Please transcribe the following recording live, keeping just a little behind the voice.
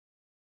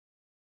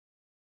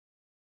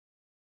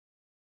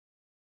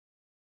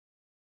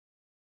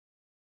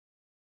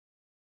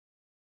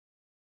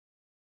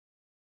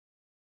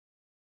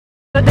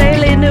a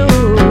daily news.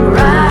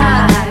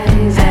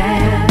 Rise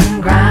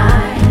and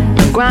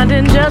grind.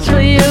 Grinding just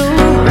for you.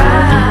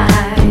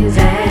 Rise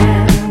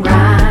and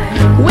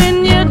grind.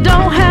 When you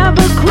don't have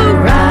a clue.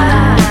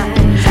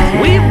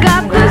 Rise. We've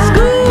got the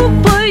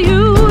scoop for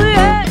you.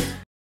 Yeah.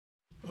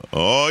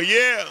 Oh,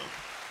 yeah.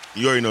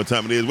 You already know what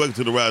time it is. Welcome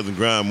to the Rise and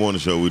Grind Morning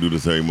Show. We do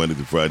this every Monday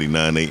through Friday,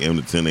 9 a.m.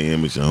 to 10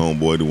 a.m. It's your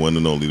homeboy, the one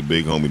and only, the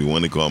big homie, the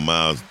one they call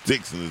Miles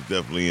Dixon is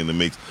definitely in the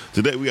mix.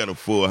 Today we got a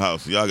full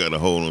house, so y'all got to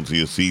hold on to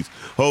your seats,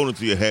 hold on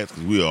to your hats,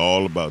 because we are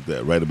all about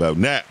that right about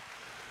now.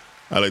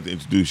 I'd like to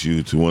introduce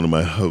you to one of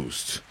my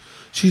hosts.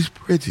 She's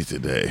pretty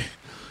today.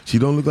 She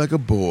don't look like a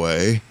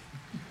boy.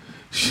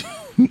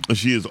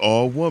 She is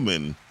all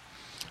woman.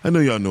 I know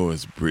y'all know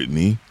it's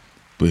Brittany,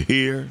 but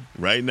here,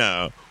 right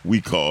now,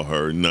 we call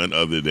her none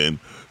other than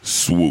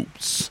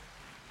Swoops.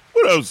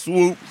 What up,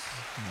 Swoops?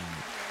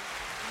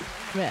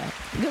 Yeah.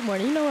 Good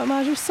morning. You know what,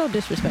 Maj? You're so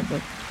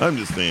disrespectful. I'm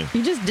just saying.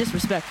 You're just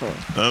disrespectful.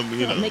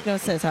 You know, It make no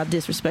sense how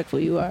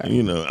disrespectful you are.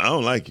 You know, I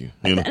don't like you.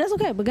 You know? That's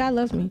okay, but God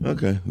loves me.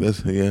 Okay,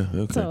 okay.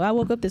 So I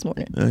woke up this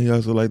morning. He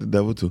also like the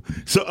devil too.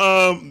 So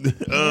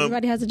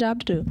everybody has a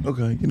job to do.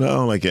 Okay, you know, I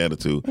don't like your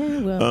attitude. Yeah,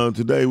 well.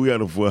 Today we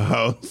got a full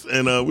house,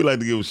 and we like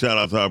to give a shout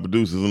out to our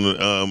producers and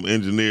the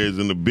engineers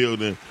in the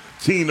building.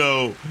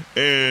 Tino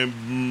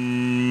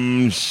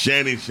and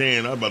Shanny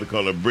Shan. I'm about to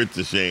call her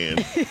Britta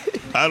Shan.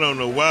 I don't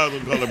know why I was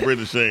going to call her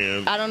Britta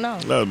Shan. I don't know.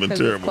 That would have been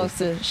terrible. It's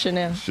close to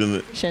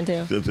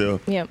Chantel.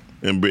 Yep.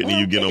 And Brittany,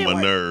 Well, you get on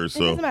my nerves.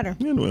 So it doesn't matter.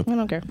 Anyway, I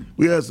don't care.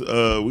 we had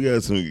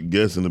some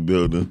guests in the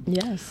building.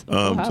 Yes.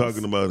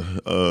 Talking about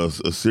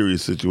a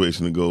serious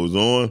situation that goes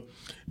on.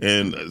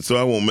 And so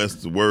I won't mess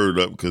the word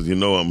up because you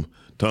know I'm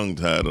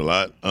tongue-tied a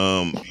lot.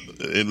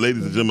 And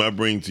ladies and gentlemen, I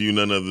bring to you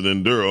none other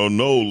than Daryl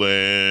Nolan.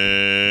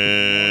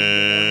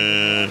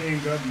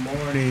 Good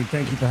morning.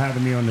 Thank you for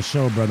having me on the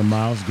show, Brother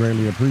Miles.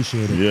 Greatly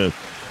appreciate it. Yes.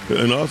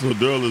 And also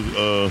Daryl is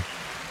I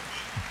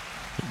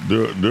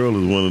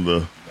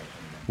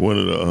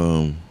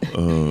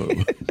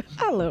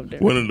love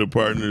Daryl. one of the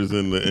partners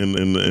in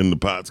the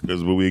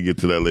Potskers, but we'll get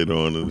to that later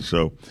on in the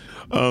show.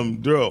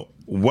 Daryl,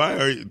 why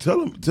are you,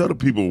 tell the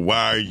people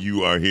why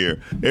you are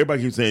here.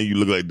 Everybody keeps saying you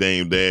look like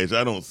Dame Dash.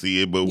 I don't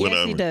see it, but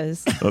whatever.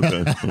 Yes, he does.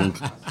 Okay.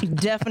 He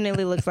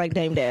definitely looks like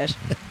Dame Dash.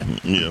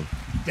 Yeah.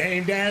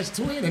 Dame Dash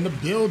twin in the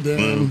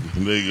building.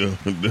 There you go.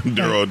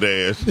 Daryl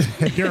Dash.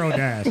 Daryl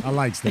Dash. I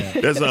likes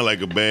that. That sounds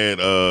like a bad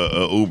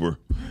Uber.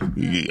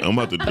 I'm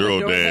about to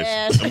Daryl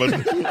Dash.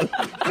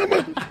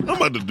 I'm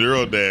about to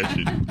Daryl Dash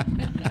it.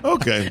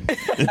 Okay.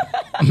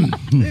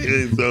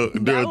 So,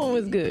 That one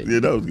was good. Yeah,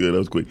 that was good. That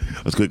was quick.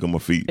 I was quick on my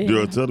feet. Yeah,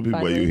 Daryl, tell the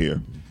people why you're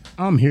here.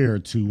 I'm here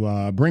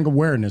to bring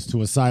awareness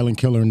to a silent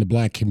killer in the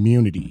black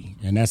community.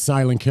 And that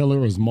silent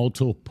killer is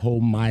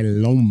multiple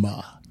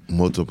myeloma.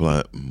 Multiple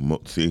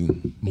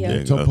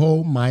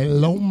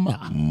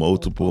myeloma.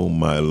 Multiple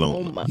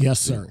myeloma. Yes,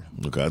 sir.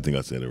 Okay, I think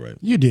I said it right.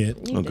 You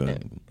did. Okay.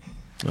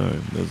 All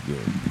right, that's good.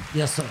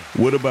 Yes, sir.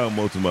 What about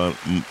multiple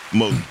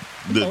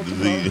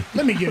disease?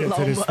 Let me get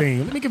into this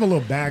thing. Let me give a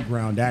little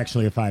background,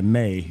 actually, if I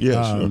may.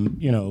 Yeah, sure.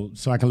 You know,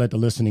 so I can let the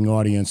listening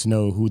audience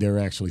know who they're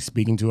actually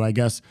speaking to, I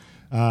guess.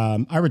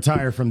 I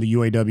retired from the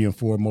UAW and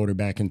Ford Motor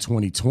back in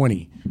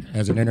 2020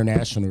 as an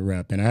international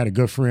rep. And I had a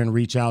good friend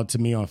reach out to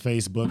me on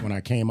Facebook when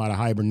I came out of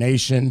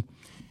hibernation.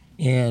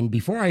 And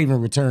before I even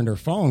returned her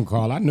phone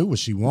call, I knew what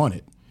she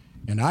wanted.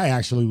 And I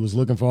actually was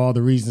looking for all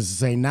the reasons to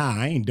say, nah,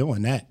 I ain't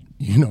doing that.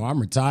 You know, I'm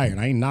retired.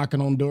 I ain't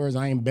knocking on doors.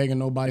 I ain't begging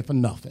nobody for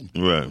nothing.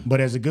 Right.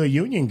 But as a good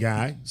union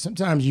guy,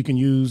 sometimes you can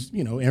use,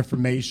 you know,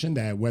 information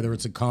that whether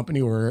it's a company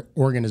or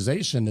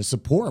organization to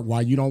support why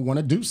you don't want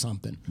to do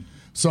something.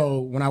 So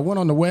when I went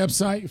on the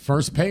website,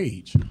 first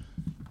page,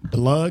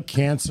 blood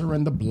cancer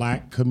in the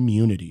black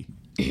community.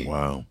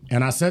 Wow.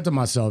 And I said to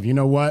myself, you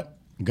know what?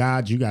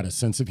 God, you got a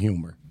sense of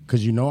humor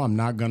because you know I'm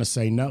not going to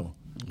say no.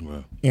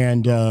 Wow.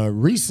 And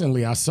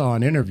recently I saw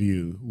an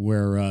interview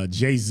where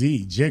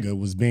Jay-Z, Jigga,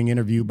 was being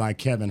interviewed by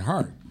Kevin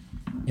Hart.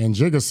 And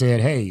Jigga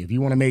said, hey, if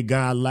you want to make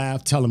God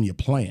laugh, tell him your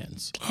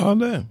plans. Oh,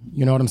 damn.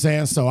 You know what I'm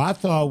saying? So I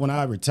thought when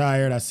I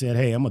retired, I said,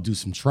 hey, I'm going to do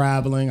some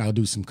traveling. I'll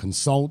do some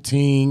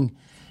consulting.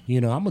 You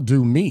know, I'm going to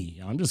do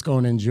me. I'm just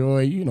going to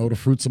enjoy, you know, the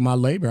fruits of my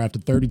labor after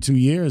 32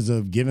 years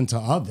of giving to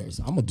others.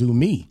 I'm going to do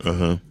me.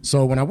 Uh-huh.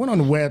 So when I went on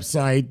the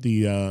website,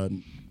 the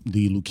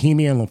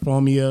Leukemia and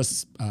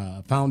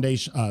Lymphoma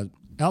Foundation,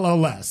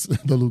 LLS,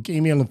 the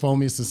Leukemia and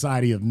Lymphoma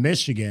Society of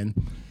Michigan,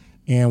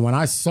 and when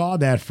I saw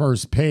that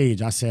first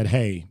page, I said,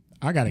 hey,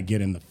 I got to get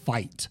in the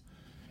fight.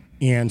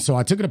 And so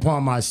I took it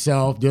upon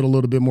myself, did a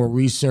little bit more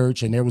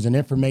research, and there was an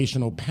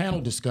informational panel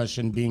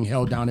discussion being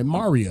held down at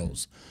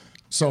Mario's.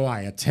 So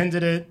I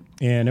attended it,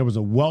 and there was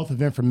a wealth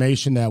of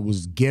information that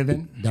was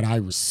given, that I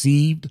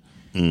received,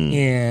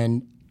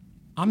 and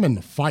I'm in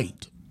the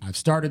fight. I've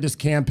started this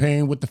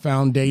campaign with the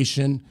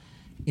foundation,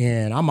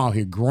 and I'm out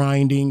here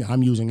grinding.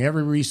 I'm using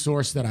every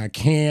resource that I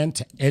can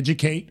to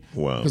educate.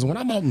 Wow. Because when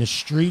I'm out in the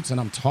streets and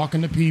I'm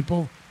talking to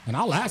people, and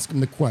I'll ask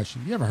them the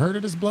question, you ever heard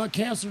of this blood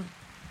cancer?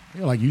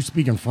 They're like, you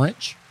speaking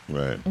French?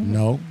 Right.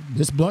 No,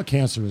 this blood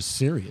cancer is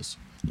serious.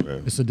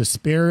 Right. It's a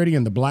disparity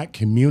in the black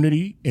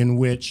community in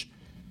which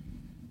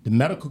the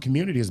medical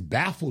community is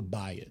baffled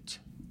by it.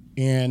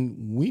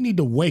 And we need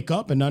to wake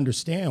up and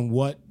understand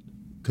what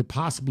could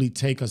possibly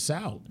take us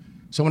out.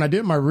 So when I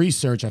did my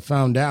research, I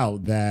found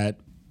out that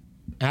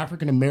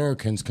African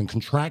Americans can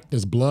contract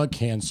this blood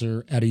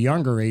cancer at a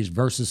younger age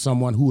versus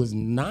someone who is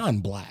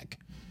non-black.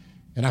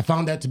 And I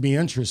found that to be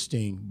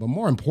interesting. But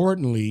more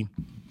importantly,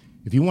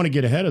 if you want to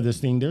get ahead of this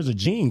thing, there's a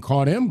gene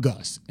called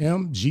MGUS,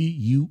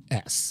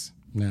 M-G-U-S.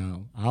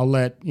 Now, I'll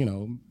let,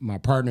 my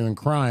partner in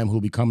crime, who'll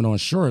be coming on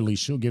shortly,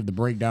 she'll give the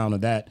breakdown of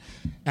that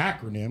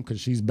acronym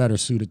because she's better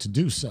suited to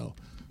do so.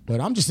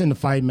 But I'm just in the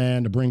fight,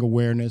 man, to bring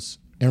awareness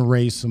and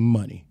raise some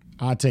money.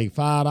 I'll take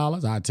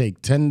 $5, I'll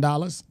take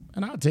 $10,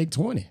 and I'll take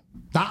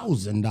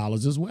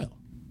 $20,000 as well.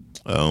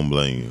 I don't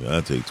blame you.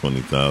 I take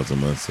 20,000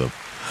 myself.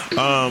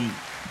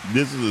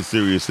 This is a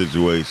serious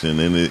situation,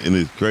 and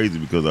it's crazy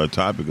because our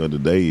topic of the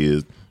day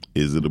is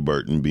it a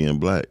burden being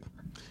black?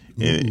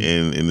 And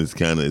it's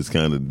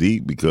kind of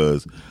deep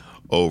because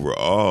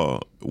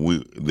overall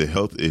the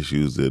health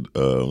issues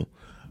that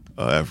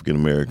African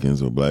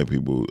Americans or black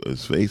people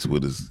is faced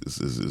with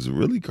is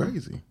really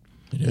crazy.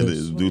 And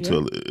it's due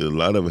to a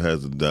lot of it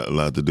has a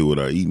lot to do with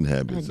our eating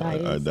habits,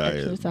 our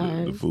diet,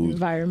 exercise, the food,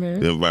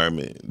 environment. the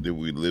environment that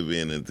we live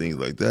in, and things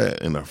like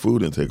that, and our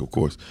food intake, of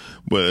course.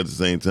 But at the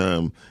same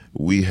time,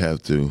 we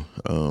have to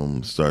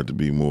start to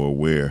be more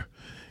aware.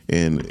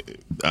 And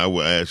I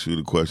will ask you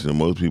the question that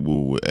most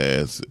people would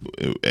ask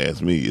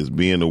me: is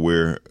being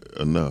aware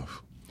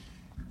enough?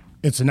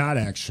 It's not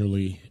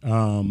actually.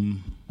 Well,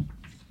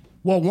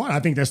 one, I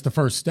think that's the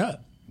first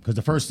step, because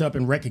the first step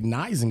in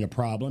recognizing a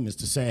problem is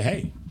to say,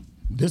 hey,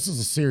 this is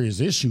a serious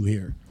issue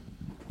here.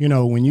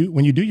 When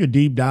you do your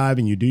deep dive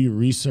and you do your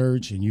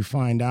research and you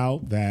find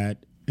out that,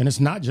 and it's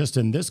not just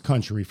in this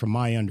country, from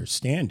my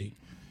understanding,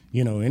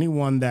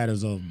 anyone that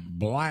is of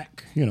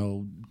black,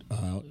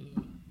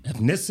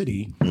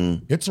 ethnicity,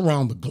 it's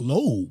around the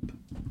globe.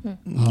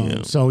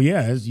 So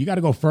you got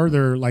to go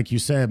further, like you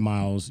said,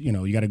 Miles.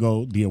 You got to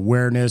go the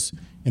awareness,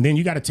 and then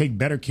you got to take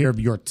better care of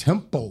your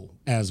tempo,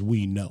 as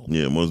we know.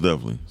 Yeah, most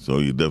definitely. So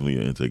you definitely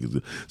your intake is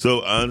good.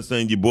 So I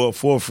understand you brought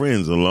 4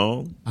 friends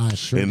along. I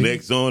sure and did.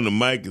 next on the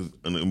mic is,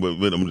 but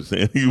I'm just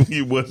saying,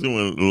 you brought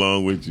someone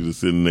along with you to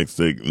sit next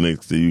to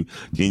you.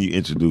 Can you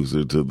introduce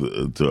her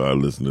to our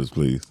listeners,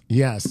 please?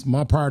 Yes,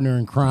 my partner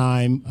in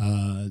crime.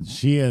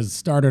 She has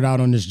started out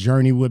on this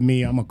journey with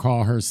me. I'm gonna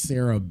call her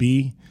Sarah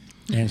B.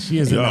 And she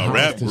is in the house.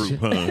 Rap group,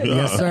 huh?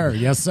 Yes, sir.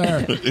 Yes,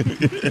 sir.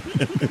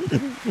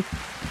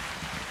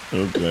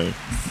 Okay.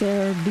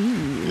 Sarah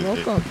B.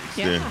 Welcome.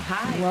 Yeah,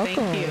 hi. Welcome.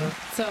 Thank you.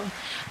 So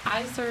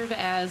I serve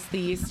as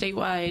the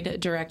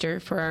statewide director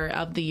for our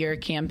Of the Year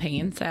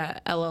campaigns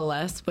at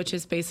LLS, which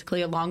is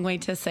basically a long way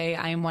to say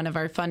I am one of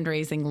our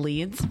fundraising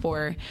leads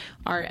for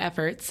our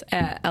efforts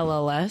at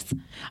LLS.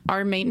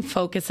 Our main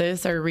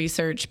focuses are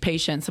research,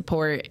 patient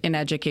support, and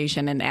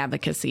education and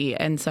advocacy.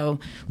 And so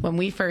when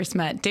we first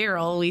met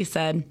Daryl, we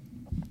said,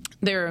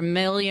 there are a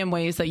million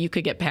ways that you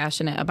could get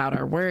passionate about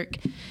our work,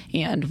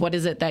 and what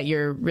is it that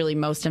you're really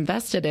most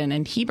invested in?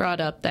 And he brought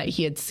up that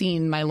he had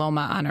seen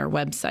myeloma on our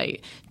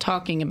website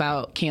talking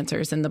about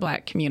cancers in the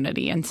black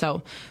community. And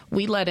so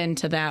we led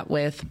into that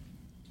with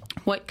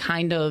what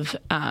kind of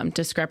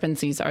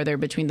discrepancies are there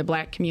between the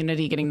black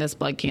community getting this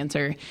blood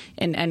cancer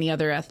and any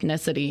other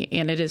ethnicity?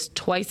 And it is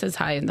twice as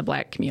high in the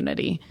black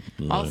community.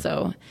 Mm-hmm.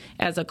 Also,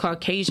 as a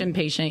Caucasian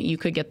patient, you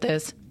could get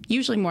this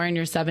usually more in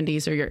your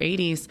 70s or your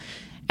 80s.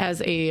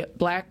 As a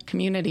black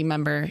community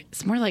member,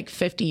 it's more like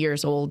 50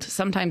 years old,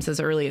 sometimes as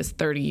early as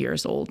 30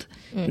 years old.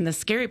 And the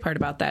scary part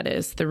about that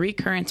is the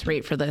recurrence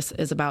rate for this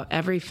is about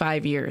every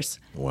 5 years.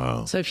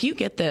 Wow. So if you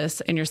get this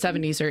in your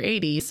 70s or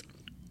 80s,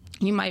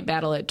 you might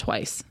battle it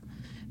twice.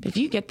 But if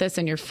you get this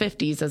in your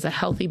 50s as a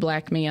healthy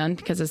black man,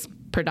 because it's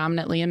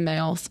predominantly in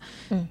males,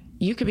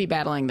 you could be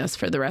battling this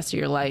for the rest of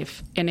your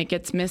life. And it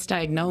gets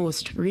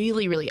misdiagnosed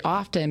really, really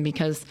often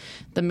because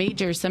the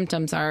major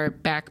symptoms are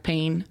back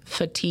pain,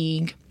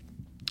 fatigue,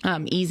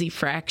 easy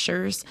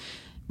fractures.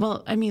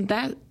 Well, I mean,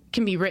 that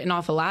can be written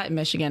off a lot in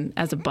Michigan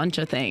as a bunch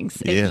of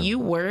things. Yeah. If you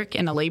work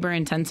in a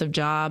labor-intensive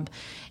job,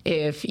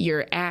 if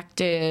you're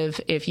active,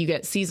 if you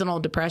get seasonal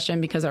depression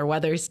because our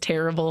weather's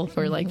terrible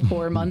for like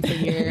 4 months a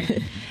year,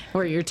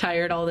 where you're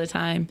tired all the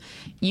time,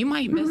 you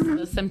might miss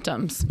the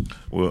symptoms.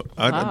 Well,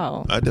 I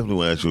definitely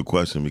want to ask you a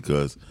question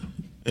because,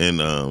 and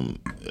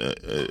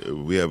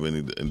we have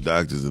any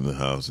doctors in the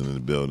house and in the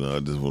building,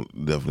 I just want to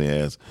definitely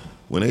ask,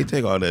 when they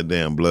take all that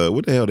damn blood,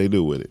 what the hell they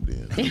do with it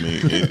then?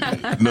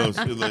 I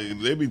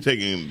mean, they be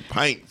taking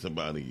pints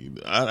about it.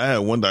 I had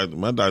one doctor,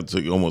 my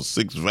doctor took almost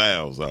 6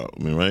 valves out,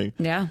 I mean, right?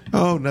 Yeah.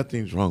 Oh,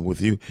 nothing's wrong with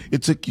you.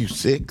 It took you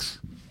 6?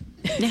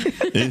 You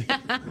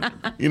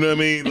know what I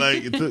mean?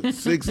 Like, it took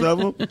 6 of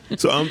them.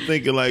 So I'm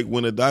thinking, like,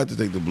 when a doctor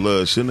take the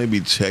blood, shouldn't they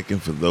be checking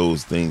for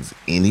those things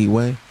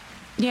anyway?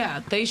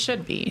 Yeah, they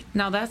should be.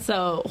 Now, that's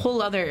a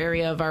whole other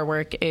area of our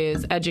work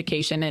is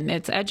education, and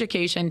it's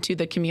education to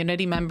the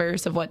community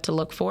members of what to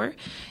look for.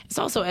 It's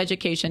also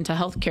education to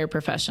healthcare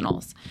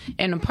professionals.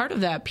 And a part of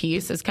that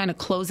piece is kind of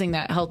closing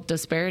that health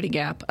disparity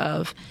gap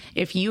of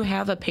if you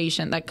have a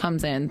patient that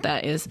comes in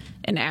that is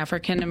an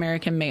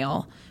African-American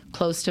male,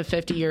 close to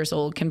 50 years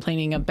old,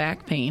 complaining of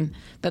back pain,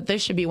 that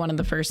this should be one of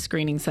the first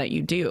screenings that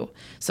you do.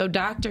 So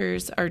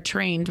doctors are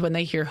trained when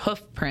they hear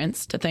hoof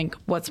prints to think,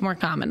 what's more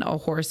common, a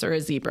horse or a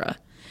zebra?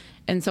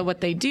 And so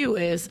what they do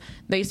is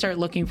they start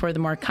looking for the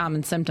more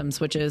common symptoms,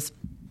 which is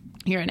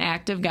you're an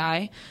active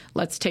guy.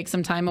 Let's take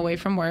some time away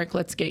from work.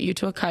 Let's get you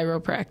to a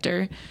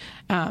chiropractor.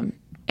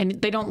 And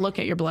they don't look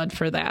at your blood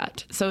for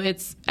that. So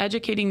it's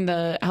educating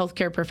the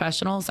healthcare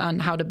professionals on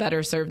how to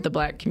better serve the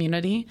Black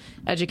community,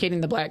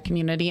 educating the Black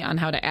community on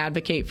how to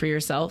advocate for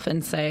yourself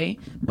and say,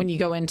 when you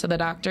go into the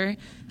doctor,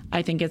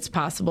 I think it's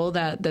possible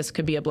that this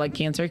could be a blood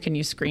cancer. Can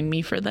you screen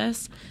me for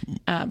this?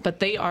 But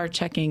they are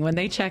checking. When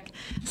they check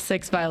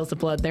 6 vials of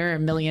blood, there are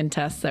 1 million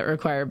tests that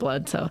require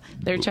blood. So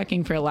they're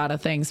checking for a lot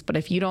of things. But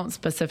if you don't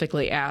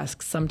specifically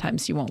ask,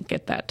 sometimes you won't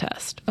get that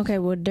test. Okay,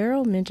 well,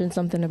 Daryl mentioned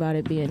something about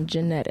it being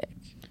genetic.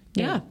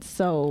 Yeah.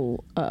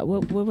 So,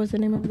 what was the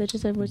name of it that you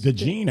said? The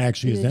gene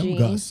actually is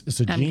MGUS. It's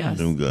a gene.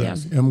 MGUS.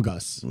 Yes,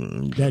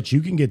 MGUS. That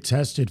you can get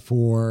tested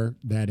for,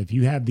 that if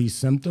you have these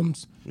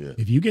symptoms,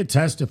 if you get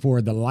tested for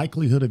it, the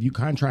likelihood of you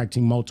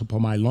contracting multiple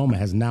myeloma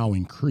has now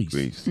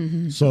increased.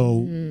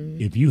 So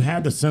if you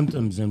have the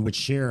symptoms in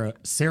which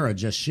Sarah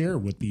just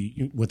shared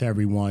with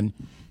everyone,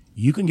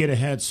 you can get a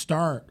head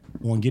start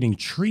on getting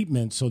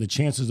treatment, so the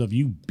chances of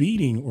you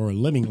beating or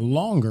living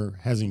longer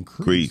has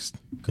increased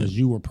because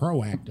you were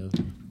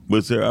proactive.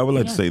 But Sarah, I would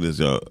like to say this,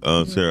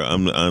 y'all. Sarah,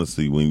 I'm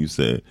honestly, when you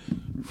said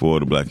for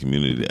the Black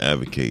community to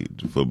advocate,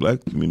 for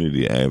Black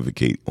community to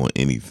advocate on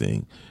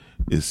anything,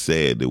 it's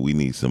sad that we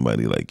need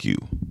somebody like you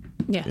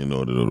in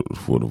order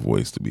for the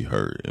voice to be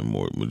heard in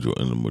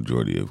the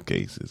majority of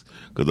cases.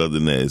 Because other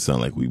than that, it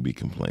sounds like we be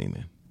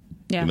complaining.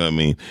 Yeah. You know what I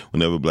mean?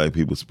 Whenever Black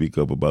people speak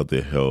up about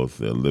their health,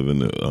 their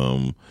living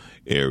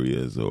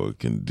areas or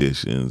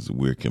conditions,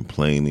 we're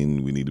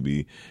complaining. We need to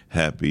be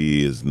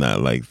happy. It's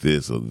not like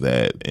this or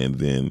that. And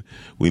then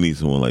we need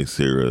someone like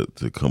Sarah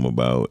to come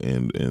about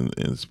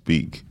and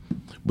speak.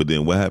 But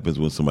then what happens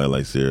when somebody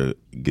like Sarah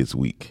gets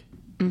weak?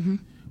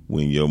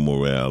 When your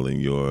morale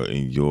and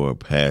your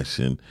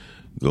passion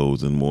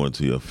goes in more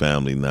into your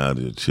family now,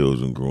 your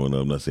children growing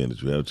up. I'm not saying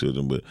that you have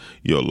children, but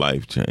your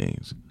life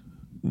changed.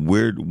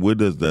 Where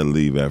does that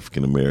leave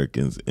African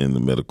Americans in the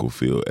medical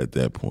field at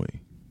that point?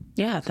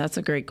 Yeah, that's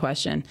a great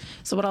question.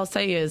 So what I'll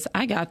say is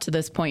I got to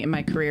this point in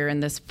my career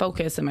and this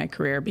focus in my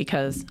career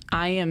because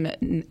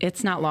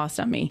it's not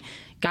lost on me.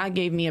 God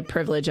gave me a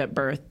privilege at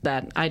birth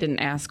that I didn't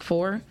ask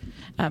for,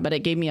 but it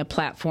gave me a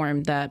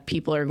platform that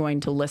people are going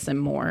to listen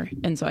more.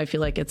 And so I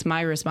feel like it's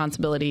my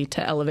responsibility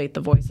to elevate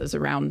the voices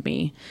around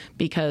me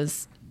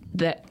because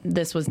that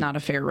this was not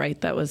a fair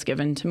right that was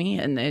given to me,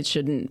 and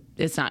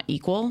it's not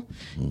equal.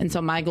 And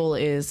so my goal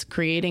is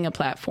creating a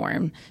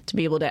platform to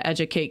be able to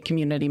educate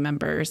community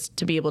members,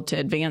 to be able to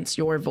advance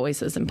your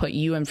voices and put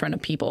you in front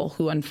of people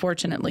who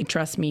unfortunately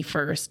trust me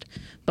first,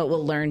 but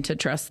will learn to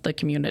trust the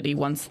community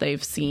once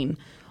they've seen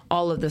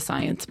all of the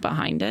science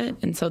behind it.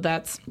 And so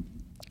that's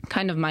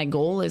kind of my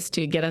goal, is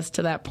to get us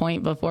to that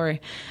point before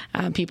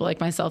people like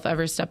myself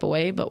ever step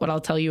away. But what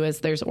I'll tell you is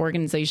there's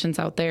organizations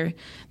out there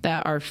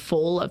that are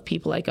full of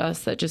people like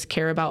us that just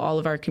care about all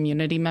of our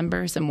community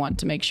members and want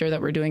to make sure that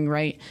we're doing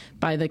right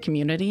by the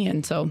community.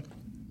 And so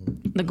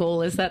the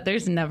goal is that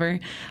there's never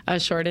a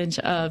shortage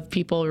of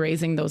people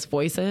raising those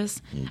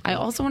voices. I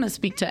also want to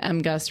speak to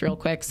MGUS real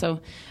quick.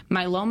 So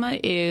myeloma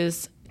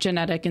is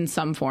genetic in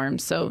some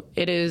forms. So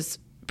it is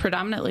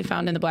predominantly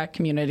found in the Black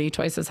community,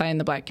 twice as high in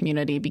the Black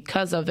community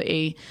because of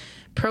a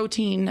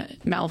protein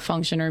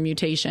malfunction or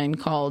mutation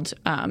called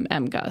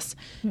MGUS.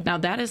 Now,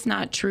 that is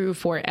not true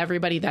for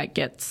everybody that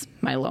gets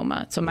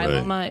myeloma. So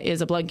myeloma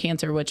is a blood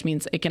cancer, which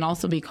means it can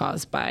also be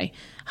caused by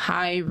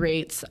high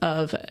rates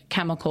of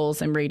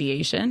chemicals and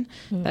radiation.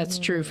 That's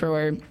true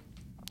for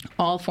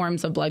all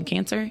forms of blood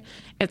cancer.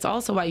 It's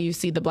also why you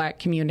see the Black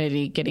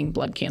community getting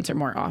blood cancer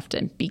more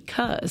often,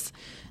 because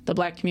the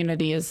Black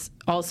community is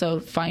also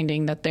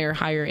finding that they're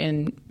higher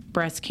in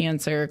breast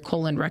cancer,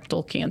 colon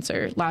rectal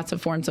cancer, lots of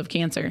forms of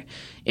cancer.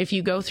 If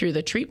you go through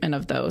the treatment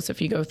of those,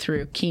 if you go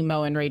through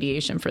chemo and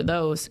radiation for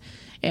those,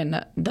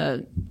 and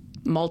the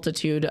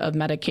multitude of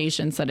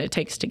medications that it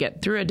takes to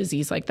get through a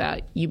disease like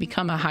that, you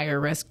become a higher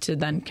risk to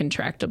then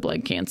contract a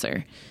blood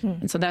cancer.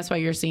 And so that's why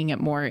you're seeing it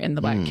more in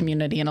the Black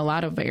community in a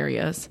lot of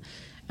areas,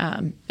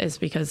 is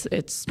because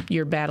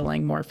you're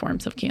battling more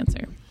forms of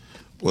cancer.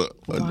 Well,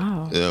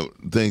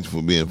 thanks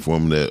for being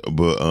informative.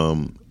 But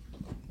I'm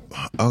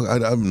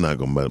not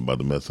going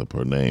to mess up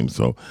her name,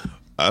 so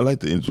I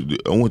want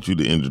you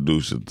to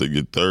introduce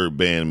your third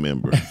band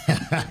member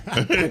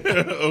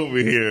over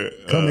here.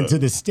 Coming to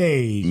the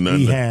stage,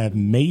 we have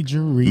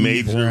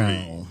Majorie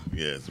Brown.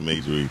 Yes,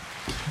 Majorie.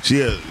 She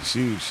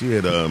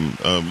had you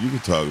can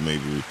talk,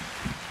 Majorie.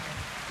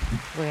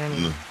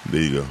 Well,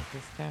 there you go.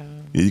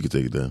 Yeah, you can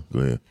take it down. Go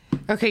ahead.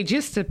 Okay,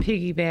 just to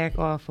piggyback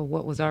off of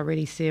what was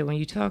already said, when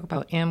you talk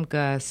about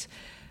MGUS,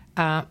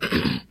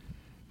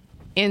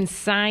 in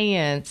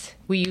science,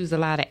 we use a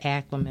lot of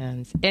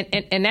acronyms.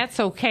 And that's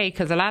okay,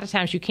 because a lot of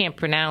times you can't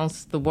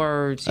pronounce the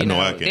words. I know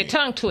I can't. They're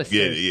tongue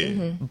twisters.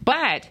 Yeah.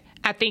 But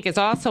I think it's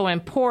also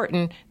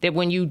important that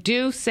when you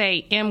do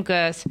say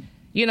MGUS,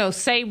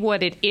 say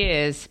what it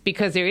is,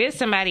 because there is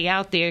somebody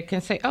out there can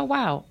say, oh,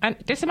 wow,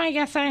 there's somebody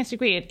got a science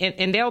degree,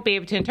 and they'll be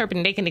able to interpret,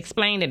 and they can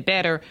explain it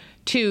better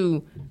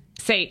to,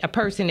 say, a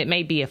person that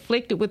may be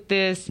afflicted with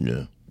this.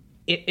 Yeah.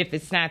 If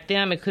it's not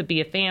them, it could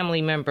be a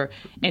family member.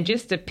 And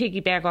just to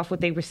piggyback off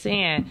what they were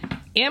saying,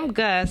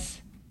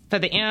 MGUS, for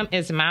the M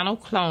is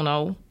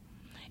monoclonal,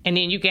 and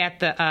then you got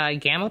the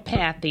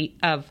gammopathy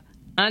of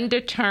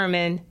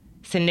undetermined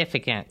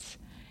significance.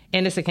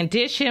 And it's a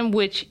condition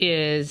which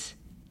is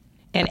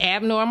an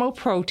abnormal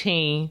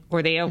protein,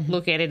 or they'll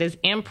look at it as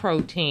M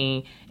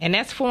protein, and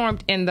that's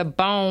formed in the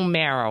bone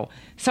marrow.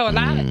 So a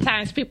lot of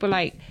times people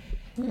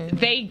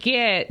they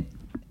get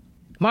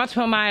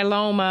multiple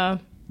myeloma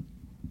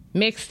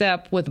mixed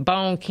up with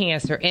bone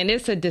cancer, and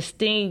it's a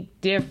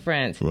distinct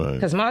difference,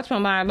 because multiple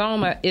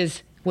myeloma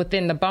is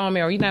within the bone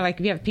marrow.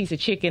 Like if you have a piece of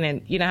chicken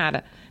and you know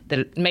how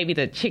maybe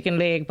the chicken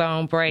leg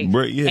bone breaks,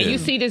 and you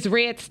see this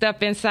red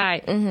stuff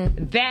inside.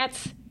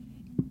 That's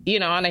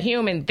on a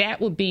human, that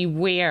would be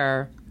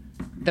where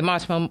the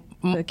multiple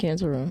the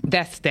cancer room.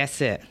 That's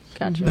it.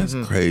 Gotcha. That's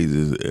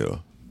crazy as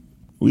hell.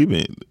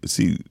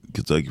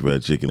 Kentucky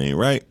Fried Chicken ain't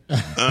right. No,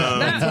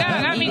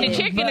 I mean the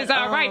chicken is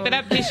all right, but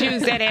I've just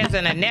used that as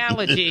an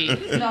analogy.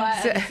 No, I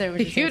understand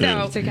what you're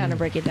saying. To kind of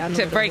break it down.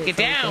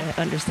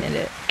 Understand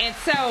it. And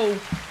so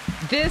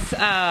this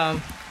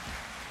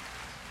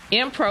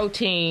M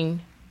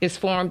protein is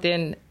formed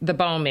in the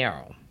bone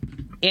marrow,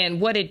 and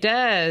what it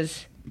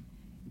does.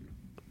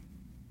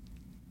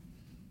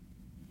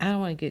 I don't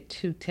want to get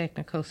too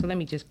technical, so let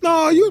me just...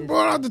 No, you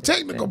brought out the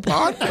technical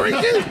part. Go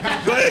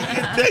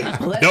ahead,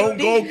 don't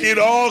go get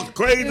all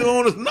crazy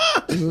on us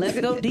now.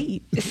 Let's go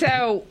deep.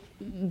 So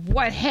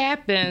what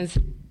happens,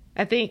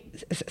 I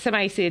think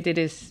somebody said that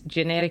it's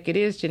genetic. It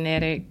is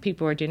genetic.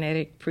 People are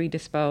genetic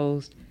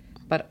predisposed.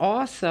 But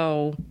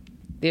also,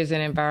 there's an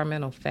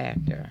environmental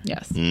factor.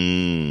 Yes.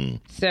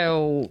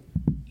 So...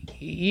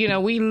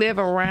 we live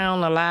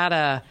around a lot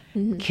of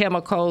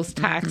chemicals,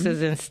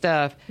 toxins, and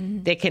stuff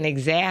that can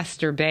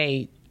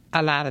exacerbate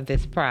a lot of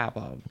this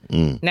problem.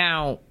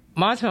 Now,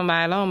 multiple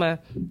myeloma,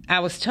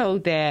 I was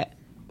told that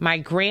my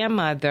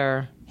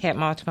grandmother had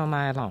multiple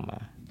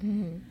myeloma.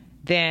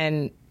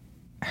 Then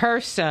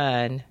her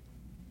son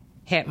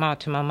had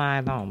multiple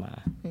myeloma.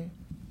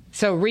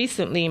 So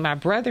recently, my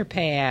brother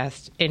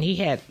passed, and he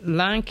had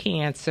lung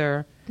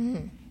cancer.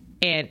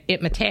 And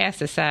it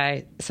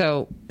metastasized.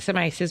 So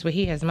somebody says, well,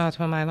 he has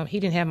multiple myeloma. He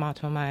didn't have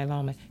multiple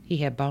myeloma. He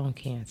had bone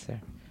cancer.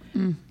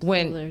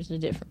 When there's a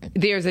difference.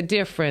 There's a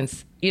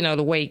difference,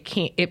 the way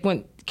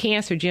when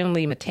cancer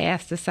generally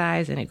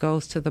metastasizes and it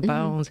goes to the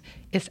bones,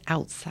 it's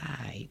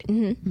outside.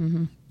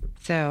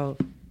 So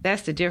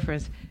that's the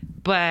difference.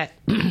 But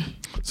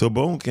so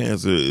bone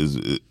cancer is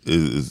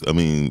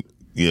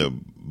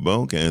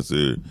bone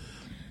cancer.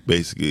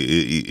 Basically,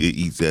 it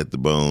eats at the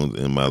bones,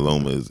 and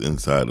myeloma is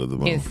inside of the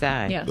bone.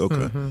 Inside. Yes.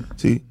 Okay.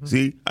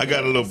 See, I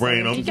got a little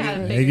brain on.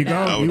 There you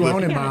go. You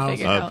own it,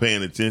 Miles. I was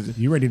paying attention.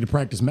 You ready to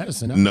practice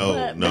medicine? Huh?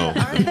 No.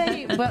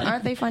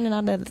 Aren't they finding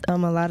out that a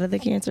lot of the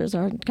cancers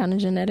are kind of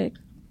genetic?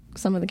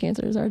 Some of the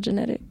cancers are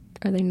genetic.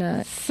 Are they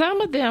not?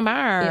 Some of them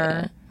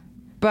are,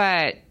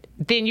 but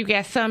then you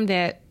got some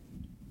that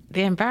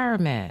the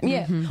environment.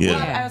 Yeah. Yeah.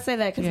 Well, I would say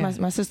that because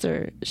my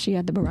sister, she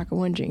had the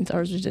BRCA1 genes.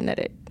 Ours was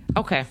genetic.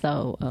 Okay.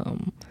 So,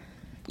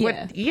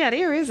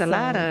 there is a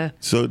lot of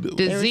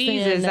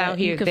diseases out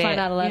here. You can find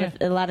out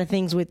a lot of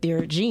things with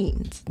your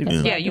genes.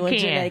 That's why you doing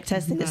can. Genetic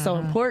testing is so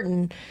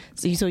important,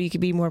 so you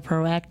can be more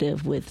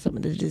proactive with some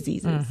of the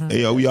diseases.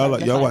 Hey, y'all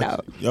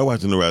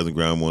watching the Rising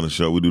Ground Morning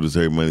Show. We do this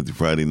every Monday through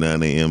Friday,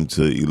 9 a.m.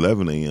 to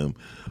 11 a.m.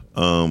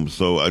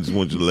 So I just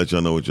want you to let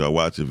y'all know what y'all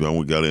watch. If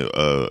y'all got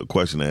a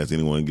question to ask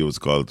anyone, give us a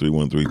call at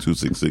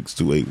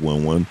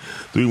 313-266-2811,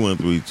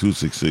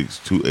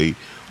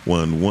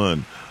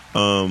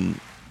 313-266-2811.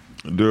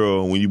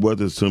 Daryl, when you brought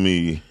this to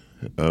me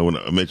when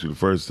I met you the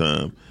first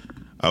time,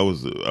 I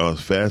was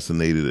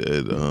fascinated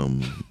at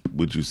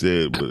what you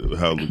said, but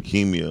how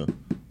leukemia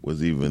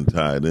was even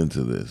tied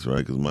into this,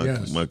 right?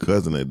 Because my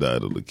cousin had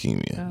died of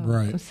leukemia. Oh,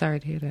 right. I'm sorry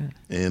to hear that.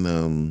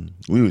 And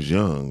we was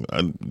young.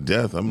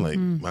 Death, I'm like,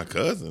 my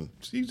cousin,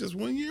 she's just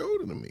 1 year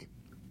older than me.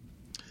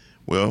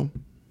 Well,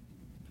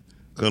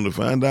 come to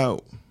find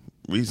out,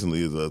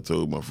 recently, as I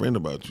told my friend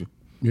about you,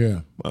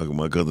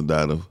 my cousin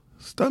died of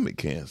stomach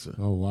cancer.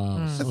 Oh,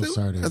 wow. So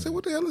sorry. I said,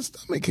 what the hell is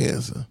stomach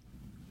cancer?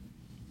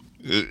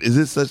 Is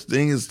there such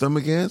thing as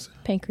stomach cancer?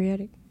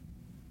 Pancreatic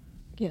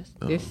Yes.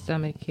 There's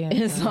stomach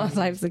cancer. It's all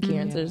types of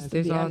cancers, to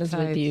There's be all honest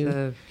types with you.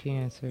 of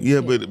cancer.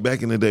 Yeah, but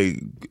back in the day,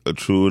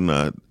 true or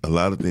not, a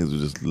lot of things were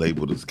just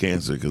labeled as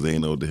cancer because they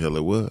didn't know what the hell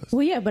it was.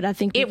 Well, yeah, but I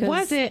think It because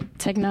wasn't-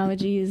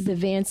 technology is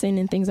advancing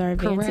and things are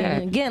advancing.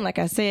 Correct. And again, like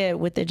I said,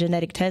 with the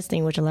genetic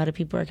testing, which a lot of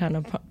people are kind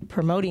of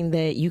promoting,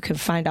 that you can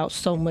find out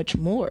so much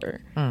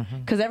more.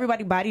 Because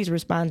everybody's bodies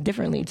respond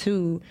differently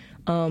to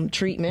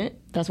treatment.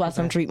 That's why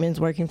some treatment's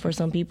working for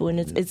some people, and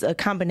it's a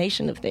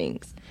combination of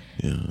things.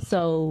 Yeah.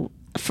 So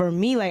for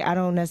me, like, I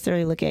don't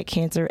necessarily look at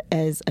cancer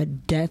as a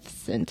death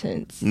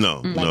sentence.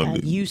 No, Like no. I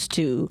used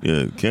to.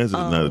 Yeah, cancer is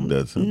not a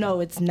death sentence. No,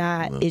 it's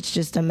not. It's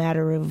just a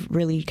matter of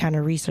really kind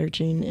of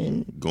researching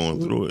and Going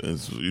through it, and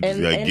you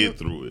just gotta get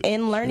through it.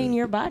 and learning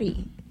your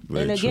body.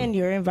 Very and again, true.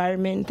 your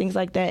environment and things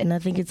like that. And I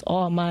think it's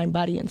all mind,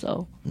 body, and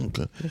soul.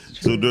 Okay.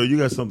 So, Dora, you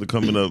got something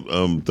coming up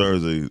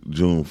Thursday,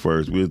 June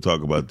 1st. We'll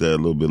talk about that a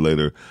little bit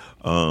later.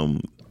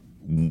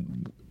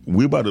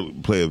 We're about to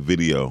play a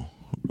video,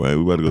 right?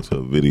 We're about to go to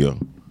a video.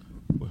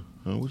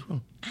 Which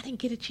one? I didn't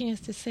get a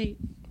chance to say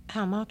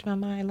how multiple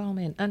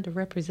myeloma and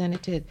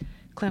underrepresented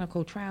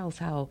clinical trials,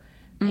 how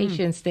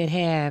patients that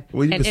have.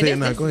 Well, you can say it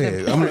now. Go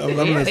ahead. I'm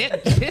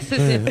This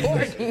is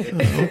important.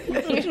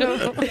 You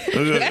know,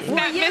 let's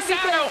not miss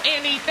out on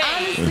anything.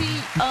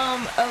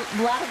 Honestly,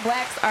 a lot of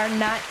blacks are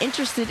not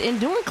interested in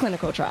doing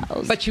clinical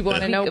trials. But you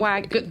want to know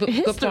why? Good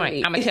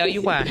point. I'm gonna tell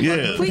you why.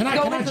 Yeah. Please Can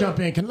I into- jump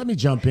in? Let me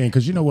jump in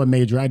because you know what,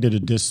 Major, I did a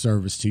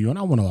disservice to you, and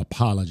I want to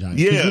apologize. 'Cause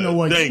Yeah, you know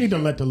what, you thank need to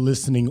you. let the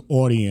listening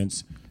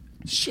audience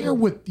share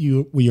with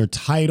your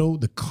title,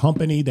 the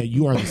company that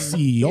you are the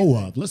CEO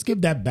of. Let's give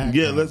that back.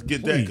 Yeah, let's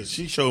get that because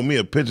she showed me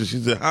a picture. She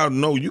said, "How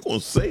no, you gonna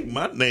say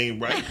my name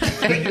right?"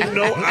 You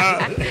know,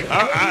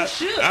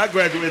 I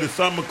graduated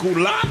summa cum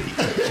laude.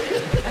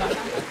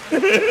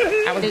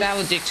 I was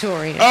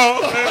valedictorian. Oh,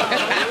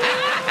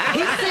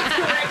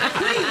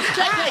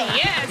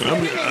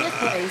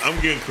 Yes.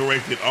 I'm getting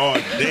corrected all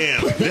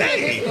damn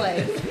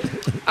day.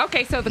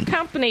 Okay, so the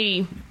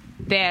company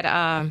that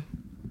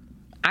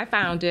I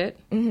founded,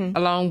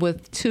 along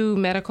with 2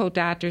 medical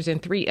doctors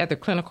and 3 other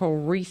clinical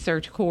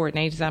research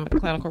coordinators. I'm a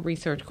clinical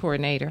research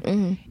coordinator.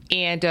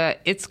 And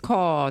it's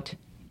called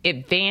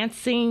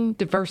Advancing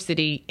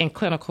Diversity in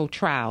Clinical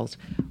Trials.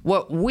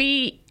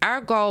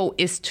 Our goal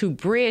is to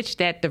bridge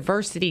that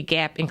diversity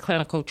gap in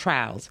clinical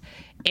trials.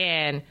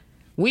 And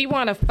we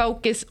want to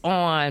focus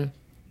on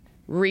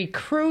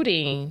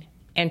recruiting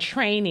and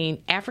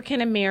training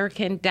African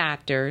American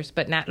doctors,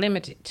 but not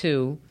limited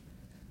to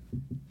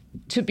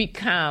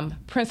become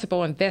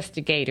principal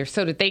investigators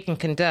so that they can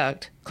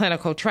conduct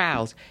clinical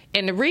trials.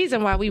 And the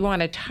reason why we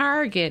want to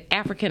target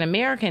African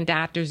American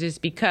doctors is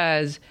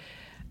because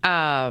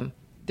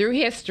through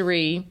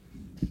history,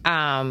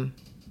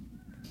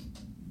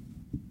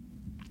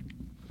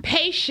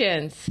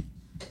 patients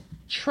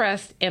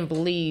trust and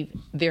believe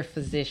their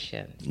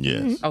physicians.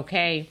 Yes.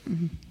 Okay?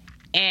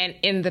 And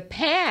in the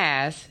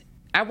past,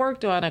 I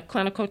worked on a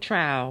clinical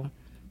trial,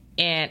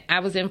 and I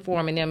was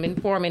informing them.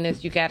 Informing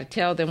us, you got to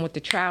tell them what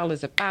the trial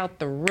is about,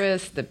 the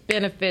risks, the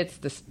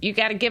benefits. You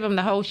got to give them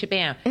the whole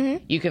shebang.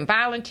 You can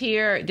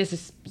volunteer. This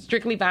is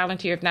strictly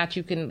volunteer. If not,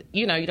 you can.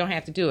 You don't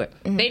have to do it.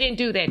 They didn't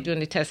do that during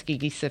the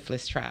Tuskegee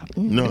syphilis trial.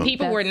 No. The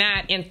people were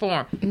not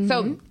informed.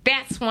 So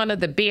that's one of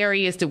the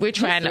barriers that we're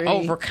trying to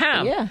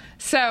overcome. Yeah.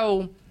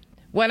 So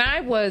when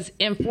I was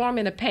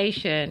informing a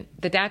patient,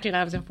 the doctor and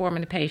I was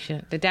informing the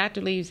patient, the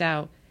doctor leaves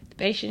out. The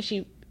patient,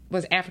 she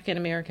was African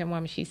American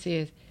woman. She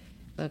says,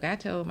 "Look, I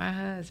told my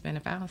husband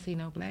if I don't see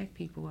no black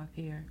people up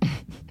here,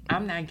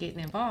 I'm not getting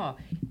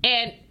involved."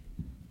 And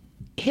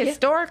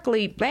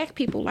historically, black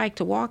people like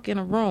to walk in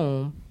a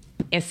room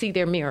and see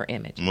their mirror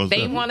image. Most They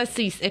definitely. want to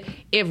see.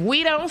 If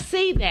we don't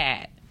see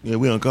that, Yeah,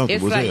 we it's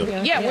uncomfortable like, as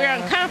hell. yeah, we're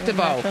Yeah.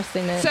 uncomfortable. We're not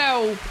trusting it.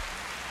 So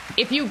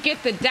if you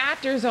get the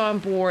doctors on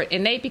board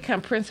and they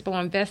become principal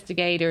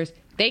investigators,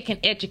 they can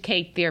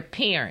educate their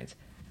parents.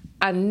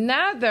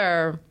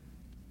 Another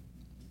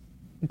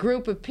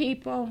group of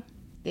people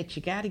that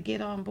you got to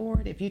get on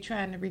board if you're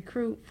trying to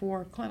recruit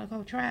for a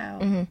clinical trial,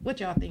 what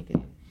y'all think it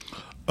is?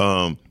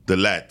 The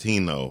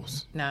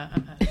Latinos. No,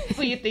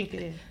 who you think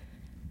it is?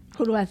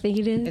 Who do I think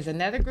it is? There's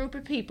another group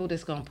of people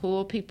that's going to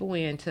pull people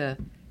in to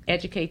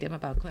educate them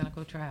about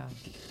clinical trials.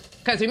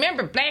 Because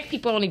remember, black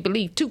people only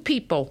believe 2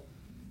 people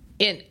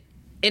in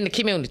the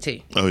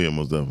community. Oh yeah,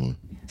 most definitely.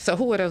 So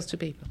who are those 2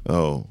 people?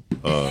 Oh,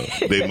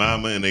 they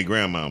mama and they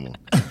grandmama. Nah,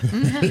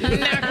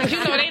 because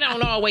they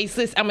don't always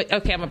listen. I'm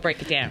gonna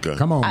break it down. Okay.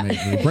 Come on,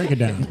 Major, break it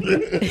down.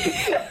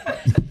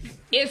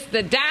 It's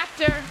the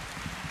doctor.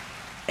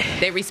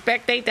 They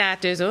respect their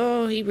doctors.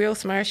 Oh, he real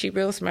smart. She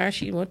real smart.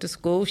 She went to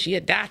school. She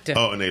a doctor.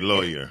 Oh, and they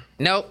lawyer.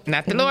 Nope,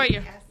 not the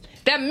lawyer.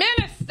 The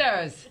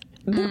ministers.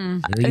 There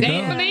you They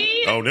go.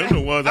 believe. Oh, them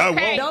the ones I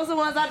Okay. want. Those are the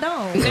ones I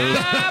don't.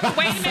 No, but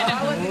wait a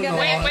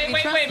minute. Wait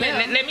a Trust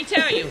minute. Let me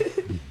tell you.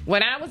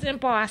 When I was in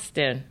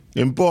Boston,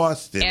 In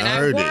Boston, and I I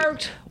heard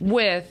worked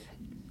with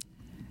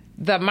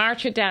the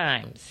March of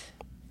Dimes,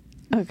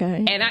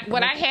 Okay. and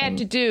what I had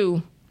to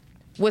do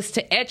was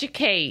to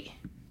educate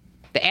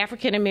the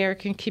African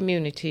American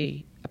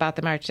community about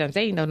the March of Dimes.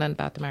 They didn't know nothing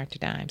about the March of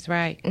Dimes,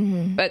 right?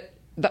 But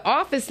the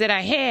office that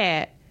I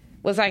had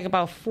was like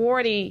about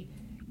 40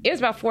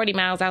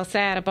 miles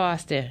outside of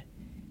Boston.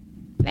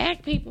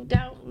 Black people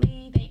don't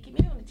leave their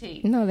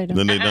community. No, they don't.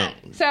 No, they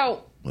don't.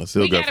 So I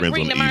still we got got to friends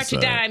bring on the the March east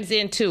of side. Dimes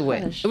into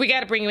it. Gosh. We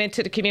got to bring them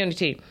into the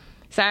community.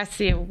 So I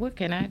said, well, what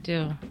can I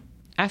do?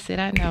 I said,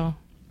 I know.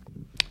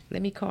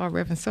 Let me call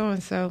Reverend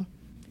so-and-so.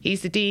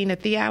 He's the dean of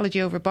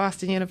theology over at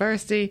Boston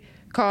University.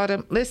 Called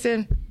him,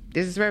 listen,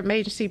 this is Reverend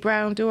Major C.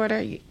 Brown daughter.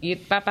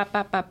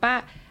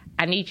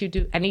 I need you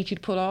to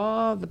put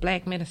all the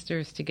black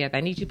ministers together.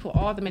 I need you to put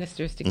all the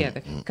ministers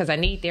together because I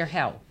need their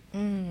help.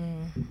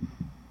 I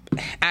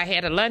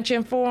had a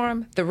luncheon for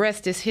him. The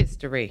rest is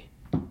history.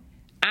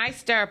 I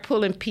start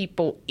pulling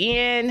people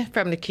in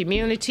from the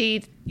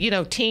community,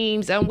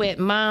 teams, unwed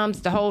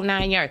moms, the whole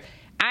 9 yards.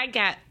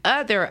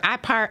 I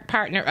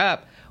partner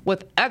up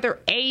with other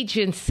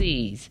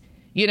agencies,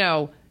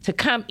 to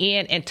come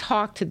in and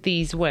talk to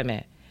these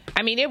women.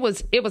 I mean, it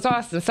was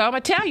awesome. So I'm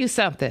going to tell you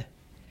something.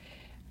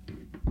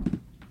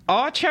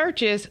 All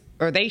churches,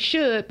 or they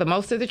should, but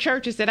most of the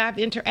churches that I've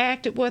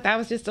interacted with, I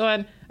was just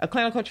on a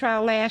clinical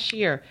trial last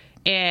year,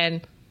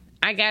 and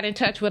I got in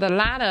touch with a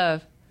lot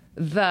of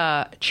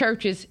the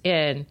churches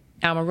in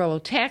Amarillo,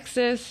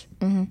 Texas,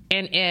 and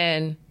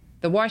in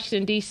the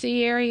Washington,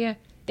 D.C. area.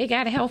 They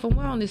got a health and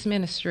wellness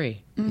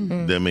ministry.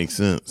 That makes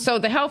sense. So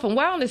the health and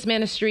wellness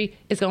ministry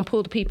is going to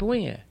pull the people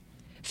in.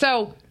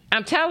 So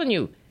I'm telling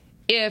you,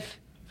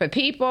 for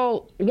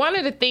people, one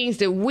of the things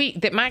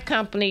that my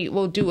company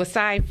will do,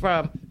 aside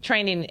from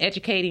training and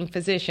educating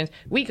physicians,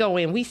 we go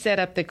in, we set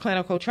up the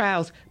clinical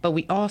trials, but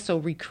we also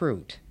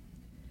recruit.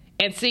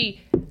 And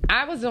see,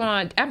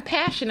 I'm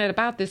passionate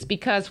about this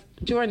because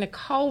during the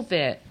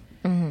COVID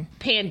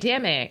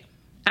pandemic,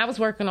 I was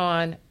working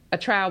on a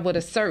trial with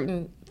a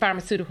certain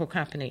pharmaceutical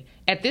company.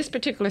 At this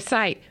particular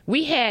site,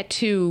 we had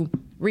to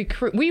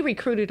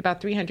recruited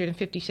about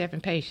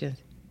 357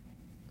 patients.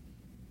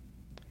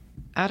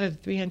 Out of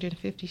the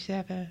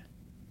 357,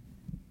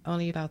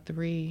 only about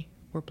 3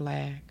 were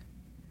black.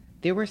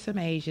 There were some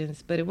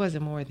Asians, but it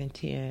wasn't more than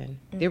 10.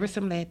 There were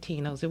some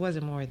Latinos. It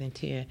wasn't more than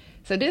 10.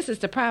 So this is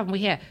the problem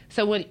we have.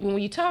 So when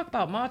you talk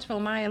about multiple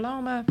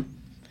myeloma,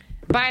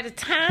 by the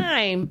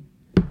time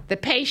the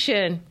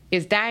patient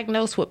is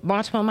diagnosed with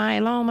multiple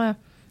myeloma,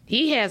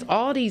 he has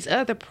all these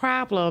other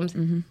problems.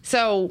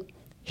 So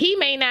he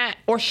may not,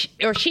 or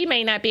she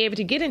may not be able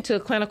to get into a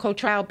clinical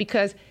trial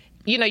because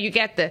you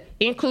got the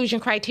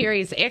inclusion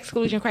criteria, the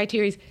exclusion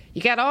criteria.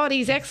 You got all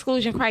these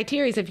exclusion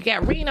criteria. If you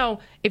got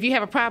renal, if you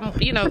have a problem,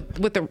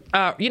 with the,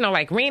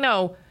 like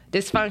renal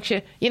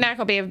dysfunction, you're not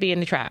going to be able to be in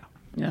the trial.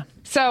 Yeah.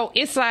 So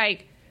it's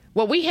like,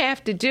 what we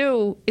have to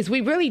do is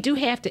we really do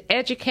have to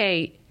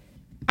educate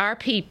our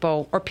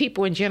people, or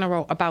people in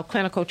general, about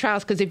clinical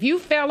trials. Because if you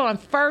fail on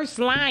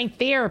first-line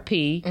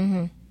therapy,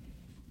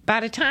 by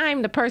the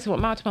time the person with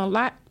multiple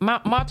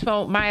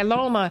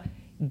myeloma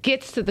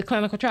gets to the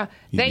clinical trial,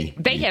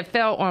 they have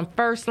fell on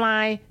first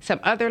line,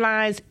 some other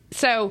lines.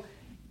 So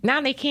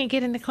now they can't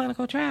get in the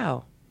clinical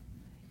trial.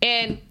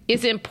 And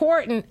it's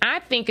important, I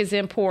think it's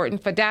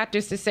important for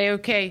doctors to say,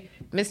 okay,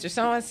 Mr.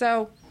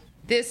 So-and-so,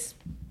 this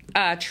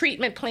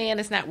treatment plan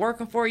is not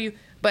working for you,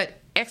 but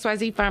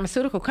XYZ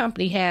pharmaceutical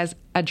company has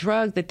a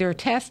drug that they're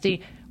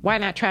testing. Why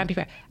not try and be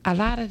fair? A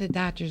lot of the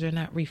doctors are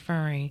not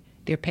referring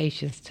their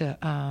patients to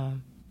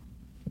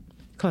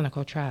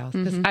clinical trials.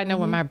 Because I know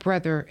when my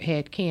brother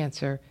had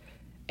cancer,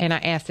 and I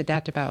asked the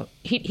doctor about,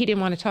 he didn't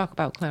want to talk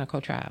about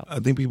clinical trials. I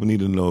think people need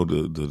to know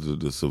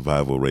the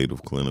survival rate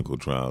of clinical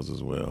trials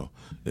as well.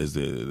 As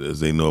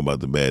they know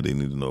about the bad, they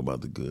need to know about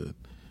the good.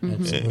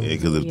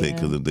 Because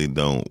if they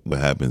don't,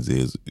 what happens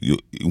is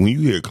when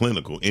you hear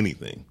clinical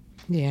anything,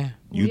 you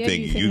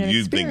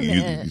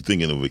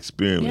thinking of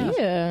experiment,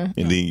 and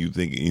then you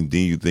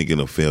thinking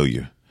of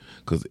failure.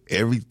 Because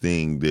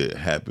everything that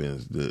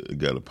happens that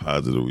got a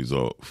positive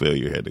result,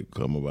 failure had to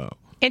come about.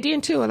 And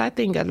then too, I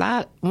think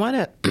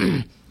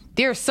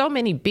there are so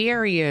many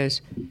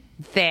barriers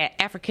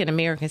that African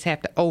Americans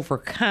have to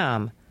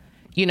overcome,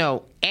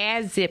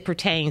 as it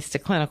pertains to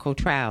clinical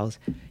trials.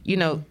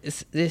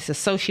 It's a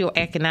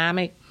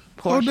socioeconomic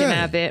portion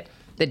of it,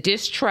 the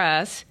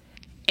distrust.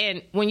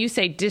 And when you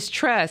say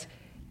distrust,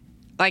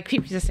 like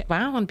people just say, well,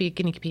 I don't want to be a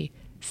guinea pig.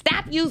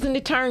 Stop using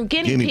the term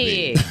guinea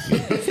pig.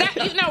 Stop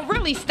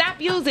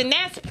using.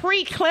 That's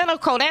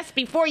preclinical. That's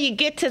before you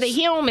get to the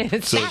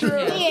humans. Stop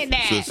saying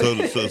that.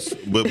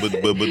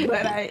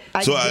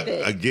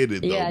 I get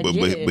it though. Yeah,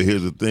 but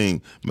here's the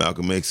thing: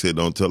 Malcolm X said,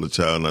 "Don't tell a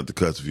child not to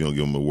cuss if you don't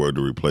give them a word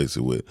to replace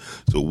it with."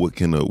 So what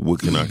can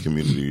our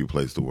community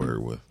replace the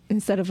word with?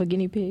 Instead of a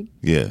guinea pig.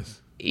 Yes.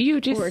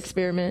 Or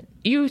experiment.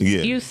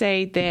 You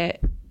say that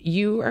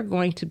you are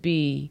going to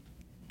be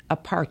a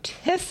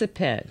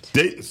participant.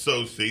 There you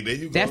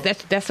go.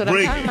 That's what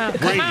I'm talking about.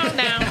 Come on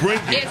now.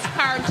 It's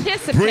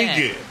participant. Bring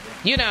it.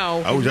 You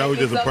know, I was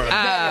just a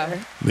part.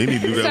 They need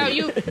to do that. so with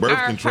you birth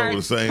are control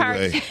the same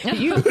way.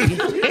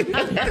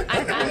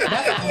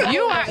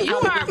 You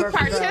are a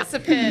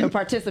participant A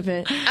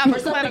participant of for a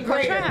something clinical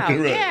greater. trial.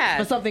 Right. Yes.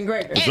 For something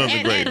greater.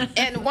 Something greater.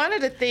 And one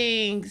of the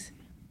things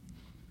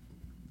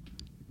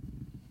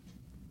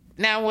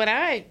now when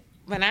I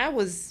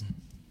was,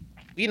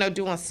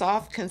 doing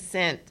soft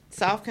consent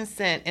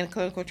in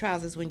clinical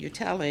trials is when you're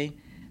telling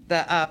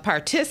the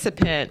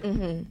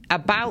participant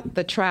about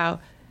the trial.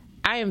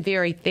 I am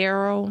very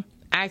thorough.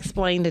 I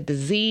explain the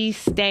disease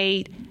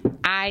state.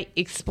 I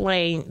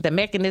explain the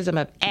mechanism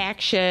of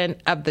action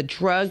of the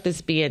drug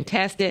that's being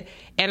tested,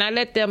 and I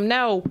let them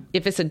know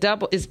if it's a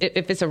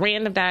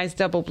randomized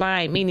double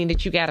blind, meaning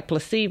that you got a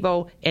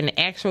placebo and an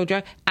actual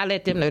drug. I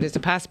let them know there's a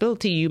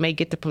possibility you may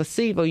get the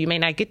placebo, you may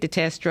not get the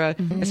test drug.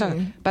 And so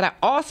on. But I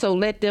also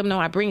let them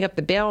know. I bring up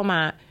the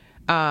Belmont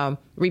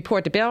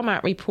report. The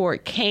Belmont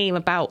report came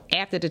about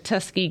after the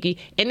Tuskegee,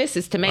 and this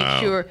is to make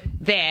sure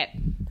that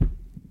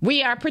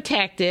we are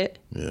protected.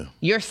 Yeah.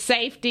 Your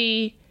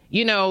safety.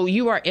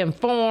 You are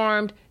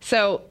informed.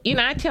 So,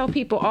 I tell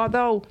people,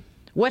 although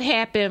what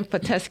happened for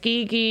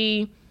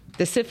Tuskegee,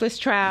 the syphilis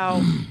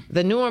trial,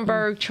 the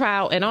Nuremberg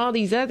trial, and all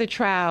these other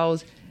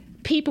trials,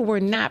 people were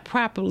not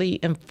properly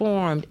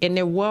informed and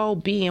their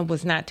well-being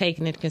was not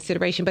taken into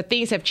consideration. But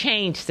things have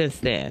changed since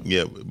then.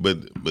 Yeah, but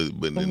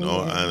in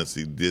all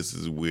honesty, this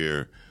is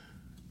where,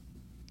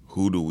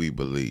 who do we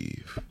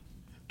believe?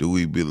 Do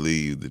we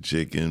believe the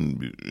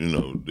chicken,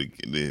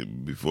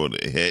 before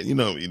the head? You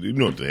know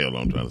what the hell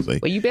I'm trying to say.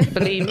 Well, you better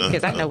believe me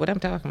because I know what I'm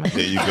talking about.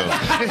 There you go.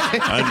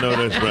 I know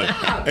that's right.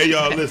 Hey,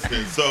 y'all,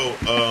 listen. So,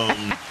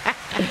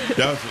 that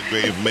was some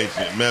great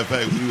information. Matter of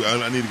fact,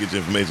 I need to get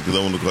your information because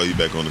I want to call you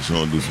back on the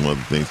show and do some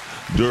other things.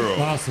 Daryl.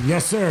 Awesome.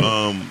 Yes, sir.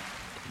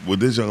 With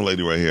this young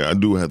lady right here, I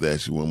do have to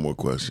ask you one more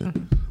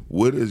question.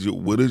 What is your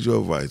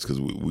advice?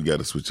 Because we got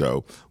to switch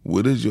out.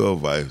 What is your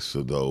advice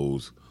to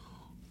those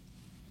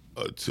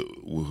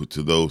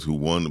to those who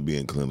want to be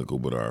in clinical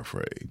but are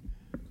afraid?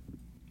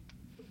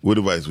 What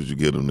advice would you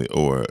give them,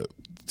 or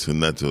to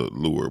not to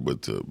lure,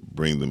 but to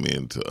bring them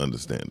in to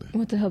understanding?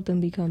 What to help them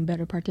become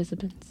better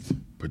participants.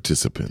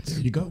 Participants.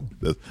 There you go.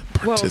 That's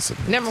Well,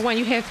 participants. number one,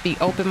 you have to be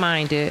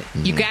open-minded.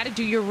 You got to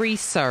do your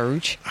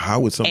research. How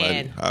would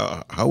somebody?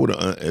 How would an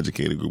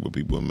uneducated group of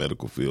people in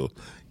medical field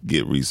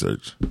get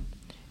research?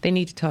 They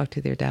need to talk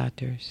to their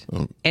doctors.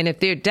 Oh. And if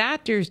their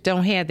doctors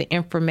don't have the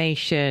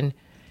information,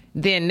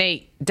 then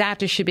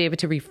doctors should be able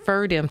to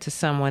refer them to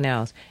someone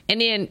else.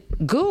 And then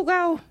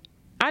Google,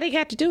 all they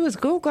got to do is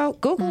Google.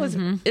 Google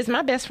is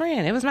my best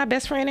friend. It was my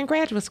best friend in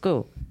graduate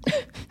school.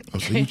 Oh,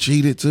 so you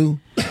cheated too?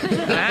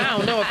 I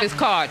don't know if it's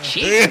called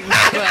cheating,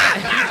 but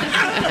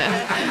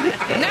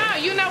no,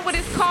 you know what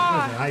it's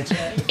called?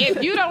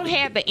 If you don't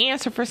have the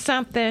answer for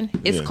something,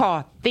 it's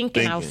called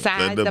thinking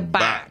outside the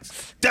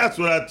box. That's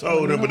what I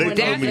told them, but they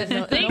told me.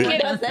 No one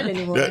does that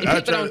anymore.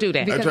 People don't do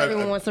that. Because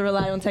everyone wants to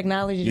rely on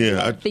technology.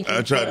 Yeah, I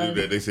tried to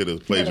do that. They said it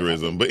was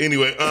plagiarism. But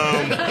anyway,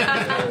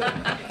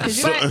 but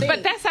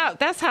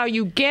that's how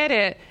you get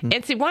it.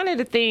 And see, one of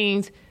the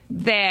things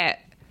that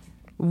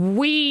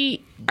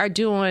we are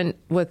doing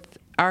with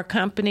our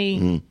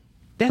company,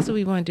 that's what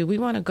we want to do. We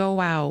want to go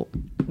out.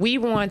 We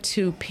want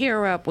to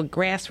pair up with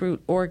grassroots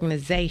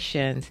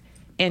organizations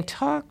and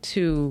talk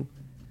to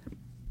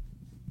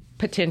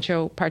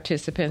potential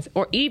participants,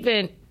 or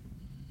even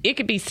it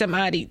could be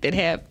somebody that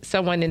have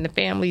someone in the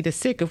family that's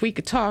sick. If we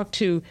could talk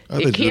to a I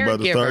think you're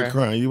about to caregiver. start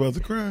crying. You about to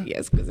cry?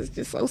 Yes, because it's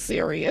just so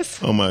serious.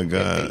 Oh my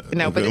God!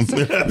 No, but it's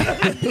see,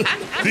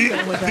 that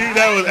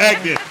was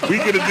acting. We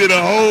could have did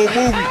a whole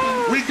movie.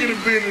 We could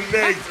have been the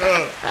next.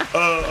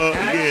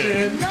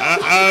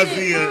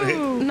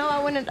 Ozzy. No,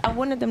 I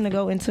wanted them to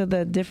go into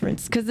the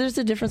difference, because there's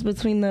a difference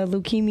between the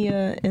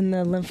leukemia and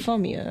the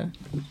lymphomia.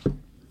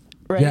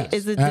 Right? Yes,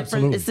 It's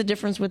absolutely. the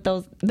difference with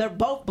those. They're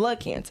both blood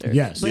cancer.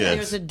 Yes. But Yes.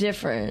 there's a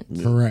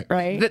difference. Correct.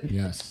 Right?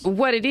 Yes.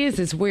 What it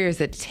is where it's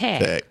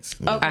attacked.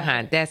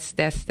 Facts.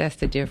 That's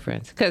the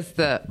difference. Because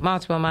the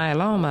multiple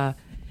myeloma,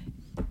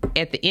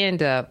 at the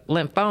end of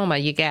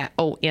lymphoma, you got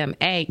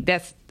OMA.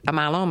 That's a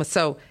myeloma.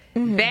 So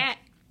that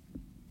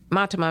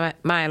multiple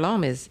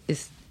myeloma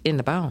is in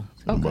the bone.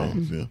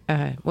 Bones,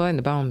 yeah. Well, in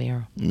the bone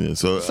marrow. Yeah.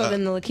 So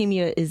then the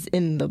leukemia is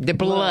in the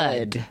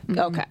blood.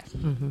 Okay.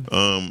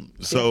 I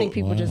think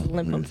people just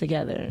limp them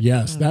together.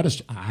 Yes, that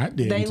is. I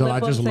did They until I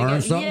limp just them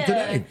learned together. something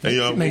Yeah. today. Hey,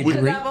 y'all, Make we-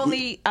 it Because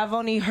great. I've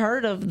only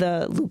heard of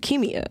the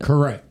leukemia.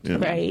 Correct.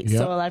 Right. Yep.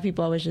 So a lot of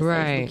people always just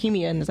Right. say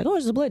leukemia, and it's like, oh,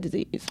 it's a blood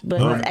disease,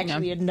 but it's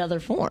actually another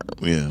form.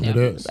 yeah. It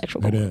is.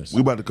 Actual It goal. is. We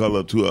about to call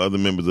up two other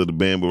members of the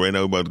band, but right now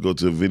we're about to go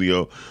to a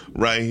video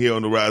right here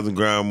on the Rise and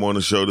Grind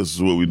Morning Show. This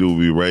is what we do. We'll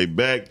be right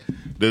back.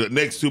 The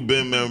next two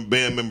band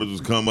members will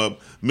come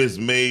up. Miss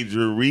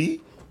Majorie.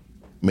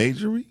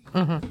 Majorie?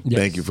 Yes.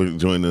 Thank you for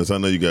joining us. I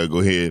know you got to go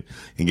ahead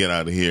and get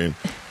out of here and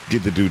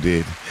get the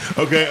did.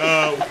 Okay,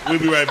 we'll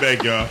be right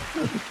back, y'all.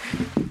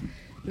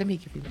 Let me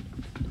give you.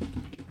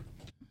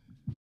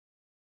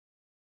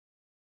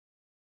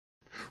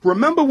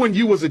 Remember when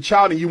you was a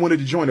child and you wanted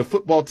to join a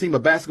football team, a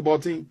basketball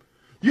team?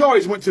 You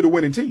always went to the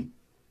winning team.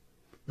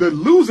 the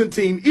losing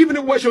team, even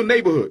if it was your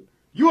neighborhood,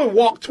 you would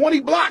walk 20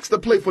 blocks to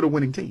play for the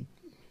winning team.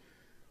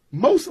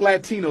 Most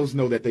Latinos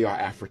know that they are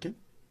African.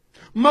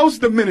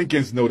 Most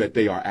Dominicans know that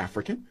they are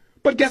African.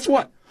 But guess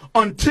what?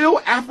 Until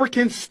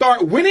Africans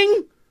start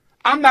winning,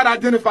 I'm not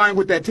identifying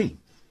with that team.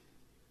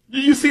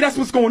 You see, that's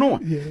what's going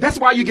on. Yeah. That's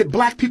why you get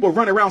black people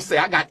running around and say,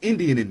 I got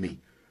Indian in me.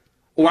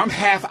 Or I'm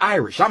half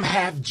Irish. I'm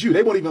half Jew.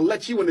 They won't even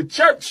let you in the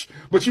church,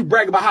 but you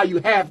brag about how you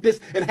have this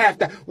and half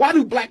that. Why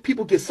do black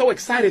people get so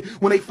excited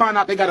when they find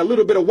out they got a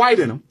little bit of white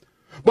in them?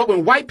 But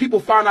when white people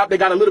find out they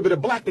got a little bit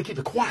of black, they keep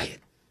it quiet.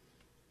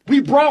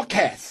 We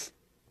broadcast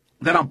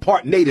that I'm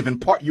part native and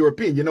part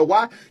European. You know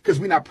why? Because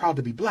we're not proud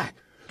to be black.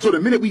 So the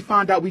minute we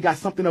find out we got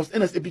something else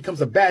in us, it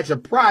becomes a badge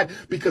of pride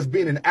because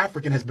being an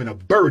African has been a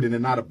burden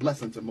and not a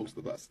blessing to most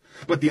of us.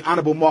 But the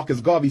Honorable Marcus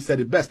Garvey said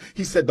it best.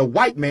 He said, the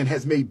white man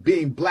has made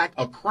being black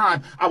a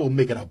crime. I will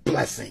make it a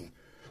blessing.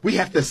 We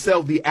have to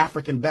sell the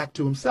African back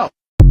to himself.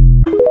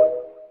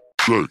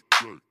 Jay,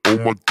 oh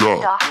my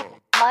God.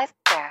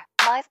 Meister.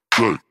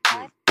 Jay,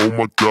 oh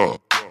my God.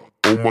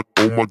 Oh my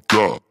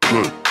God.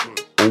 Jay,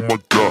 oh my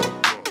God.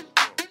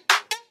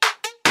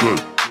 Jay,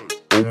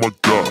 oh my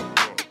God.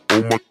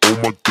 Oh my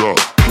God,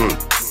 Jay,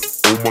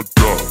 oh my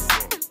God,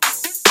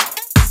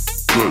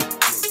 Jay,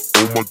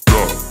 oh my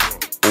God,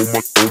 oh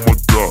my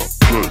God,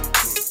 Jay,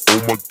 oh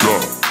my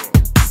God.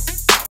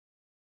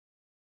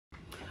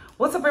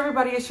 What's up,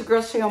 everybody? It's your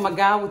girl Shay on my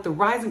God with the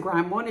Rise and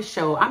Grind Morning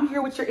Show. I'm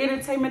here with your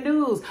entertainment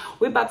news.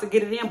 We're about to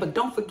get it in, but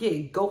don't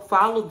forget, go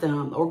follow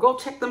them or go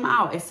check them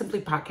out at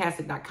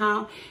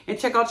simplypodcasting.com and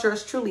check out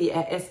yours truly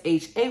at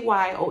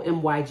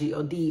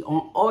SHAYOMYGOD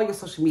on all your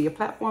social media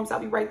platforms.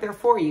 I'll be right there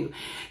for you.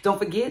 Don't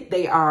forget,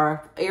 they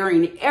are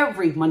airing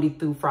every Monday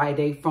through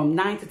Friday from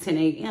 9 to 10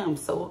 a.m.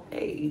 So,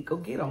 hey, go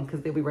get them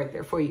because they'll be right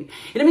there for you.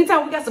 In the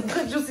meantime, we got some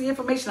good, juicy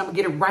information. I'm going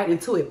to get it right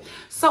into it.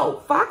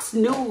 So, Fox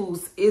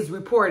News is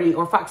reporting,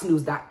 or FoxNews.com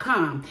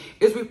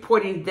is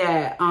reporting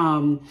that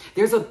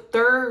there's a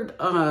third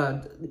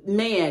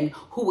man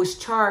who was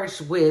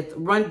charged with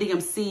Run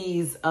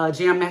DMC's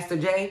Jam Master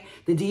Jay,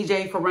 the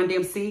DJ for Run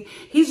DMC.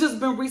 He's just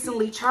been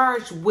recently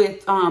charged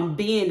with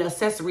being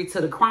accessory to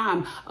the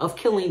crime of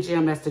killing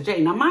Jam Master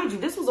Jay. Now, mind you,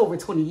 this was over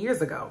 20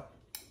 years ago.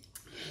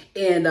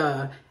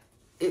 And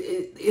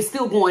it's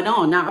still going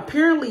on. Now,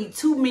 apparently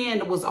 2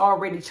 men was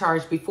already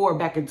charged before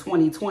back in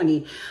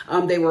 2020.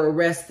 They were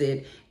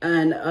arrested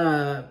and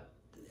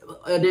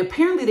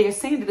apparently they're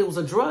saying that it was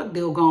a drug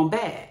deal gone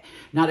bad.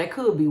 Now, that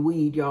could be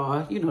weed,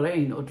 y'all. You know, there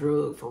ain't no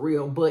drug for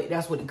real, but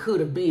that's what it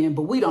could have been.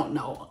 But we don't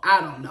know.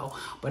 I don't know.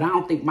 But I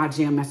don't think my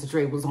Jam Master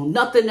Jay was on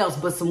nothing else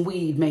but some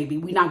weed, maybe.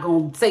 We're not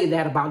going to say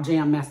that about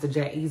Jam Master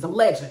Jay. He's a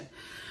legend.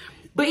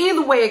 But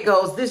either way it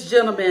goes, this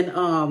gentleman,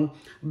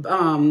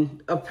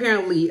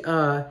 apparently,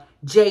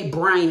 Jay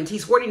Bryant,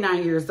 he's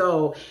 49 years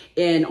old,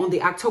 and on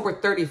the October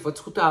 30th of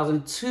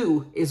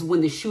 2002 is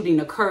when the shooting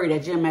occurred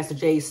at Jam Master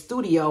Jay's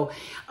studio,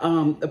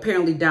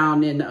 apparently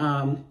down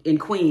in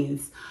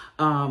Queens.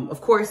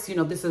 Of course, you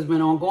know, this has been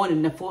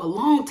ongoing, and for a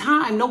long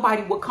time,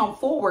 nobody would come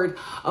forward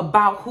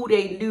about who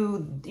they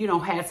knew, you know,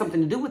 had something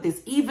to do with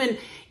this. Even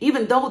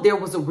though there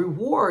was a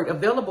reward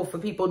available for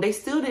people, they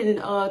still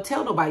didn't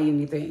tell nobody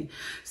anything.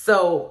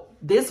 So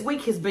this week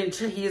he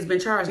has been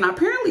charged. Now,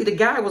 apparently the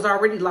guy was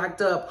already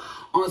locked up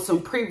on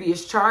some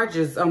previous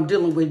charges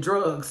dealing with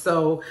drugs.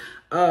 So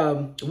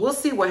we'll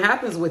see what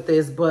happens with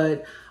this,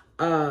 but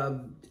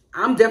I'm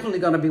definitely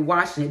going to be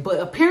watching it. But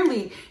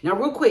apparently, now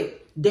real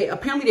quick, they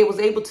was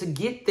able to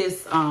get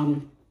this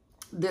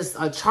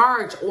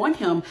charge on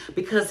him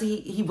because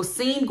he was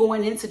seen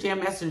going into Jam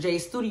Master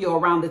Jay's studio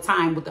around the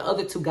time with the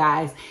other 2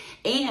 guys,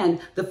 and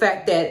the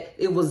fact that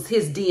it was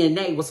his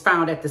DNA was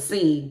found at the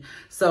scene.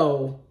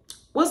 So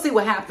we'll see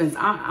what happens.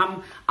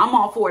 I'm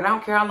all for it. I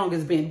don't care how long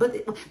it's been.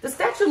 But the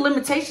statute of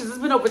limitations, it's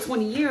been over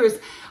 20 years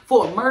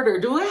for a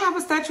murder. Do it have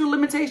a statute of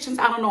limitations?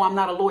 I don't know. I'm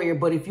not a lawyer,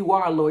 but if you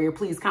are a lawyer,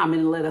 please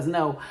comment and let us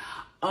know.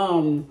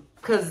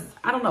 Because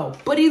I don't know.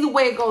 But either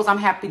way it goes, I'm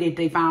happy that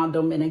they found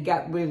him and they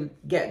got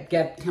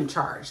him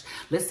charged.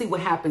 Let's see what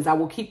happens. I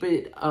will keep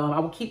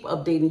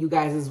updating you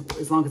guys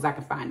as long as I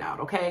can find out,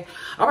 okay?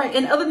 All right,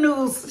 in other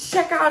news,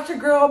 check out your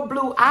girl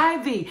Blue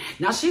Ivy.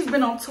 Now, she's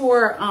been on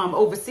tour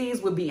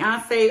overseas with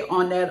Beyonce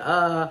on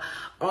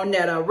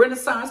that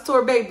Renaissance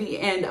tour, baby,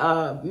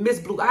 and Miss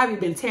Blue Ivy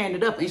been tearing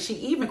it up, and she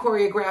even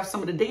choreographed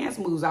some of the dance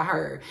moves I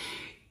heard.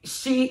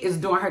 She is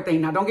doing her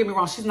thing. Now, don't get me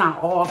wrong. She's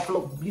not all,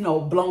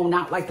 blown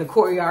out like the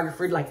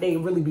choreographer, like they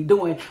really be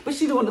doing. But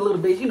she doing a little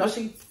bit. You know,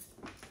 she...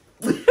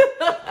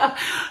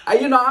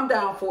 I'm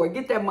down for it.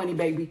 Get that money,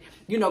 baby.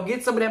 You know,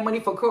 get some of that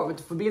money for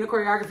being a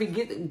choreographer.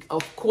 Get a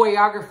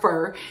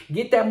choreographer.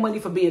 Get that money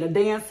for being a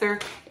dancer.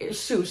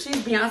 Shoot,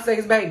 she's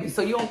Beyonce's baby.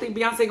 So you don't think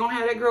Beyonce gonna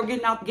have that girl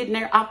getting out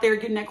there,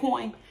 getting that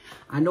coin?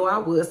 I know I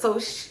would. So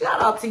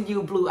shout out to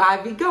you, Blue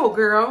Ivy. Go,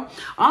 girl.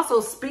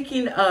 Also,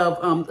 speaking of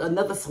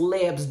another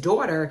celeb's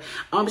daughter,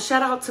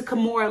 shout out to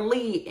Kimora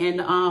Lee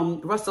and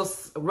Russell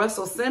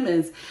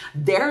Simmons,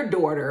 their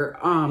daughter,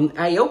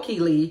 Aoki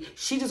Lee.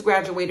 She just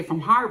graduated from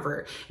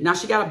Harvard. Now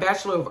she got a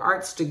Bachelor of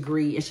Arts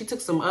degree, and she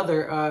took some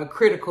other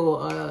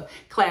critical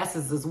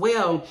classes as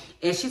well.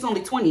 And she's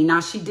only 20.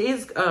 Now she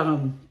is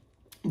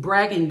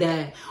bragging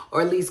that, or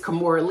at least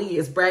Kimora Lee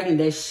is bragging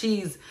that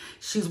she's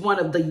one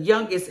of the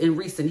youngest in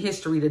recent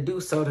history to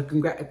do so,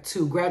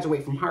 to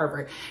graduate from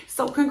Harvard.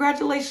 So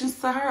congratulations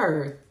to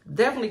her.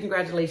 Definitely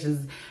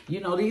congratulations.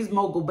 You know, these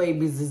mogul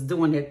babies is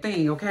doing their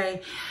thing,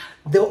 okay?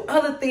 The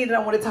other thing that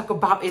I want to talk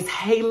about is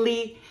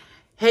Hailey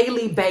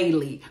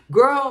Bailey.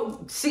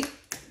 Girl, she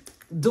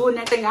doing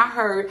that thing. I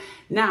heard,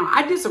 now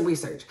I did some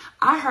research.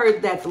 I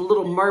heard that The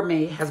Little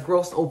Mermaid has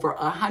grossed over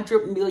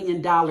 $100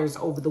 million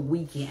over the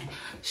weekend.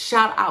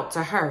 Shout out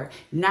to her.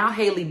 Now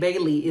Hailey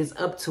Bailey is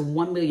up to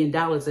 $1 million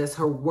as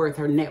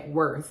her net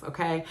worth,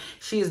 okay?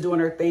 She is doing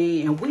her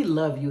thing, and we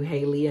love you,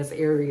 Hailey, as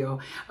Ariel.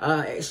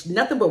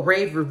 Nothing but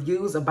rave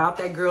reviews about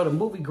that girl. The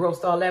movie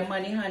grossed all that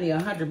money, honey,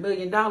 $100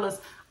 million.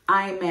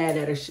 I ain't mad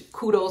at her.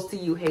 Kudos to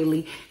you,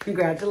 Hailey.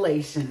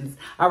 Congratulations.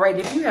 All right,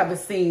 if you haven't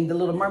seen The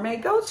Little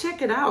Mermaid, go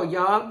check it out,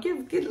 y'all.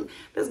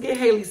 Let's get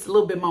Hailey a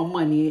little bit more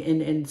money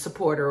and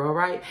support her, all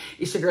right?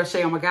 It's your girl,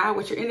 Shay, oh my God,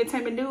 with your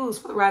entertainment news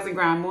for the Rise and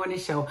Grind Morning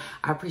Show.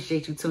 I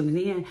appreciate you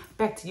tuning in.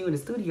 Back to you in the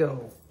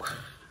studio.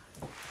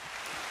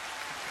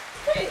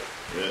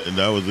 Yeah, and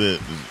that was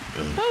it.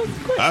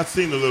 I've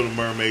seen The Little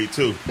Mermaid,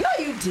 too. No,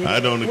 you didn't. I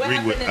don't agree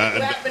with... What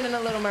happened in The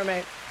Little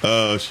Mermaid?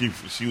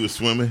 She was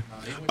swimming.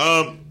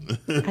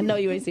 I know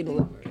you ain't seen The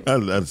Little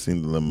Mermaid. I've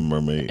seen The Little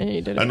Mermaid. And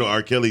you didn't. I know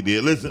R. Kelly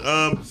did. Listen,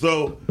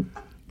 so...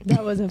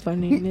 That wasn't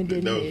funny. And it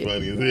didn't That was hit.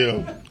 funny as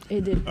hell.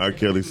 It didn't. R.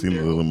 Kelly seen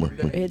The Little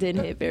Mermaid. It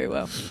didn't hit very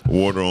well.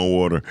 Water on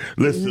water.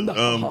 Listen,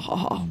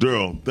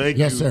 Daryl, thank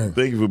you. Yes, sir.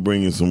 Thank you for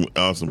bringing some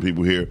awesome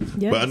people here.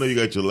 Yes. But I know you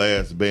got your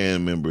last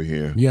band member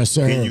here. Yes,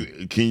 sir.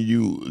 Can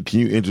you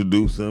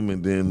introduce him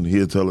and then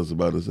he'll tell us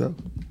about himself?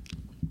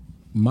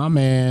 My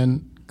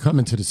man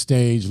coming to the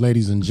stage,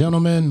 ladies and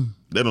gentlemen.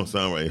 That don't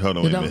sound right. Hold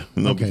on a minute.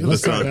 No, Okay,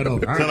 let's start that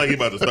over. Sound like you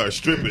about to start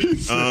stripping.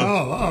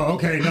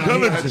 Okay. No,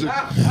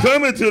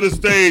 Coming to the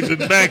stage in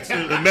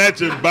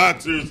matching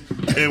boxers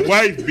and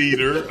wife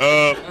beater.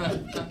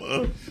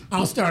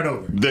 I'll start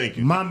over. Thank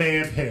you. My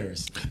man,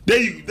 Paris.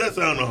 That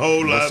sounds a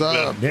whole lot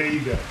better. There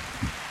you go.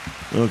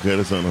 Okay,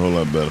 that sounds a whole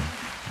lot better.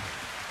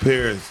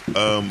 Paris,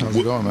 how's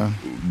it going, man?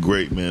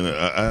 Great, man.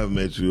 I have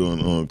met you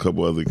on a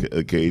couple other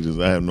occasions.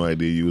 I have no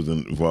idea you was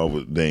involved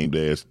with Dame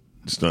Dash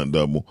stunt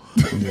double.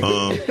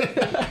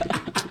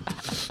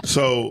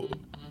 So,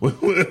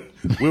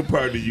 what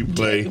part do you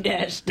play in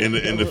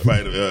the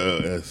fight of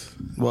LLS?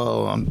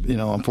 Well,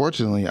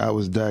 unfortunately, I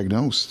was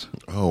diagnosed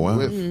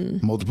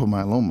with multiple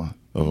myeloma.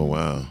 Oh,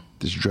 wow.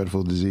 This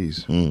dreadful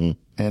disease. Mm-hmm.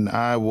 And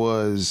I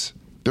was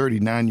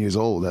 39 years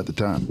old at the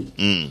time.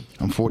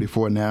 I'm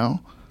 44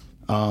 now.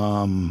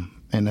 And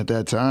at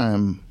that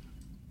time,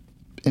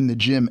 in the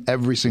gym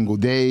every single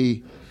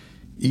day,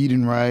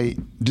 eating right,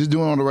 just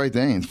doing all the right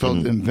things,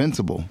 felt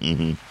invincible.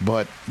 Mm-hmm.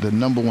 But the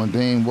number one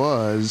thing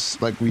was,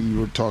 like we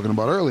were talking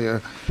about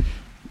earlier,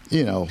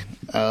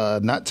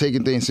 not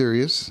taking things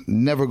serious,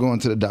 never going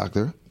to the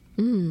doctor,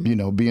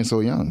 being so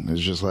young. It's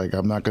just like,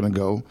 I'm not going to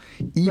go.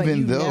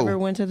 Even though never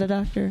went to the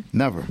doctor?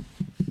 Never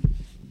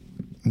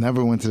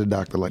went to the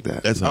doctor like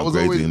that. That sounds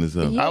crazy in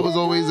itself. I was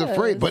always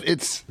afraid, but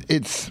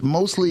it's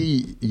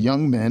mostly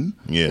young men.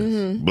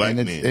 Yes, black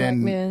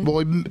men.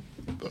 Boy,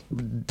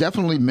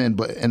 definitely men,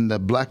 but in the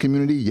black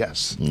community,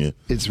 yes. Yeah.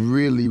 It's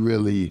really,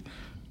 really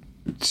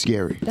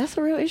scary. That's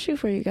a real issue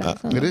for you guys.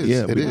 Huh? It is.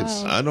 Yeah, it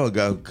is. I know a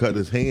guy who cut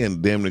his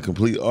hand damn near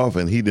complete off,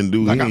 and he didn't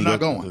do. Like, I'm not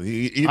going.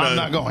 I'm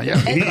not going. Yeah,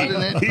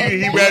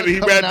 he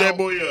wrapped that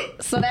boy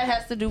up. So that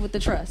has to do with the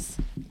trust.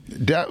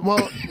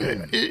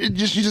 You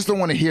just don't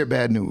want to hear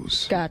bad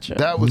news. Gotcha.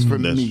 That was for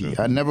me. True.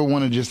 I never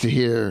wanted just to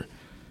hear,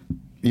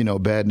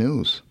 bad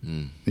news.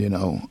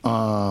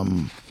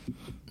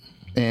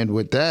 And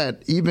with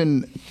that,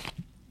 even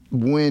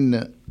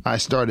when I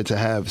started to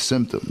have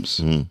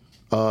symptoms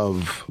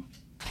of,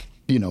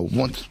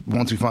 once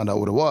we found out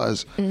what it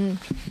was,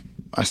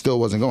 I still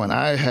wasn't going.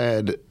 I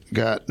had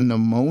got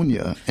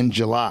pneumonia in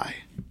July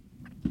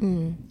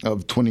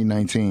of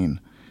 2019,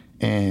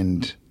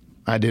 and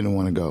I didn't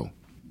want to go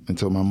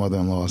until my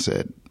mother-in-law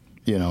said,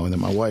 and then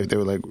my wife, they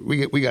were like,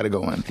 we got to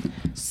go in.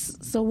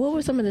 So what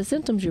were some of the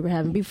symptoms you were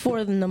having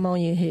before the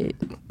pneumonia hit?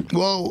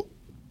 Well,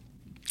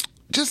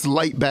 just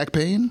light back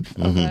pain.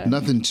 Okay.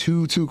 Nothing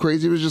too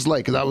crazy. It was just light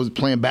because I was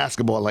playing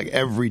basketball like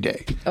every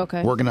day.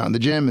 Okay. Working out in the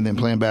gym and then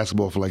playing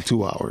basketball for like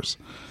 2 hours.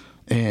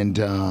 And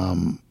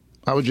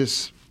I would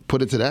just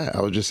put it to that.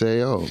 I would just say,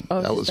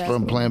 that was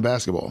from playing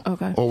basketball.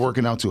 Okay. Or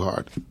working out too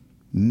hard.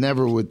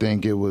 Never would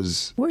think it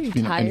was Were you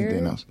tired?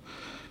 Anything else.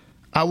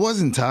 I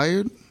wasn't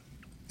tired.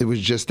 It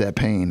was just that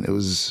pain. It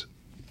was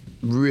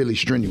really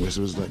strenuous.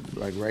 It was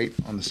like right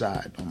on the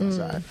side, on my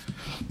side.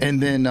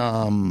 And then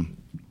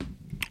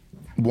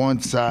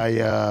once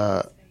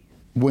I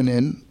went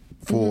in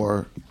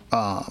for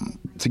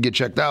to get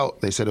checked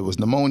out. They said it was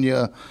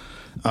pneumonia.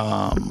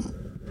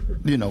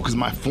 Because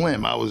my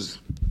phlegm, I was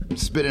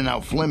spitting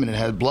out phlegm and it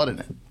had blood in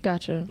it.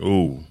 Gotcha.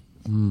 Ooh.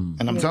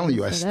 And I'm telling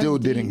you, I so still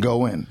that's didn't deep.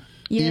 go in.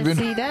 Yeah, Even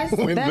see, that's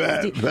when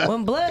deep.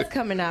 When blood's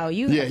coming out,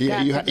 you have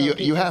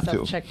you have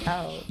to. checked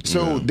out.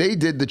 So they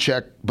did the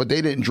check, but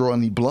they didn't draw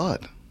any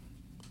blood.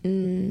 They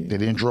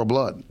didn't draw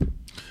blood.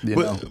 You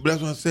know? But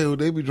that's what I said.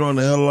 They be drawing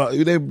the hell out.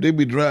 They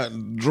be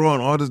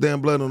drawing all this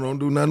damn blood and don't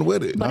do nothing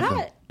with it.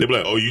 But They be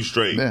like, "Oh, you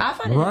straight." Yeah. I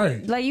find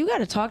it, like, you got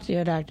to talk to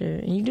your doctor,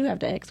 and you do have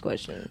to ask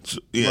questions.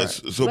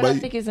 Yes. So, But I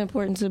think it's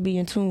important to be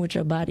in tune with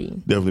your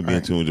body. definitely be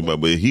in tune with your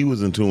body. But he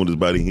was in tune with his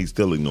body. And he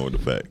still ignored the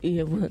fact.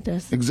 Yeah, well,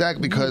 that's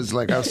Exactly, because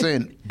like I was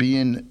saying,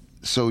 being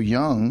so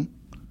young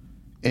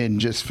and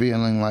just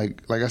feeling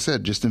like I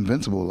said, just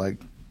invincible.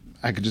 Like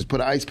I could just put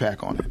an ice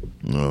pack on it.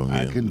 Oh,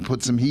 yeah. I can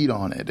put some heat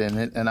on it,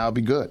 and I'll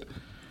be good.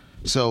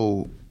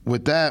 So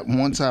with that,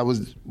 once I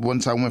went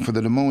for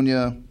the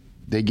pneumonia,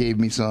 they gave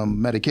me some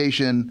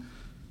medication.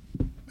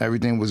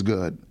 Everything was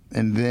good,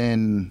 and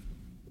then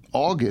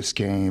August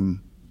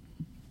came,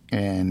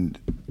 and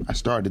I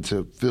started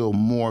to feel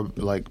more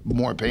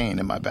pain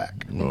in my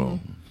back. Oh.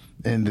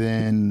 And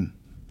then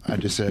I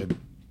just said,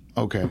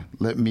 okay,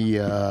 let me,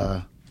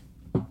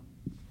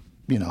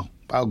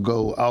 I'll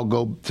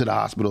go to the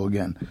hospital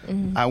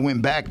again. I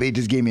went back. They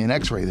just gave me an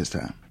X-ray this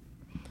time.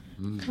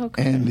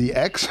 okay. And the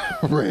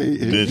X-ray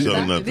Didn't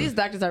show nothing. These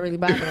doctors are really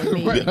bothering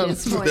me Right. at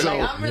this point. So-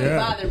 Like, I'm really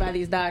bothered by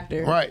these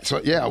doctors. Right.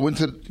 So yeah, I went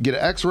to get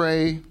an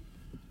X-ray.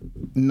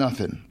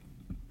 Nothing.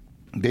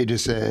 They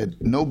just said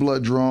no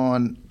blood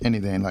drawn,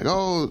 anything. Like,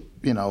 oh,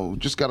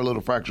 just got a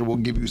little fracture. We'll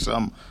give you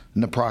some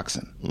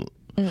naproxen.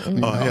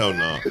 Oh hell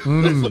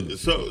no!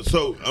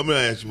 So I'm gonna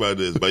ask you about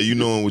this. By you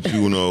knowing what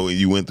you know, and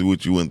you went through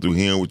what you went through,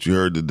 hearing what you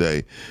heard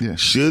today, Yeah.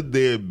 should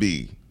there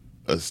be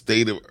a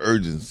state of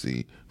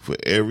urgency for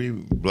every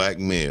black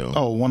male?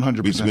 Oh,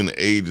 100%. Between the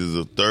ages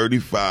of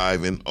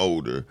 35 and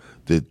older,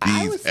 that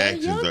I would these say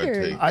actions are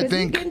younger. taken. I 'Cause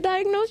think- he's getting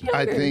diagnosed younger.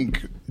 I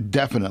think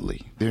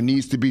definitely there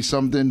needs to be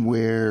something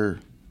where,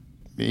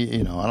 I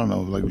don't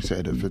know, like we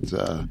said, if it's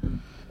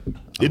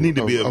It need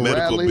to be a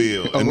medical rally?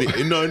 bill.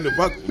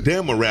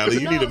 Damn a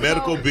rally. You need a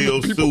medical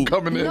bill suit.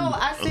 coming in. No,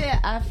 I said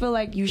I feel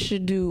like you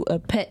should do a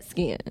PET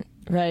scan.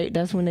 Right,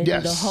 that's when they do the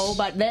Yes. whole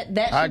body.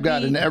 That I should got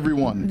be, it in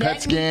everyone. that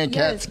PET scan, needs-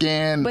 CAT yes,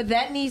 scan. But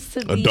that needs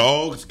to A be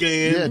dog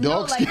scan. Yeah, No,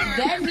 dog like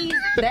scan.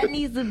 that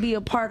needs to be a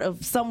part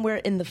of somewhere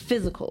in the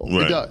physical.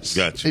 Right. It does.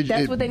 Gotcha.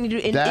 That's what they need to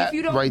do. And that if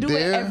you don't right do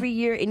there, it every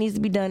year, it needs to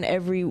be done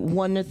every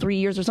 1 to 3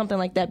 years or something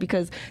like that,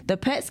 because the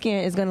PET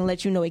scan is going to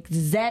let you know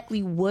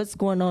exactly what's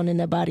going on in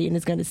the body, and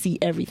it's going to see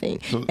everything.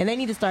 And they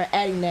need to start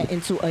adding that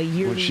into a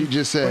yearly What she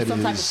just said or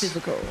some type of is-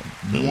 physical.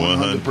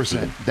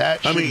 100%.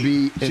 That should I be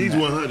mean, in she's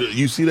that. 100.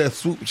 You see that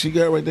swoop she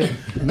got right there?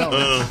 No,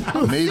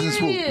 amazing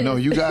swoop. serious. No,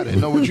 you got it.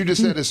 No, what you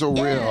just said is so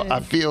real. Yes. I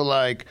feel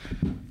like,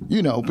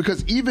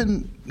 because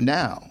even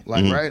now,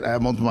 like, right, I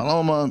have multiple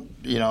myeloma.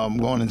 I'm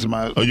going into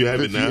my Oh, you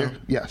have it fifth now? year.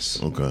 Yes.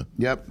 Okay.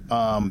 Yep.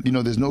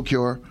 There's no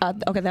cure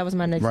Okay, that was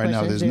my next right question.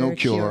 now. Is There's there no a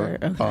cure.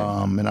 Okay.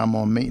 And I'm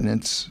on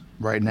maintenance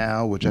right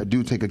now, which I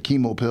do take a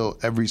chemo pill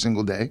every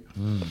single day,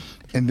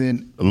 and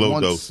then Low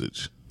once-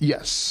 dosage.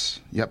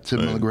 Yes. Yep. 10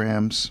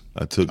 milligrams.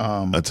 I took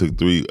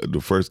 3. The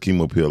first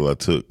chemo pill I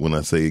took, when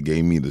I say it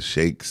gave me the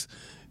shakes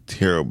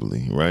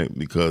terribly, right?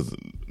 Because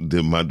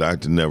my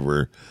doctor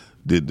never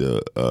did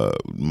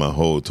my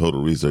whole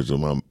total research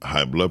on my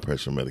high blood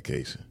pressure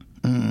medication.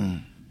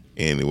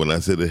 And when I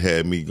said it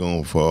had me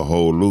going for a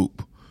whole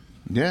loop,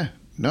 Yeah.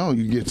 No,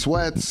 you get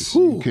sweats.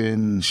 You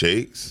can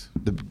shakes,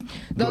 go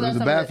to that's the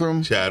not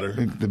bathroom. chatter.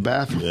 The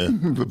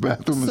bathroom. The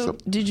bathroom is So,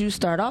 did you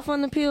start off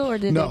on the pill, or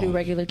did they do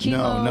regular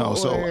chemo? No.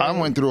 So or- I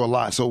went through a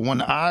lot. So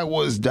when I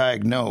was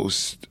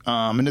diagnosed,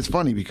 and it's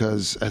funny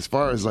because as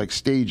far as like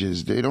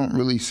stages, they don't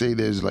really say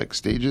there's like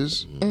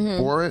stages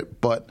for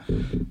it, but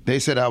they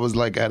said I was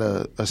like at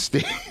a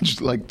stage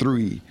like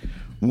 3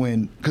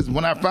 because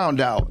when I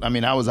found out, I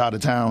mean, I was out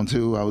of town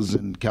too. I was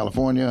in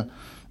California,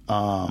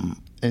 and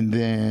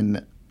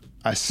then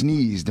I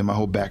sneezed and my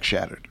whole back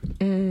shattered.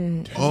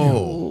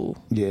 Oh.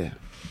 Yeah.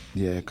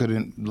 Yeah,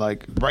 couldn't,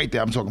 like, right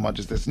there, I'm talking about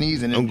just a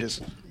sneeze and then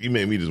just... You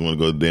made me just want to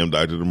go to the damn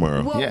doctor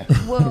tomorrow. Well, Yeah.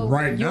 well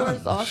Right now.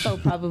 yours also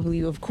probably,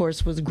 of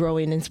course, was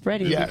growing and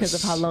spreading Yes. because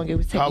of how long it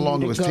was taking. How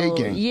long you it to was go.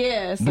 taking.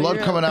 Yeah. So Blood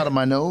you're- coming out of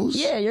my nose.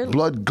 Yeah, you're-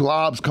 blood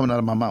globs coming out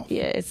of my mouth.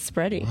 Yeah, it's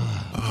spreading.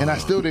 And I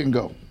still didn't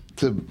go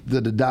to the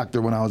doctor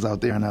when I was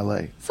out there in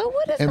L.A. So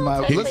what is And my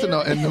listen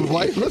though, and the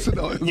white listen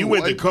though, and You the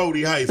went to white-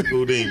 Cody High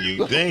School, didn't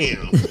you?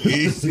 Damn.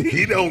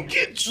 He don't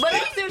get you. But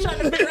I'm still trying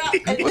to figure out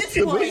at this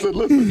point.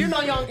 listen.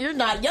 You're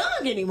not young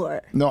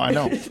anymore. No, I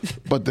know.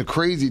 But the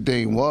crazy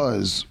thing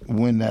was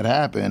when that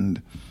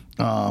happened,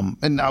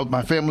 and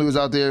my family was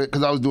out there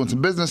because I was doing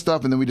some business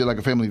stuff, and then we did like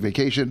a family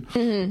vacation.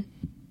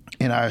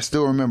 And I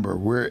still remember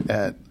we're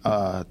at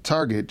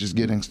Target just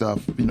getting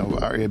stuff,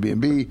 our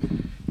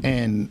Airbnb,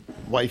 and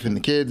wife and the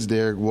kids,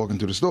 they're walking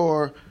through the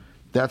store.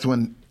 That's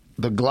when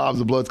the globs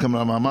of blood's coming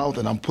out of my mouth,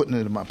 and I'm putting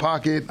it in my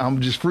pocket.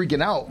 I'm just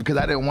freaking out because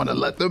I didn't want to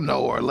let them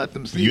know or let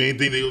them see. You ain't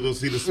think they was gonna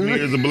see the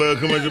smears of blood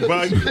come out your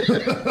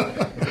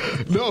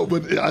pocket? No,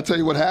 but I tell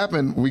you what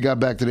happened. We got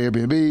back to the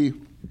Airbnb,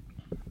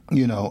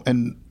 you know,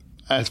 and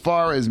as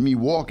far as me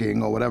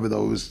walking or whatever,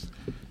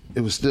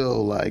 it was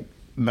still like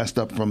messed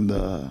up from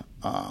the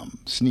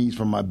sneeze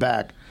from my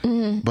back.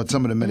 But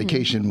some of the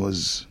medication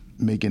was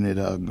making it,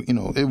 you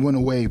know, it went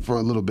away for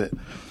a little bit.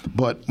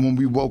 But when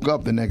we woke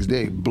up the next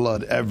day,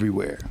 blood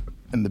everywhere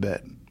in the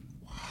bed.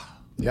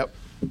 Yep.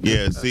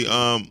 Yeah. See,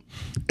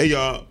 hey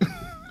y'all.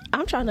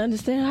 I'm trying to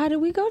understand how did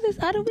we get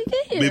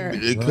here?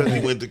 Because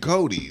he went to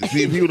Cody.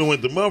 See, if he would have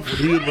went to Mumford,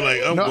 he would have been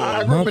like, I'm going.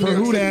 I grew up in New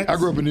York City. I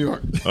grew up in New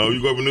York. Oh, you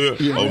grew up in New York?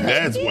 Yeah. Oh,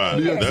 that's why.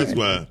 That's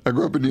why. I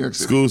grew up in New York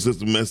City. School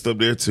system messed up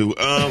there too.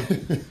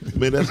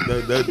 Man,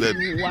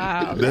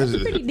 Wow, that's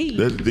pretty deep.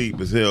 That's deep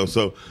as hell.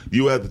 So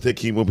you have to take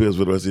chemo pills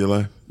for the rest of your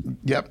life?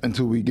 Yep,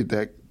 until we get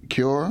that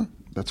cure.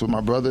 That's what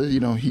my brother, you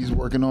know, he's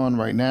working on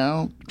right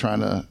now,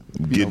 trying to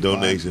get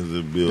donations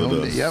and build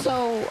up. Yep.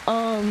 So,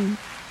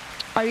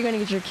 are you going to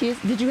get your kids?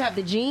 Did you have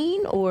the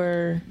gene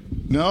or?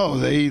 No,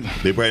 they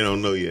probably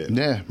don't know yet.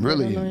 Yeah,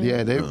 really.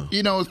 Yeah, they.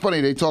 You know, it's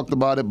funny. They talked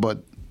about it,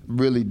 but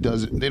really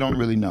they don't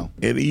really know.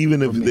 And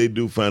even if they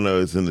do find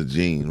out it's in the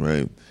gene,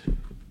 right?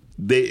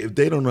 If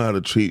they don't know how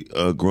to treat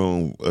a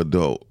grown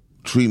adult,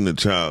 treating a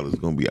child is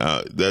going to be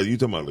out. You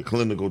talking about the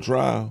clinical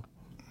trial?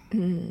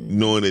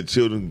 Knowing that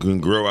children can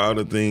grow out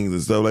of things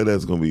and stuff like that,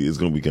 it's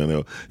gonna be kind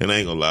of. And I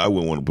ain't gonna lie, I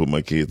wouldn't want to put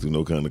my kids through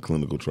no kind of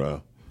clinical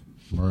trial.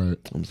 Right.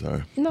 I'm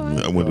sorry. No,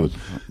 I went to it.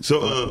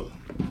 So,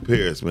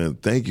 Paris, man,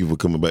 thank you for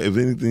coming by. If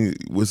anything,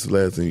 what's the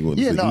last thing you want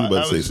to say? No, you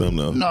about to say something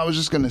else? No, I was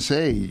just gonna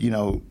say, you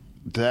know,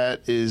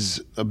 that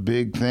is a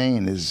big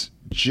thing. Is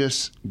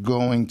just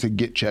going to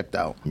get checked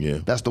out. Yeah,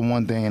 that's the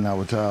one thing I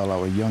would tell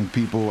our young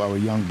people, our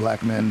young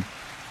black men.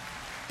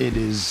 It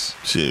is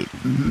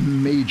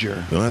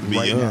major. Don't have to be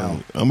right young. Now.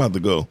 I'm about to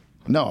go.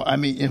 No, I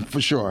mean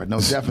for sure, no,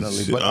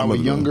 definitely. Shit, but our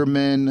younger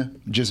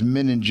men, just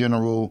men in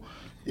general,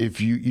 if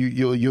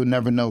you'll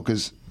never know,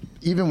 because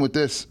even with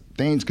this,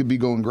 things could be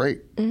going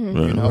great.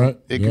 You know,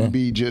 it could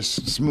be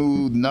just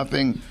smooth,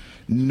 nothing,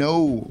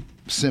 no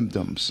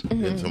symptoms,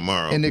 and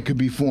tomorrow, and it could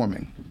be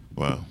forming.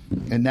 Wow.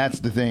 And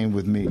that's the thing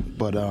with me.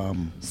 But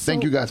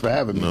thank you guys for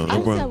having me. I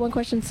just had one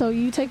question. So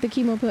you take the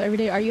chemo pill every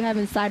day. Are you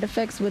having side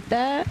effects with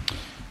that?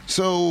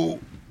 So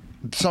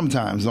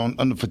sometimes on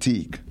the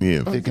fatigue,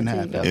 it can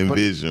happen. And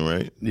vision,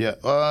 right? Yeah,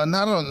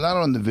 not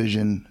on the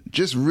vision.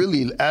 Just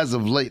really as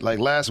of late, like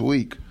last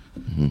week,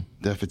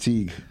 that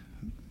fatigue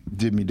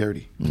did me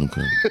dirty.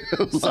 Okay.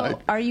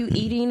 So are you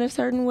eating a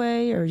certain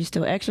way, or are you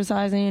still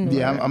exercising? Or?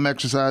 Yeah, I'm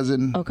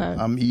exercising. Okay.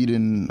 I'm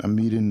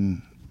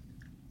eating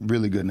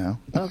really good now.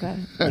 Okay.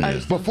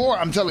 Before,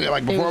 I'm telling you,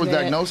 like before I was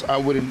diagnosed, I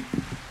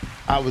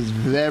was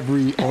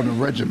very on a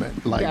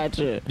regimen. Like,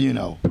 gotcha. You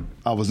know,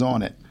 I was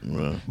on it.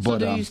 Right. So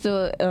do you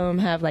still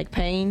have like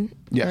pain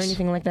or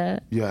anything like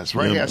that? Yes.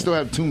 Right here, I still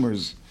have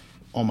tumors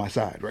on my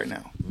side right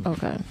now.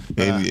 Okay.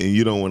 And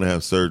you don't want to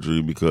have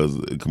surgery because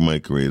it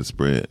might create a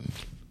spread.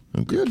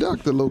 Okay. You're a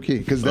doctor, low key,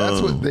 because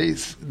that's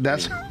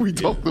what we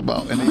talked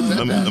about, and they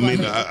said that. I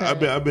mean,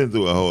 I've been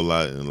through a whole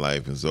lot in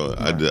life, and so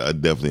I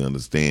definitely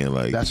understand.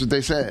 Like that's what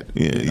they said.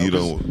 Yeah, you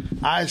don't.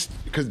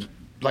 Because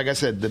like I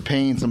said, the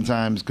pain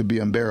sometimes could be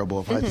unbearable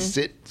if I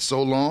sit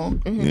so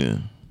long. Yeah.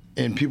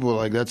 And people are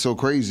like, that's so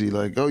crazy.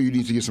 Like, oh, you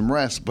need to get some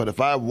rest. But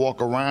if I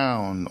walk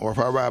around or if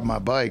I ride my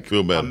bike,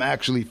 I'm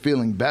actually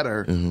feeling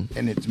better,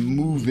 and it's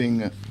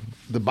moving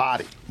the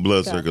body.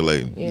 Blood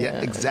circulating.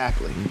 Yeah,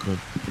 exactly. Okay.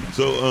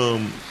 So,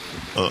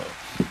 any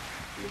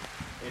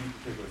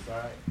particular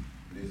side?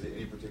 Is it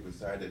any particular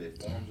side that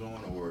it forms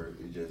on, or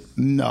it just?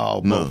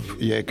 No, both.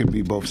 Yeah, it could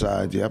be both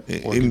sides. Yep.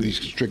 Or it could be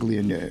strictly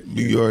in your.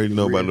 You already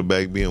know about the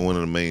back being one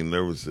of the main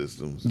nervous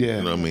systems. Yeah.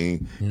 You know what I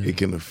mean? It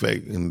can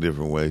affect in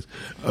different ways.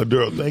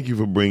 Daryl, thank you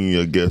for bringing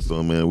your guest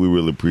on, man. We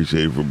really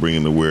appreciate it for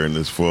bringing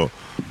awareness for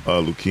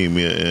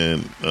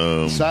leukemia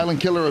and Silent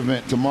Killer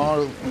event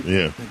tomorrow.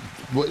 Yeah.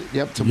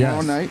 Yep,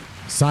 tomorrow night.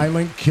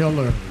 Silent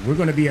Killer. We're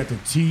going to be at the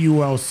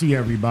TULC,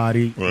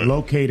 everybody,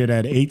 located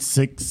at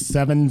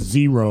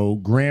 8670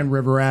 Grand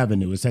River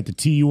Avenue. It's at the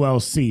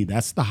TULC.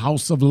 That's the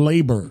House of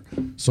Labor.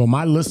 So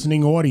my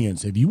listening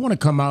audience, if you want to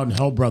come out and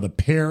help Brother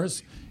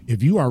Paris,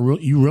 if you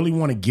really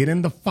want to get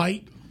in the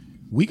fight,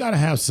 we got to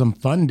have some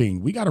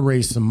funding. We got to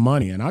raise some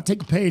money. And I'll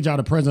take a page out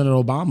of President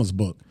Obama's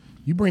book.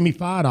 You bring me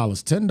 $5,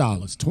 $10,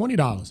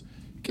 $20.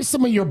 Get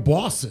some of your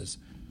bosses.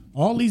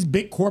 All these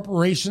big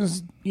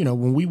corporations, you know,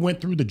 when we went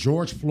through the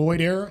George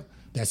Floyd era,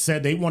 that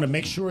said they want to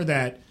make sure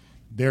that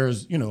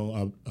there's, you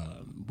know,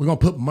 we're going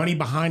to put money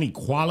behind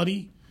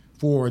equality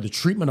for the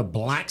treatment of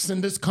blacks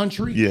in this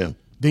country. Yeah.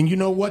 Then you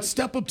know what?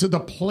 Step up to the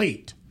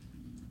plate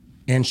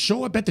and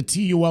show up at the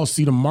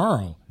TULC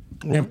tomorrow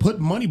and put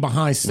money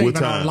behind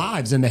saving our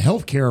lives in the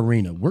healthcare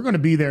arena. We're going to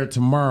be there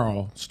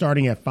tomorrow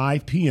starting at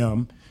 5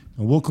 p.m.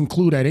 and we'll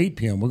conclude at 8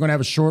 p.m. We're going to have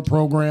a short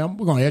program.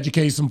 We're going to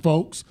educate some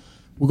folks.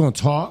 We're going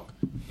to talk,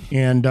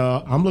 and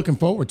I'm looking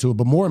forward to it.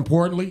 But more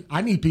importantly,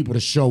 I need people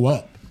to show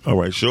up. All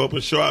right, show up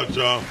and show out,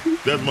 y'all.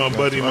 That's my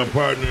buddy, my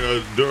partner,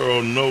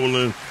 Daryl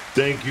Nolan.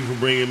 Thank you for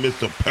bringing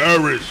Mr.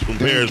 Parrish from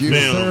Paris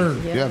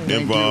Film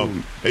involved.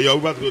 Hey, y'all,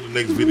 we're about to go to the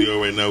next video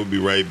right now. We'll be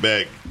right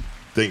back.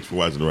 Thanks for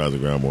watching the Rise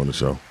and Grind Morning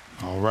Show.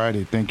 All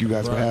righty. Thank you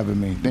guys for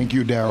having me. Thank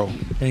you, Daryl.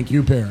 Thank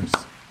you, Paris.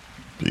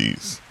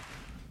 Peace.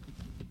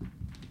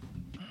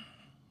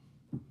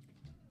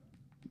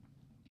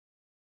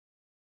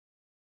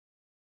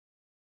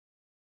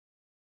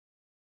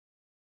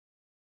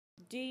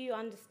 Do you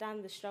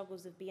understand the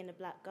struggles of being a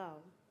black girl?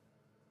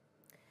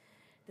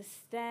 The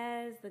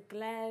stares, the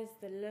glares,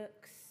 the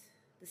looks,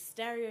 the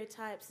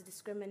stereotypes, the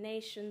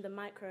discrimination, the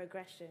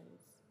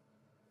microaggressions.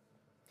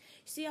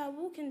 See, I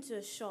walk into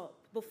a shop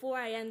before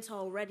I enter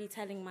already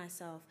telling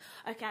myself,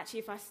 okay, actually,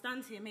 if I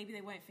stand here, maybe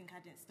they won't think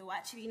I didn't steal.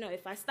 Actually, no,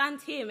 if I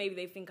stand here, maybe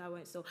they think I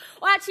won't steal.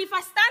 Or actually, if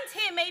I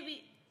stand here,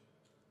 maybe...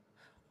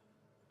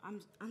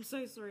 I'm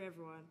so sorry,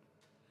 everyone.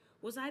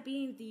 Was I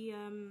being the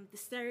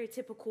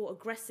stereotypical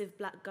aggressive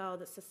black girl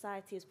that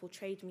society has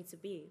portrayed me to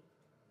be?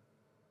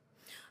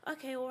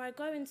 Okay, or I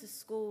go into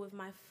school with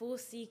my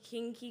 4C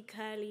kinky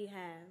curly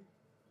hair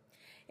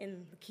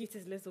in the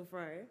cutest little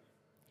fro.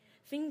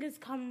 Fingers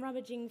come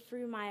rummaging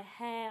through my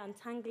hair,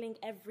 untangling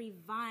every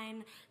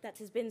vine that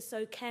has been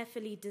so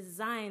carefully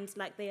designed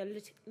like they are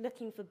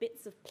looking for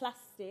bits of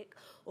plastic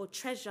or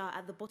treasure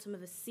at the bottom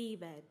of a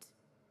seabed.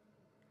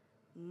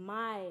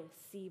 My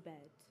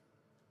seabed.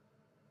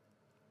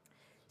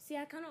 See,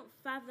 I cannot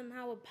fathom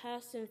how a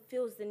person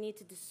feels the need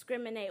to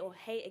discriminate or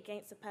hate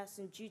against a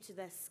person due to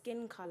their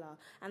skin color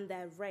and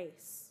their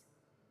race.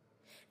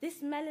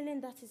 This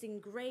melanin that is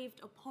engraved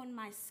upon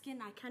my skin,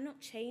 I cannot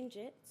change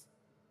it.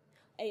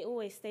 It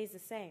always stays the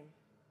same.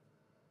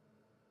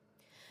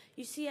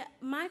 You see,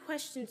 my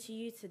question to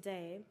you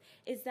today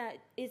is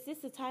this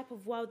the type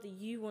of world that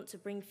you want to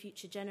bring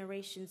future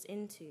generations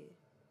into?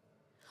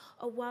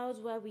 A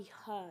world where we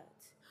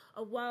hurt,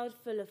 a world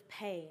full of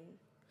pain,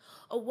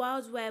 a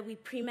world where we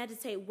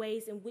premeditate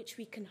ways in which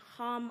we can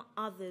harm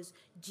others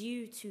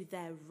due to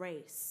their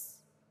race?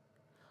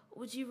 Or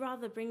would you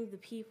rather bring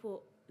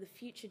the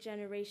future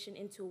generation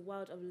into a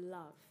world of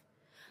love,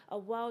 a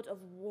world of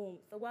warmth,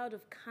 a world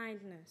of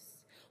kindness,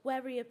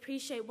 where we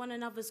appreciate one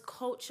another's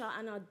culture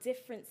and our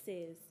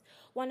differences,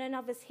 one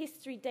another's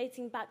history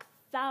dating back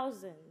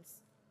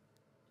thousands?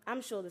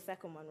 I'm sure the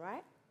second one,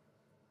 right?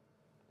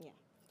 Yeah.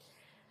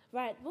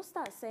 Right, we'll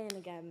start saying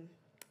again,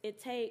 it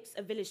takes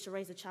a village to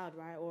raise a child,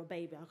 right? Or a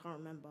baby, I can't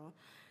remember.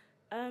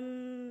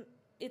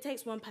 It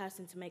takes one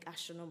person to make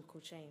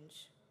astronomical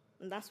change.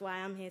 And that's why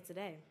I'm here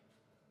today.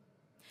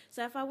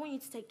 So if I want you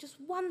to take just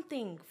one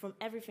thing from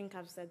everything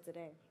I've said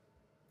today,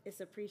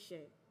 it's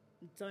appreciate.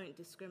 Don't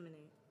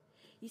discriminate.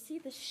 You see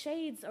the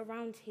shades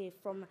around here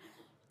from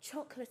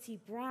chocolatey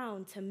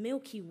brown to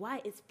milky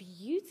white. It's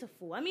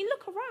beautiful. I mean,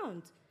 look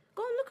around.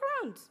 Go and look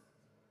around.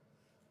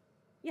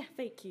 Yeah,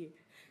 thank you.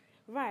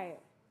 Right.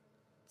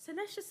 So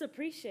let's just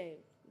appreciate.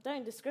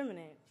 Don't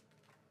discriminate.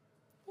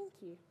 Thank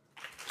you.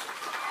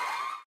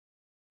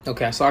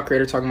 Okay, I saw a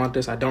creator talking about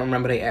this. I don't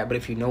remember the ad, but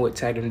if you know it,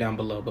 tag them down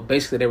below. But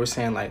basically they were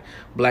saying like,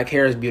 black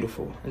hair is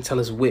beautiful until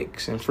it's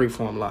wigs and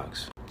freeform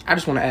locks. I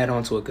just want to add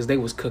on to it because they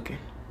was cooking.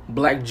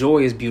 Black joy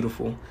is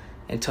beautiful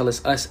until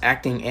it's us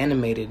acting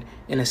animated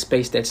in a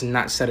space that's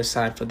not set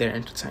aside for their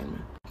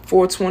entertainment.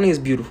 420 is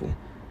beautiful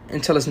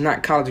until it's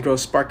not college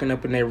girls sparking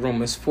up in their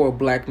room. It's 4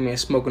 black men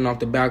smoking off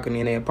the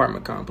balcony in their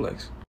apartment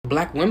complex.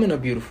 Black women are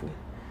beautiful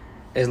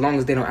as long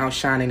as they don't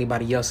outshine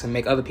anybody else and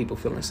make other people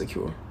feel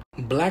insecure.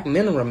 Black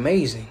men are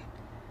amazing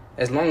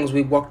as long as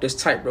we walk this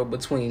tightrope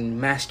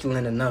between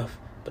masculine enough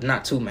but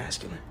not too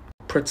masculine.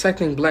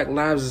 Protecting black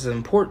lives is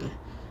important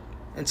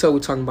until we're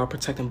talking about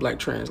protecting black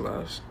trans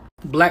lives.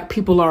 Black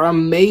people are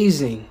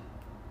amazing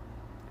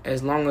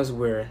as long as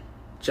we're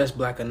just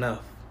black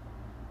enough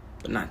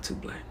but not too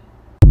black.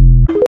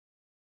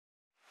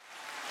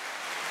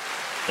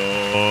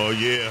 Oh,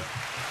 yeah.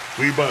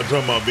 We about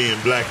talking about being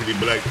black to be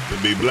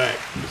black.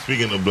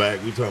 Speaking of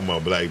black, we talking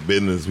about black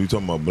business. We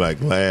talking about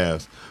black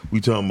laughs. We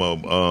talking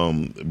about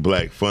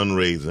black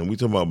fundraising. We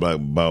talking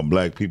about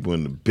black people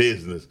in the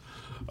business.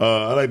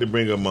 I like to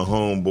bring up my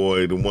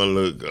homeboy, the one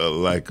look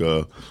like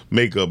a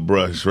makeup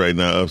brush right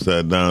now,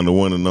 upside down, the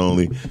one and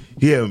only.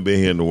 He haven't been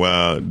here in a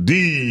while.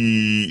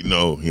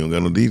 No, he don't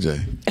got no DJ.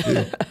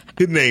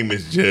 His name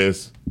is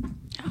just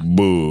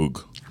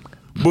Boog.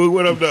 Boog,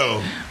 what up,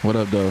 though? What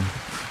up, though?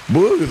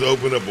 Boog has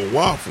opened up a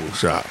waffle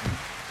shop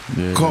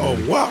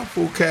called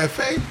Waffle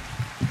Cafe.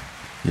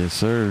 Yes,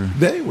 sir.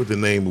 That ain't what the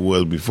name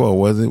was before,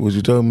 was it? What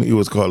you told me? It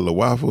was called the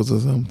Waffles or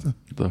something?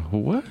 The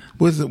what?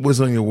 What's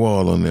on your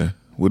wall on there?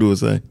 What do it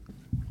say?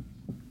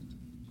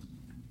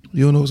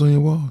 You don't know what's on your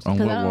walls? On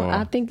what wall?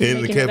 I think you're in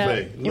the making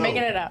cafe. it up. You're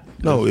making it up.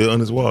 No, on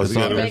his walls.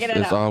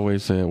 It's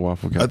always said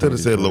Waffle Cafe. I thought it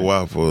said La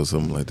Waffle or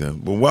something like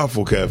that. But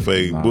Waffle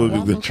Cafe.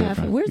 Waffle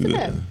Cafe. Where's it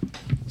at?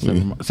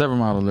 7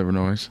 Mile of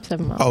Livernois.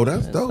 7 Mile. Oh,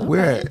 that's dope.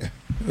 Where at?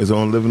 It's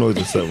on Livernois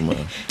or 7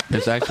 Mile?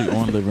 It's actually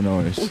on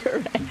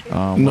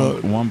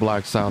Livernois. One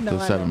block south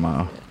of 7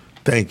 Mile.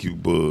 Thank you,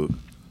 Bug.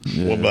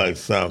 Yeah. 1 block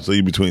south, so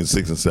you between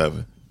 6 and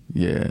 7.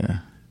 Yeah.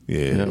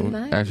 Yeah.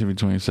 We're actually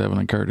between 7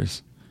 and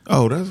Curtis.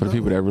 Oh, that's for the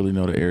people that really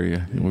know the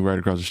area. We're right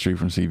across the street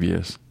from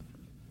CVS.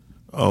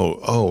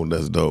 Oh,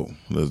 that's dope.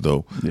 That's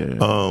dope. Yeah.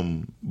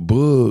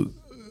 Boog.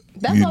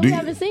 That's why we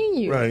haven't seen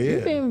you. Right,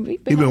 yeah.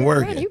 You've been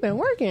working. You've been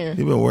working.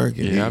 He been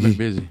working. Yeah, I've been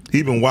busy.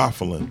 He been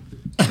waffling.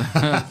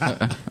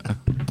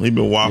 He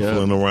been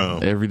waffling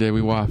around. Every day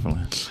we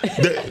waffling.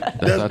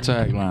 That's our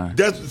tagline.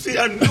 See,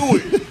 I knew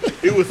it.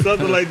 It was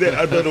something like that.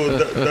 I thought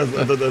that's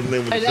the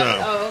name of the shop.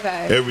 Oh,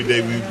 okay. Every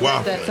day we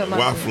waffling.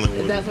 Waffling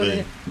was the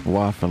thing.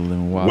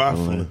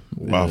 Waffling.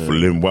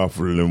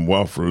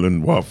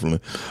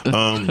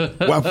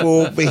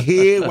 Waffle over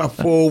here,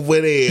 waffle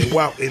over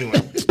there.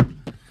 Anyway.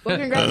 Well,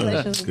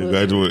 congratulations.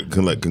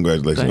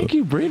 Congratulations. Thank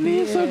you, Brittany.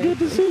 It's so good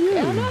to see you.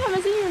 I know, I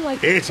haven't seen you in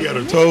like. And she got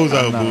her toes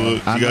out, Boog.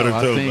 She got her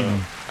toes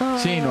out.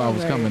 She didn't know I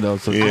was coming though,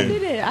 so yeah.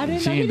 I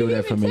didn't. She didn't do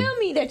that for me. Tell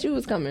me that you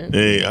was coming.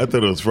 Hey, I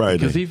thought it was Friday.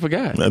 Because he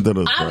forgot. I thought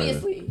it was Friday.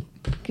 Obviously.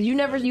 Because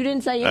you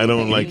didn't say anything. I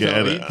don't like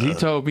it. He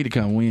told me to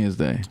come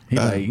Wednesday. He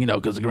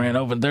because the grand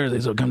open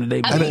Thursday, so come the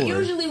day before. I mean,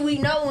 usually we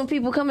know when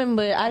people coming,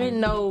 but I didn't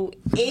know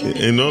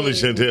anything. And only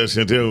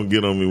Chantel will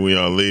get on me when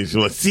y'all leave. She's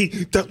like, see,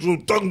 that's what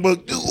I'm talking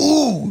about.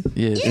 Ooh.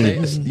 Yeah.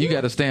 You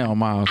got to stay on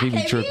Miles. He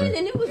be tripping.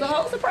 And it was a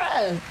whole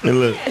surprise. And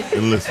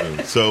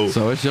listen, so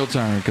it's your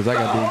turn because I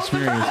got the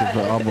experience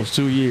for almost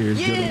 2 years.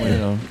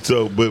 Yeah.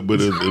 So, but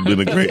it's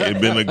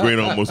been a great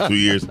almost 2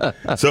 years.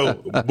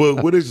 So,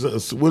 but what is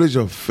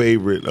your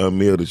favorite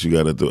meal that you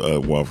got at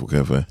the Waffle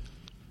Cafe?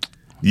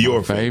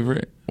 Your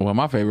favorite? Well,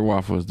 my favorite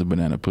waffle is the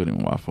banana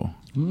pudding waffle.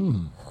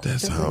 That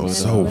sounds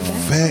so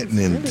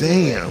fattening.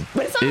 Damn.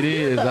 It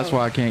is. That's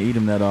why I can't eat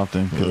them that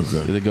often because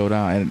it'll go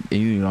down.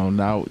 And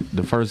now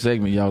the first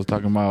segment y'all was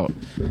talking about,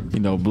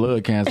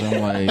 blood cancer.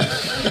 I'm like.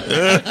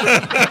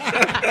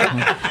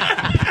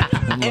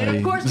 And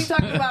of course, we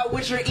talked about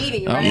what you're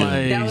eating,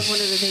 right? That was one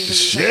of the things.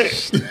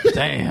 Shit.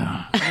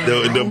 Damn.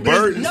 The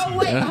burdens. No,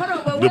 wait, hold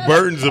on. But the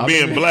burdens of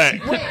being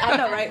black. Wait, I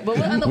know, right? But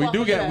what other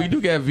we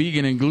do got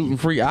vegan and gluten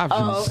free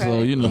options. Oh,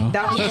 okay. So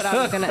that was what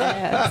I was gonna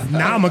ask.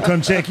 Now I'm gonna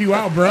come check you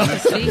out, bro.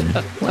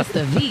 What's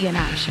the vegan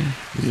option?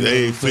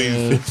 Hey,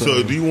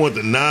 so do you want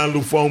the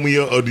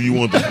non-leuphomia or do you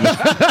want the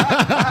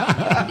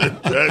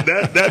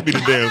that'd be the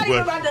damn question.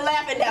 I'm about to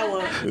laugh at that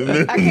one.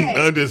 Okay.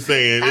 I'm just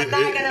saying. I'm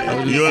not gonna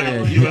laugh.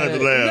 You don't have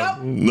to laugh.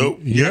 Nope.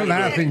 You're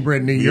laughing,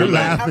 Brittany. You're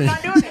laughing.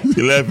 I'm not doing it.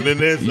 You're laughing in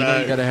that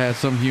side. You gotta have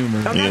some humor.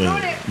 I'm not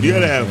doing it. You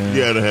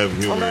gotta have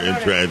humor and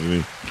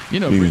tragedy.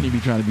 Brittany be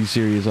trying to be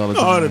serious all the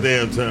time. All the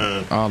damn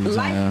time. All the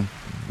time.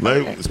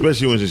 Like,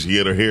 especially when she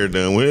get her hair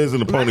done. When it's in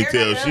the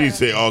ponytail, she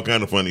say all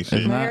kind of funny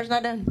shit. My hair's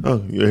not done.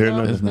 Oh, your hair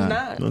not done? It's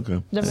not.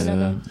 Okay. Definitely not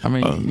done. I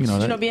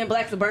mean, being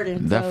black's a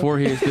burden. That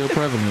forehead is still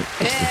prevalent.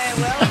 Yeah,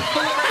 well,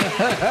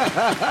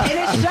 and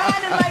it's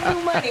shining like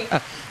new money.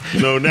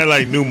 No, not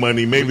like new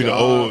money. Maybe the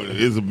old.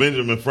 It's a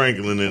Benjamin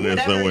Franklin in there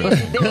somewhere.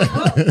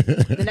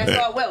 Then that's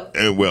called wealth.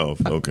 And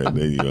wealth. Okay,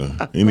 there you go.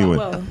 Anyway,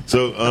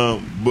 so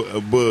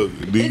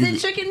do is it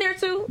chicken there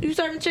too? You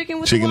serving chicken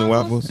with chicken the and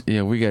waffles?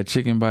 Yeah, we got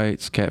chicken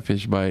bites,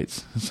 catfish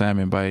bites,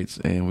 salmon bites,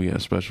 and we got a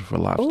special for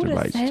lobster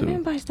bites salmon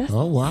too. Bites, that's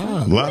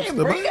wow. Lobster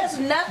bring bites? us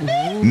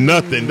nothing.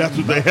 Nothing. That's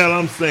what the hell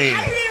I'm saying.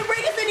 I didn't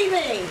bring us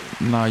anything.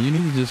 No, you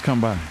need to just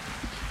come by.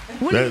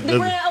 When is the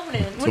grand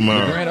opening?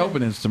 Tomorrow. The grand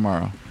opening is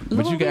tomorrow.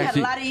 But you we can got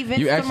actually, a lot of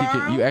events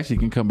tomorrow. you actually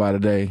can come by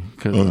today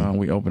because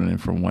we opening it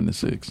from 1 to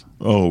 6.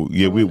 Oh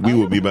yeah, we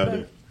will be by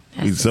there.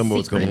 Some of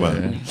us coming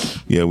by.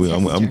 Yeah,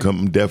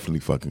 I'm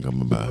definitely fucking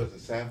coming by.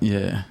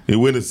 Yeah, it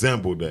went a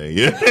sample day.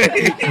 Yeah,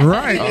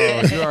 right.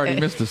 Oh, you already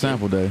missed the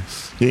sample day.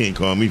 He ain't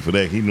call me for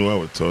that. He knew I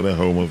would tell that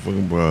whole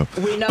motherfucking bro.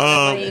 We know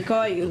why he didn't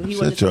call you. He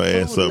shut your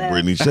ass up,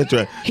 Brittany. Shut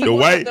your the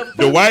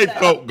white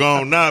folk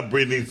gone now,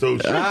 Brittany. So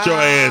shut your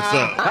ass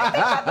up.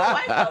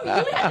 You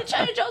had to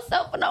change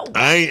yourself for no.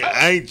 I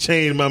ain't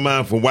changed my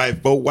mind for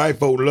white folk. White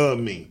folk love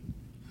me.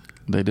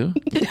 They do?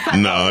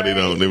 No, they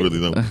don't. They really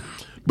don't.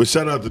 But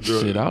shout out to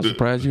Drew. Shit, I was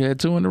surprised you had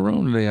 2 in the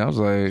room today. I was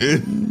like,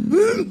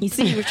 you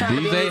see, you were trying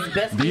to be his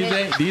best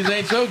friend. These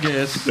ain't your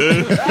guests.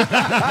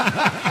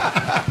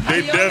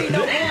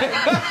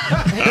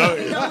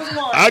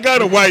 I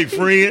got a white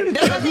friend.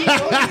 I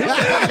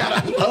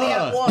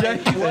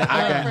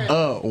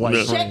got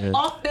white check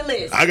off the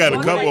list. I got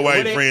a couple of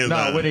white friends.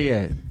 No, where they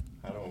at?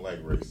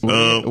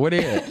 Where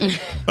they at?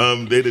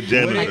 They the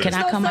janitors. Can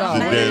I come by?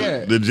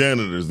 The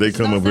janitors. They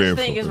come up here.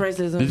 Thing is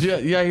racism. Did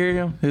y'all hear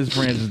him? His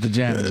friends is the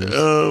janitors.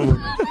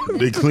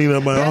 They clean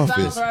up my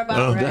office. Sounds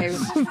about right.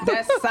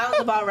 That sounds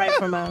about right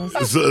for us.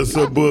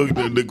 So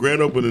Boog, the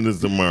grand opening is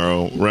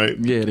tomorrow, right?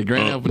 Yeah, the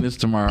grand opening is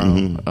tomorrow.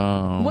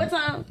 Mm-hmm. What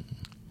time?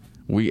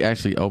 We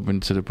actually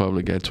open to the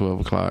public at 12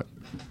 o'clock.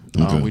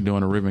 Okay. We're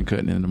doing a ribbon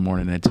cutting in the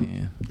morning at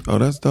 10. Oh,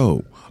 that's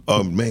dope.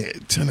 Oh man,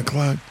 10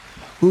 o'clock.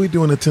 Who we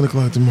doing at 10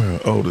 o'clock tomorrow?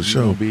 Oh, the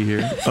show. We'll be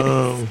here.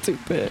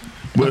 Stupid.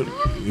 But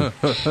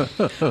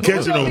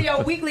catch it on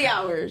your weekly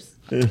hours.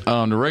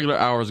 The regular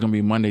hours is going to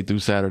be Monday through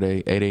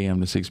Saturday, 8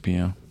 a.m. to 6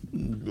 p.m.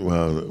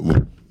 Wow.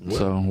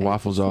 So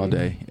waffles all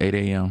day, 8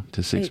 a.m.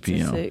 to 6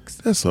 p.m.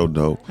 That's so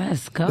dope.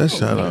 Let's go. That's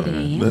shout out. 8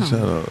 a.m. That's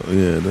shout out.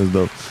 Yeah, that's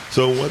dope.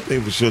 So one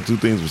thing for sure, two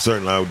things for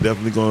certain. I'm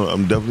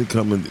definitely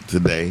coming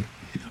today.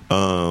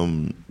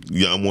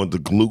 Yeah, I want the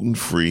gluten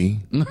free.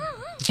 You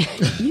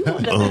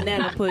want the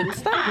banana pudding?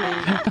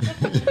 Stop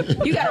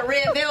it. You got a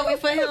red velvet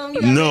for him?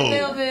 You got No. red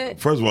velvet?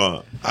 First of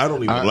all, I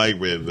don't even like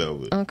red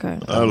velvet. Okay.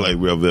 I don't like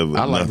red velvet.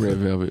 I like red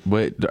velvet,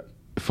 but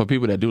for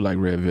people that do like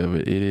red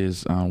velvet, it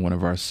is one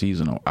of our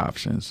seasonal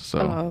options. So,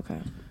 okay.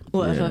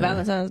 What, for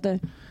Valentine's Day?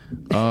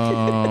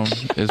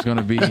 It's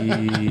gonna be.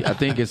 I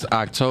think it's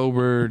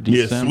October,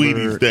 December,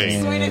 Sweetie's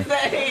Day. Sweetie's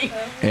Day.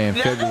 and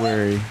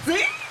February.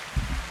 See?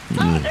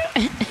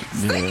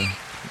 Yeah.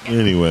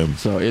 Anyway,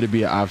 so it'll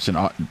be an option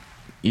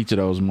each of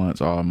those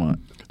months, all month.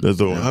 That's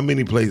the how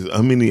many places?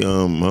 How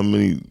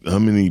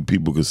many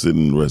people could sit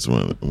in the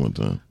restaurant at one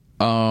time?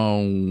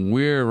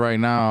 We're right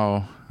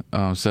now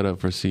set up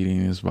for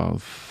seating. It's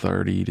about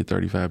 30 to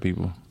 35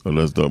 people. Oh,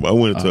 that's dope. I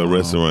went to a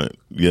restaurant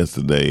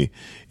yesterday,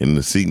 and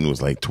the seating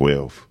was like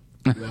 12.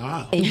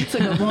 Wow. And you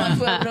took a run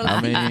for those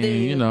I mean,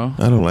 you know,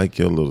 I don't like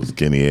your little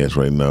skinny ass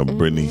right now,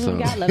 Brittany. So,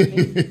 God love me.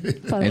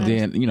 and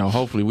then, you know,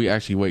 hopefully we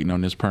actually waiting on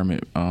this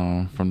permit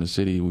from the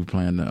city. We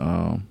plan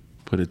to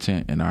put a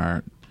tent in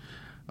our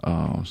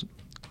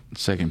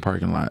second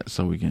parking lot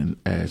so we can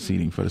add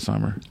seating for the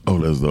summer. Oh,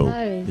 that's dope.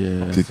 Nice.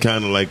 Yeah. It's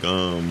kind of like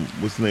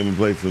what's the name of the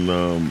place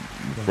in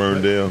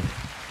Ferndale?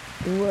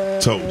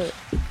 What? Toast.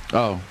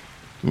 Oh.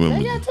 Remember?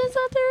 They got tents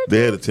out there? They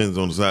had the tents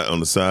on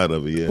the side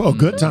of it. Yeah. Well,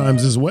 Good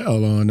Times as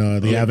well on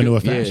the Avenue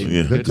of Fashion.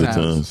 Yeah, good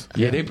times.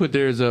 Yeah, they put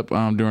theirs up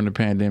during the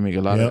pandemic.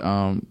 A lot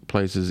of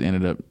places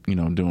ended up, you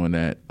know, doing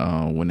that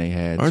when they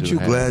had. Aren't you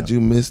glad you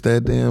missed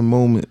that damn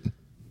moment?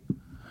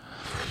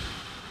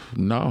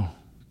 No.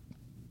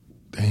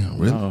 Damn,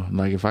 really? No,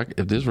 like if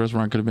this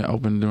restaurant could have been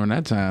open during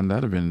that time,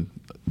 that'd have been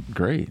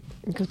great.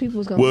 Because people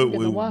was going to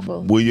get the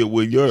waffle. With your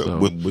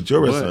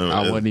But restaurant,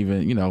 I wasn't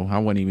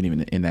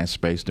even in that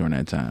space during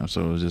that time,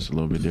 so it was just a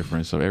little bit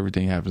different. So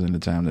everything happens in the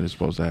time that it's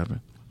supposed to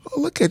happen. Oh,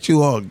 look at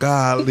you all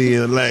godly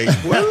and like,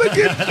 well, look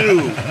at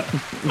you.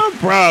 I'm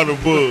proud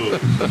of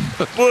Bud.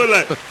 Bud,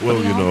 like, well,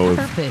 you know,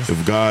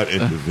 if God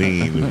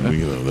intervened,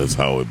 you know, that's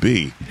how it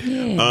be.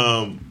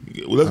 Yeah.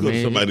 Let's go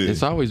to somebody.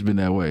 It's always been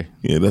that way.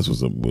 Yeah, that's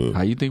what's up, Bud.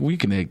 How you think we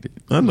connected?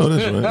 I know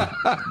that's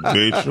right.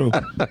 Very true.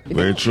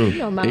 Very true.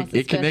 You know,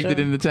 It connected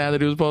in the time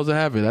that it was supposed to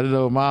happen. I didn't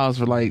know Miles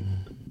for like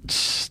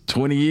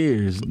 20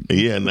 years.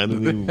 Yeah, and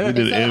we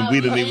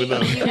didn't even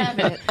know. You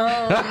haven't.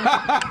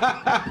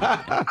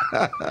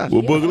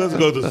 Well, Boogie, let's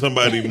go to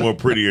somebody more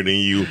prettier than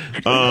you.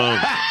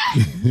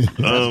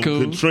 That's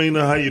cool.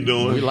 Katrina, how you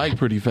doing? We like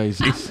pretty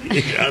faces.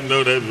 Yeah, I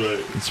know that's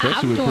right.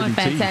 Especially I'm with doing pretty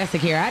teeth.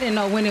 fantastic here. I didn't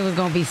know when it was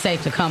going to be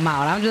safe to come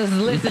out. I'm just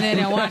listening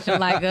and watching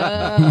like, You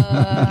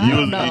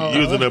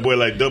was in that boy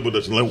like double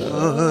dutch, like 1,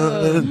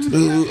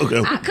 2.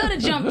 Okay. I could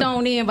have jumped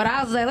on in, but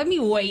I was like, let me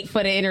wait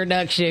for the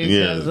introduction.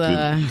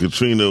 Yeah,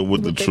 Katrina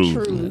with the truth.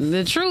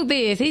 The truth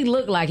is, he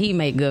looked like he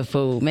make good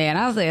food, man.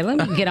 I said,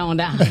 let me get on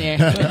down there.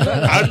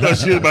 I thought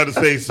she was about to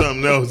say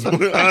something else.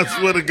 I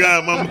swear to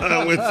God, my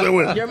mind went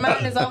somewhere. Your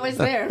mind is always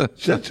there.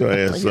 Shut your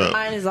ass Your up.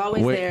 mind is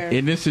always there.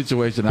 In this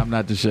situation, I'm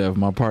not the chef.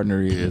 My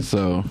partner is.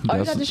 So Oh,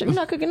 you're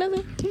not cooking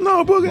nothing?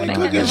 No, Boog ain't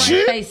cooking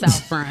shit. Face out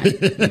front.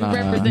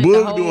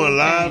 Boog doing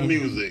live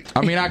music.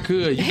 I mean, I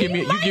could. You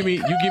give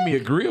me a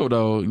grill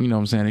though. You know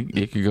what I'm saying?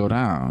 It could go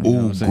down. Ooh, know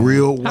what I'm saying?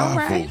 grill All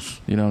right. waffles.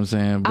 You know what I'm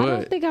saying? I But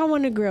don't think I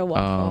want to grill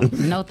waffle.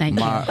 No, thank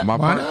you. my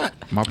partner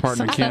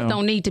Some Kim. stuff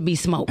don't need to be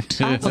smoked.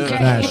 That's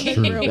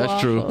Okay?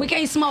 That's true. We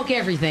can't smoke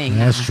everything.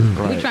 That's true.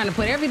 We trying to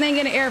put everything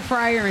in the air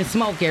fryer and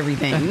smoke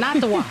everything, not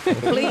the waffle.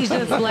 Please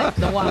just let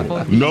the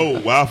waffle. No,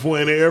 waffle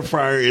in the air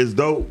fryer is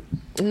dope.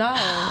 No,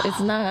 it's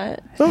not.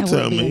 Don't That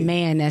tell would be a me.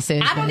 man that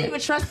says I don't that. even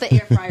trust the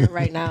air fryer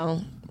right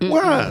now.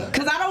 Why?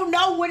 Because I don't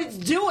know what it's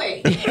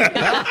doing. It's air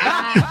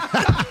frying.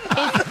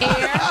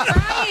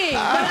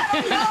 I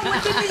don't know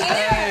what's in the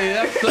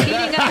air.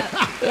 Heating up.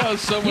 That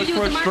was so much You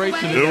use the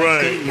frustration. in microwave? that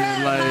Right.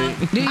 statement.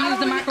 Like, Do you use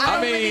the microwave?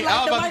 I mean, I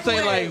was about to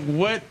say like,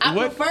 what I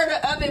prefer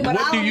the oven, but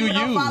what I do don't you even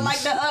know if I use? like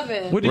the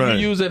oven. What do Right.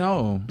 you use at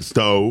home?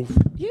 Stove.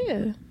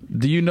 Yeah.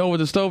 Do you know what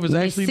the stove is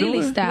actually Silly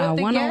doing? style With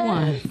the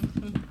 101.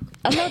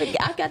 I know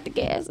I got the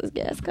gas. There's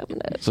gas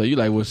coming up. So you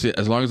like, well, shit,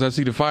 as long as I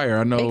see the fire,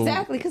 I know.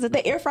 Exactly, because at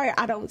the air fryer,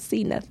 I don't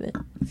see nothing.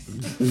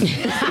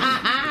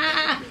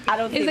 I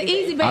don't. It's see an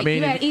easy bake. I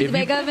mean, you had easy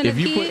bake oven as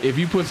a kid? if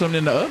you put something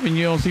in the oven,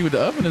 you don't see what the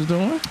oven is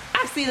doing.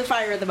 I see the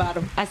fire at the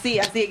bottom. I see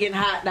it getting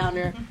hot down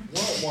there.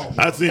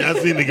 I seen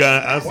the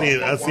guy. I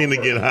seen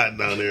it get hot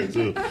down there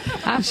too.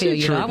 I feel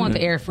you. I want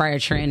the air fryer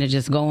trend to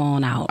just go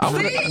on out.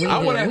 We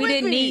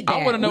didn't need that.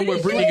 I want to know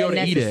where Brittany go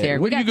to eat at. We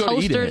Where do you got go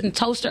to eat toasters at? and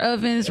toaster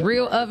ovens,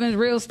 real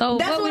stoves.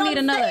 That's What what we need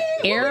I'm another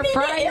saying. air What do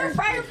we need fryer? the air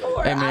fryer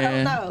for? Hey I don't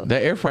man, know.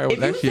 that air fryer was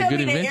If you actually a tell good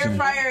me the air invention.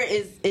 fryer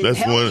is That's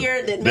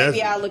healthier, then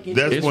maybe I'll look into it.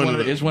 That's It's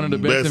one of the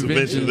best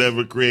inventions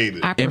ever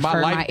created. I In my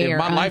prefer life, my in air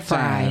my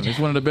lifetime, unfried. it's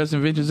one of the best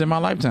inventions in my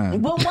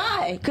lifetime. Well,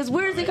 why? Because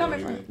where is it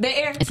coming from? The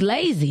air. It's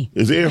lazy.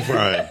 It's air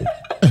fryer.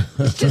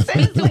 Just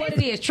speak to what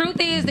it is. Truth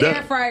is, the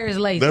air fryer is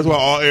lazy. That's why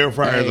all air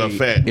fryers are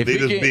fat. They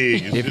just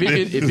big.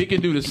 If it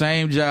can do the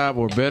same job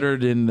or better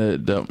than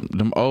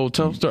them old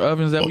toaster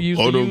ovens that we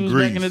used to use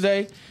back in the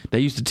day, they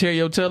used to tear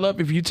your tail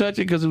up if you touch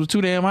it because it was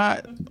too damn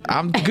hot.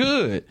 I'm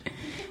good.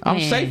 I'm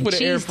safe with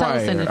an air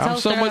fryer. I'm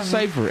so much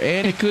safer,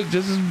 and it cooked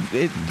just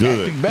as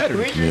good,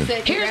 better.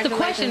 Here's the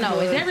question though: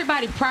 is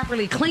everybody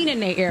properly cleaning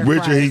their air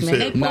Richard, fryers? he Man, said,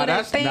 they pull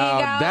that thing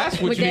out that's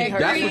what with you that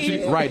need. That's what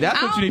you right.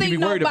 That's what you need to be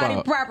worried I don't think about.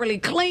 nobody properly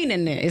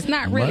cleaning it. It's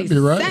not really be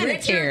right.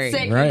 sanitary. Richard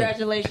said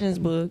congratulations,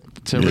 book.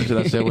 Tell Richard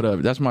I said what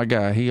up. That's my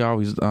guy. He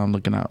always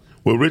looking out.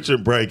 Well,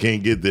 Richard probably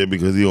can't get there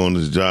because he on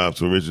his job.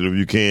 So, Richard, if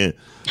you can,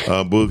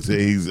 Book said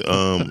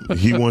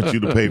he wants you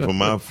to pay for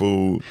my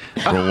food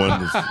from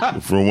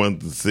 1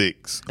 to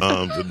 6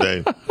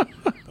 today.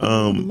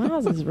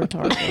 Miles is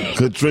retarded.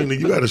 Katrina,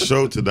 you got a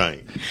show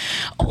tonight.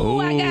 Oh,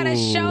 I got a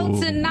show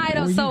tonight.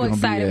 I'm so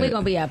excited. We're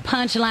going to be at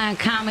Punchline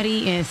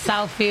Comedy in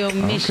Southfield,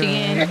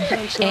 Michigan.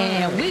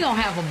 And we're going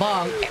to have a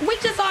ball. We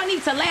just all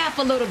need to laugh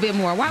a little bit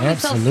more. Why are we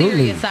so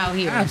serious out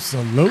here?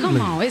 Absolutely.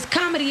 Come on. It's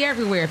comedy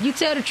everywhere. If you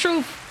tell the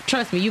truth,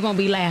 trust me, you're going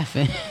to be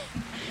laughing.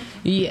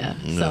 Yeah.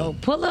 No. So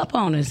pull up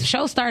on us.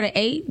 Show start at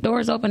 8.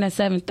 Doors open at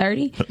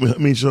 7:30. How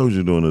many shows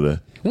you doing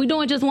today? We're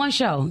doing just one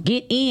show.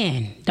 Get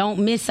in. Don't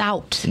miss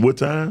out. What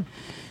time?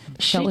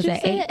 Show is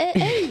at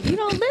 8. You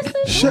don't listen?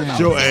 Shut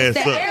your ass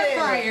up. The air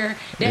fryer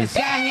that's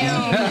got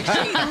him.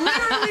 She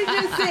literally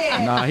just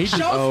said, Nah, he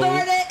just show old.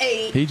 start at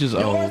 8. He just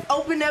Doors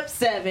old. open up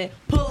 7.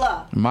 Pull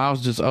up.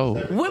 Miles just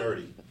old.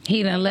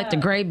 He done let the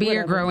gray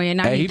beard grow in.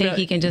 Now he think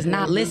he can just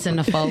not listen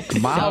to folks.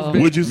 Miles,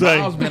 What'd you say?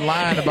 Miles been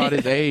lying about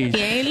his age.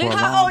 He ain't for a listening.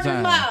 How long old is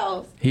time.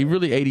 Miles? He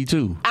really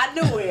 82. I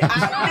knew it.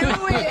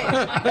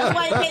 That's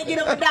why he can't get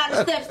up and down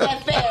the steps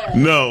that fast.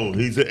 No,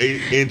 he said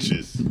 8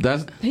 inches.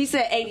 He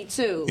said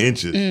 82.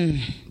 Inches.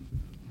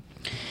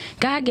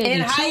 God gave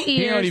you 2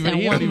 He don't ears even,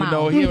 and he one don't even mouth.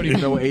 know. He don't even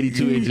know what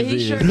 82 inches He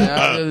is. sure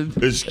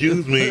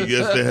Excuse me.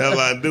 Yes, the hell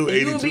I do.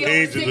 You 82 be over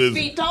inches 6 is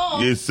feet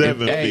tall. is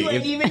 7 Hey, You feet.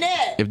 ain't even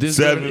that. If this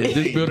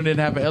building didn't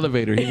have an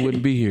elevator, he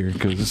wouldn't be here.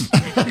 Cause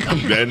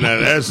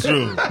That's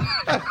true.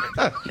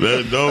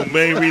 The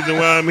main reason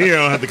why I'm here,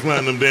 I don't have to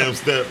climb them damn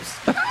steps.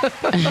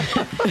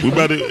 we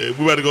about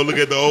to go look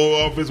at the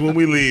old office when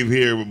we leave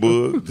here,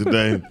 Book,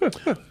 today.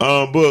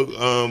 Book,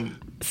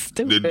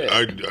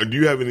 do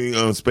you have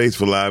any space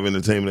for live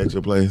entertainment at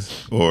your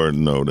place, or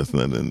no? That's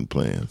not in the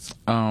plans.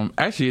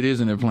 Actually, it is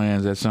in the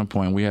plans at some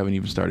point. We haven't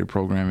even started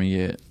programming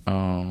yet.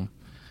 I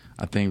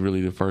think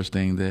really the first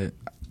thing that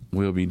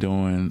we'll be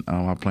doing,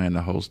 I plan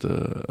to host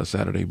a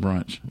Saturday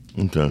brunch.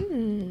 Okay.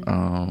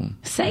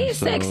 Say it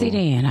sexy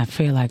then. I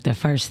feel like the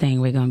first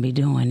thing we're going to be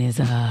doing is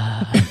a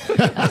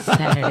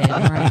Saturday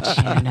brunch.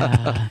 And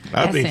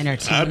that's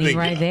entertaining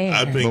right there.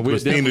 I think But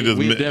Christina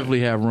we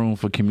definitely have room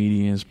for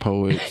comedians,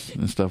 poets,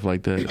 and stuff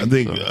like that. I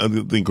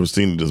think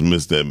Christina just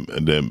missed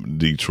that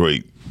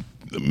Detroit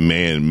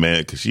man,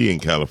 because she in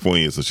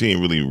California, so she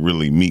ain't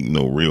really meeting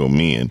no real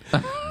men.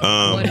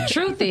 Well, the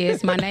truth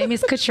is, my name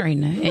is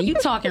Katrina, and you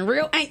talking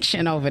real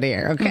ancient over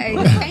there, okay?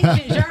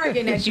 Ancient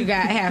jargon that you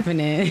got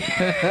happening.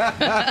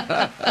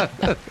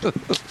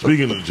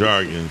 Speaking of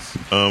jargons,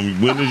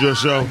 when is your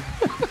show?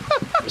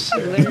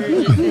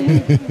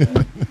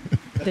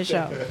 The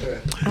show.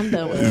 I'm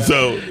done with it.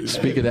 So,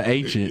 speaking of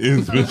ancient,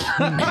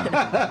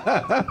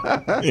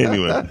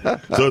 anyway,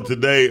 so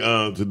today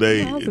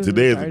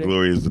is a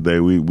glorious day.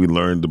 We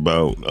learned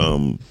about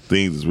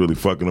things that's really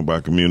fucking up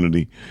our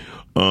community,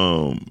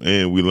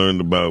 and we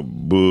learned about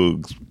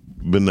Boog's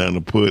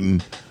banana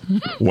pudding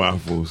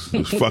waffles.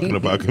 It's fucking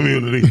up our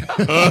community.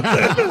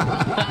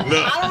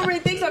 I don't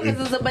really think so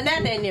because there's a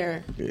banana in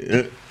there.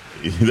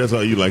 That's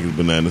all you like is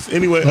bananas.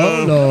 Anyway,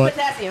 Lord.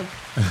 Potassium.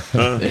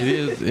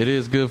 it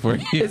is good for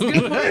you. It's good for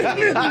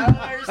you. I don't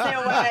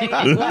understand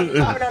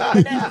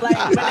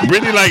why.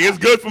 Brittany, like, it's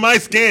good for my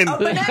skin.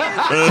 Bananas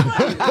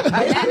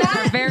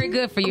are very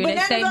good for you. They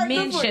Bananas say are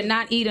men good for should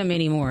not eat them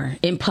anymore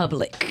in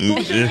public. Right.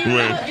 Men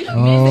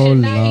should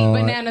not eat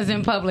bananas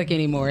in public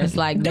anymore. It's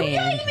like, damn.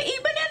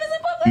 Eat bananas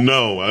in public?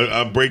 No,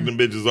 I break them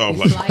bitches off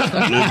like.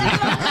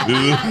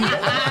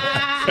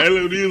 Hey,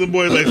 look, these little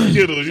boys like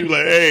Skittles. You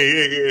like, hey,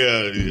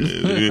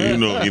 you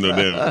know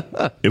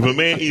that. If a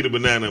man eat a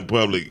banana in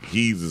public,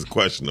 he's as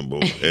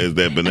questionable as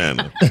that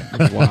banana.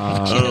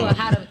 Wow. You know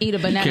how to eat a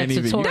banana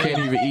tutorial. You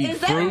can't even eat Is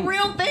that fruit. a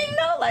real thing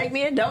though? Like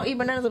men don't eat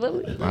bananas in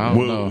public? I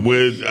don't know.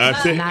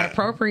 It's not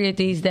appropriate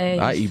these days.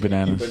 I eat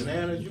bananas.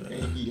 Bananas, you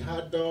can't eat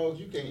hot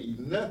dogs, you can't eat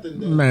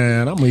nothing.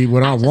 Man, I'm gonna eat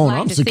what I want. Like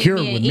I'm to sit secure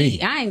me and with me.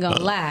 eat. I ain't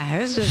gonna lie.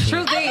 It's just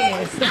truth is.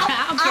 I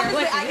don't care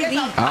what you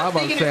eat. I was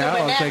about to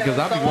say, because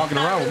I be walking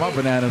around with my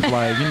bananas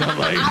like, you know,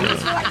 like. I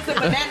just feel like it's a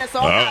banana, so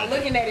I'm not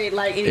looking at it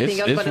like anything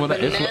else but a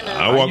banana.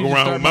 I walk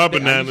around with my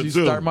banana too.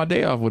 Start my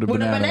day off with a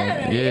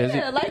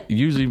banana.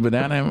 Usually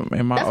banana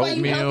in my That's why you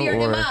oatmeal, healthier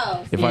than or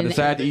Miles. if I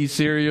decide to eat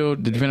cereal,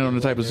 depending on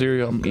the type of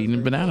cereal, I'm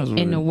eating bananas with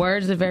In it. the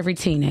words of every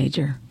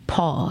teenager,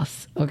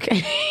 pause.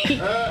 Okay,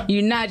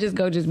 you're not just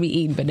be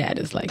eating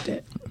bananas like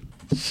that.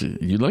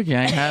 Shit, you lucky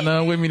I ain't had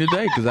none with me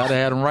today because I'd have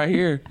had them right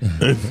here.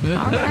 They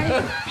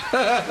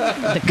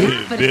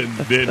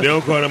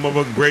don't call that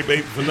motherfucker grape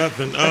ape for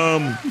nothing.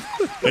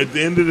 At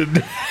the end of the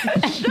day,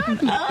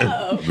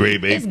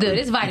 grape ape. It's good.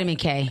 It's vitamin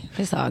K.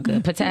 It's all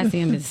good.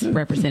 Potassium is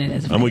represented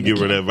as I'm vitamin gonna give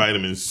her that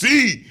vitamin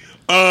C.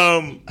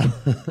 Womp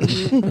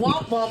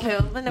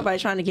him. Ain't nobody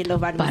trying to get no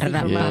vitamin C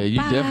from Yeah,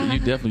 him. you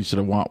definitely should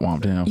have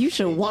womped him. You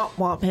should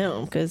womp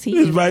him because It's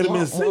he's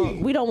vitamin C.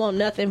 We don't want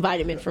nothing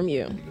vitamin from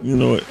you. You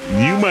know what?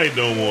 You might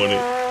don't want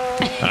it.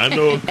 I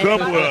know a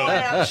couple of.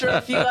 I'm sure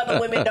a few other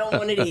women don't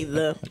want it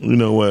either. You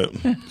know what?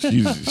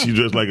 She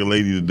dressed like a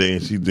lady today,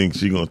 and she thinks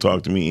she gonna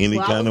talk to me any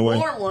kind of way. I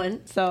was born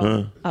one, so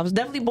Huh? I was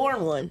definitely born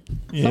one.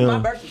 Yeah. From my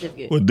birth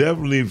certificate. Well,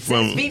 definitely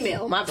from Says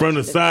female, my birth from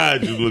the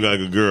certificate. side, you look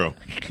like a girl.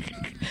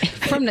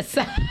 From the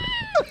side.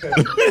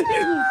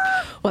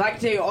 Well, I can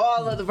tell you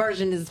all of the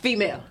versions is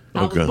female.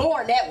 I Okay. was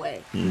born that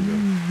way.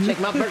 Check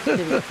my birth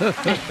certificate.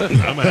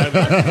 I'm gonna have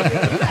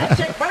You gotta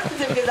check birth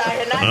certificates out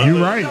here. Not You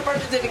your right.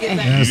 birth certificates out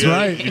That's here.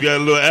 right. You got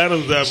a little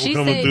Adam's apple She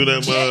coming said, through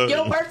that check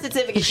your mug. birth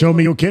certificate. Show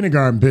me your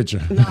kindergarten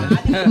picture.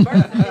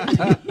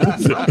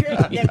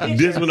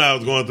 This when I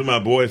was going through my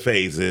boy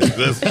phases.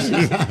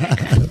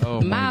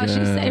 Oh Miles,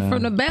 she said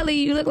from the belly,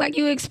 you look like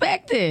you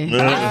expecting. I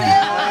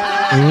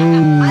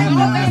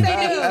always say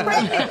that he's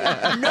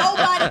pregnant.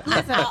 Nobody,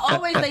 listen, I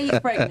always say he's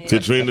pregnant.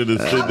 Katrina, the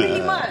truth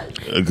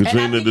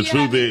Katrina, the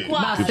truth is,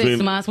 About 6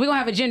 Katrina, months. We're going to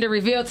have a gender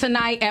reveal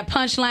tonight at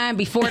Punchline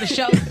before the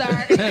show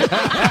starts. Before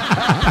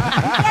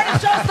the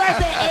show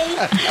starts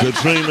at 8.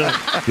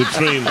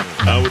 Katrina,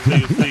 I will tell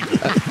you a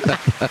secret.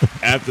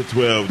 After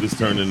 12, this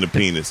turned into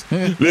penis.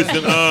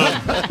 Listen,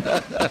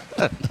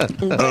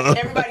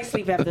 Everybody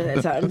sleep after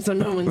that time, so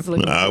no one's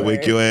looking. I'll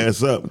wake your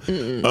ass up.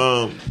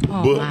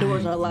 Book,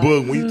 Doors are locked.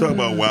 Book, when you talk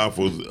about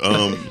waffles,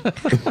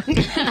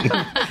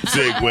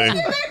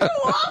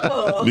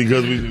 segue.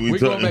 Because we We're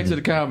going back to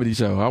the comedy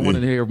show. I want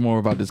to hear more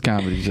about this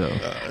comedy show.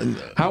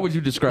 How would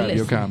you describe your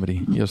Listen.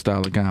 comedy, your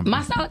style of comedy?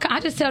 My style, I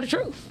just tell the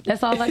truth.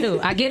 That's all I do.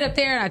 I get up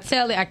there and I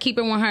tell it. I keep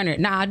it 100.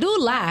 Now I do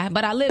lie,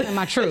 but I live in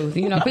my truth.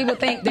 You know, people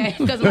think that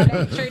because my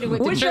name's treated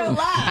with What's the your truth,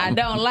 lie? I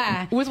don't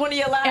lie. What's one of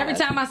your lies? Every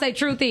time I say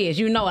truth is,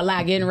 you know, a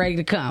lie getting ready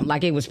to come.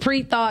 Like it was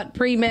pre-thought,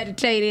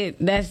 premeditated.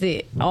 That's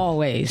it.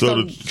 Always.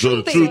 So the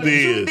truth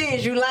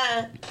is, you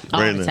lying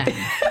all right the now. time,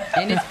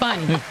 and it's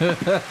funny.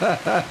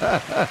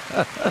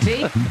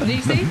 See? Do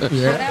you see?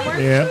 Yeah. How that works?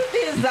 Yeah. Truth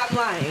is, I'm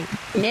lying.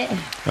 Yeah.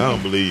 I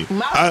don't believe you.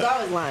 Mine was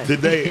always lying.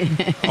 Today,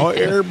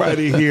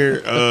 everybody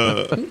here,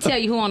 Let me tell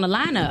you who on the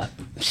lineup.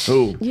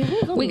 who?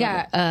 We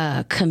got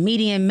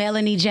comedian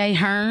Melanie J.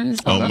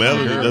 Hearns. Oh,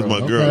 Melanie, that's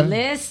my girl.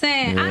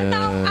 Listen, I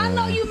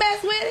know you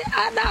mess with it.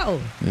 I know.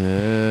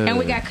 Yeah. And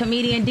we got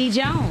comedian D.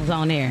 Jones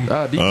on there.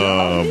 D.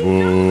 Oh,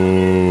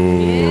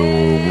 Jones.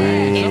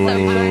 It's a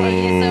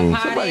party. It's a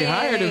party. Somebody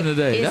hired him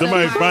today. It's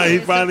Somebody a party, he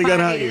it's a finally got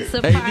party, hired. it's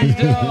a Hey, party. D.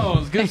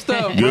 Jones. Good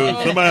stuff, bro.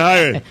 Dude, somebody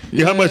hired.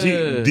 Yeah, how much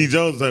Yeah. D.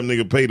 Jones type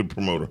nigga pay the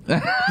promoter?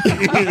 Don't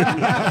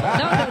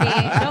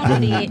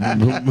do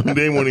that.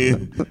 They want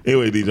to.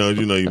 Anyway, D. Jones,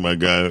 you know you my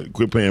guy.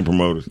 Quit paying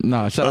promoters.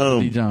 No, shout out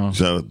to D. Jones.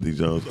 Shout out to D.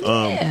 Jones.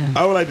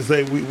 I would like to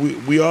say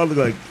we all look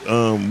like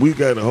we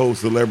got a whole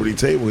celebrity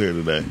table here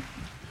today.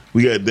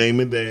 We got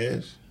Damon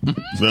Dash.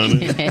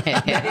 Sonny.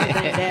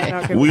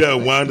 We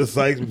got Wanda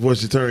Sykes before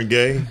she turned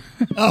gay.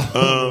 Come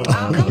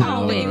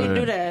on, we can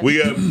do that.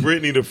 We got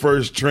Brittany, the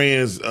first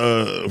transgender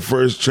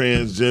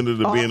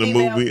to All be in a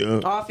female. movie.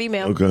 All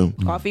female. Okay.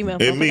 All female. And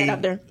Don't put me. that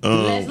out there.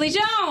 Leslie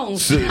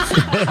Jones.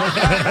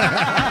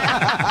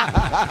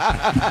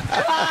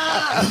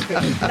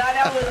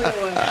 That was a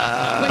good one.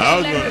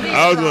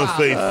 I was gonna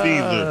say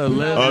Caesar.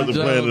 on the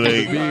Planet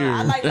 8.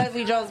 I like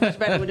Leslie Jones much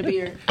better with the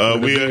beard.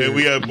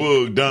 We got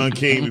Boog, Don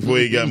King before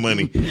he got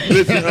money.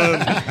 Listen,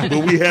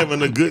 but we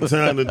having a good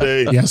time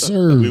today. Yes,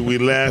 sir. We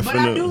laughing.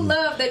 But I do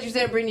love that you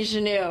said Brittany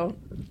Chanel.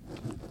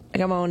 I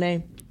got my own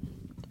name.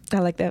 I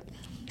like that.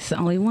 It's the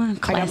only one.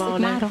 Classic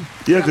model.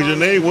 Yeah, because your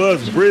name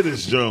was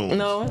British Jones.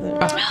 No.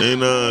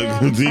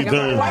 And D.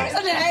 Why you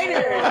such a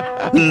hater?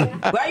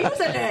 Why you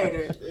such a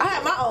hater? I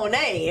had my own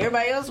name.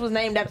 Everybody else was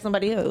named after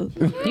somebody else.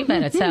 You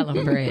better tell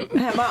him, Brett. I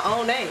had my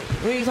own name.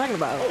 What are you talking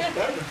about?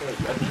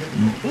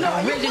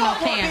 No, original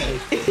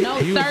Candace. No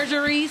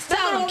surgeries.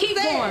 Tell him, keep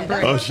going,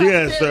 Brett. Oh, she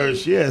had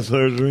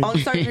surgery.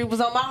 Only surgery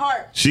was on my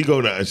heart. She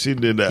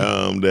did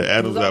the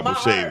Adam's on apple my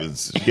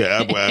shavings. She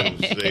got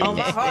Adam's shavings. On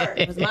my heart.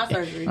 It was my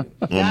surgery. my-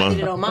 I did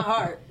it on my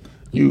heart.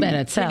 You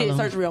better tell He did him.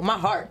 surgery on my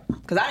heart.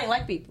 Because I didn't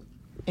like people.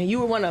 And you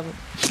were one of them.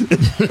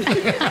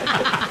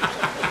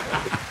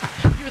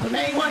 You were the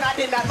main one I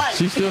did not like.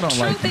 She still don't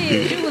like Truth him.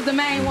 is, you was the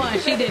main one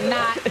she did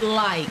not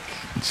like.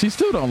 She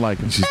still don't like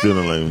him. She still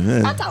don't like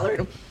him. I tolerate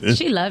him.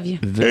 She love you.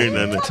 Ain't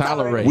nothing.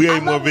 Tolerate. We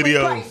ain't more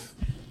videos.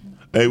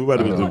 Hey, we about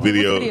to do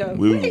video.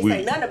 We didn't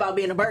say nothing about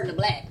being a burden of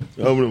black.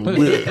 I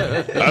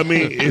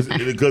mean, it's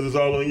because it's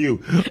all on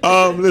you.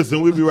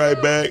 Listen, we'll be right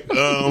back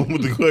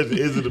with the question: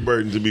 is it a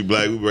burden to be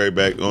black? We'll be right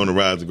back on the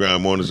Rise and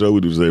Grind Morning Show.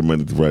 We do this every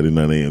Monday to Friday,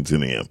 9 a.m.,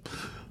 10 a.m.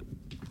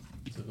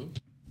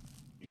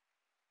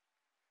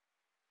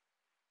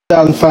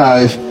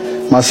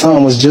 2005, my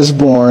son was just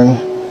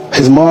born.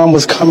 His mom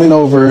was coming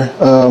over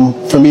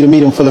for me to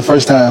meet him for the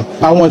first time.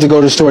 I wanted to go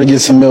to the store to get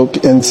some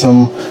milk and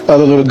some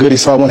other little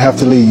goodies so I wouldn't have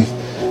to leave.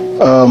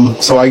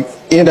 So I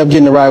end up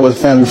getting a ride with a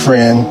family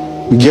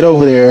friend. We get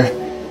over there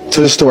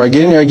to the store. I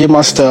get in there, I get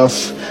my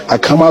stuff. I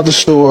come out the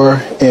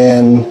store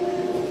and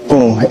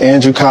boom,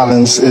 Andrew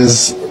Collins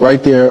is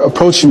right there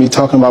approaching me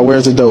talking about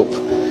where's the dope.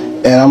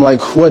 And I'm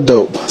like, what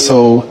dope?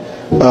 So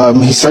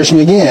he searched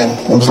me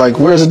again. I was like,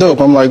 where's the dope?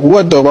 I'm like,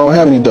 what dope? I don't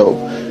have any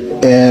dope.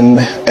 And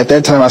at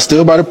that time, I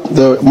stood by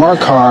the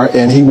marked car,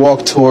 and he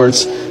walked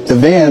towards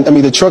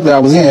the truck that I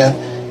was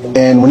in.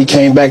 And when he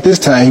came back this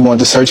time, he wanted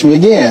to search me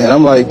again. And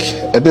I'm like,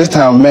 at this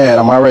time, I'm mad.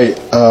 I'm irate.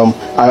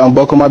 I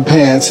unbuckled my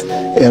pants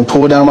and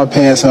pulled down my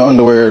pants and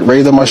underwear,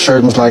 raised up my shirt,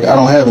 and was like, I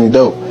don't have any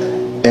dope.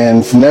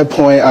 And from that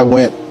point, I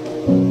went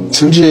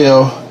to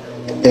jail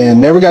and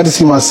never got to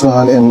see my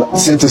son and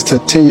sentenced to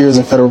 10 years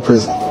in federal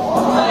prison.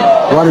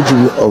 Why did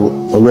you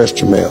arrest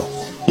Jamel?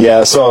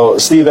 Yeah, so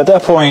Steve, at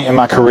that point in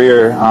my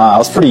career, I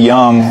was pretty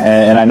young,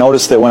 and I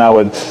noticed that when I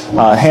would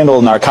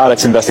handle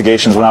narcotics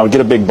investigations, when I would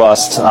get a big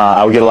bust,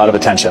 I would get a lot of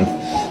attention.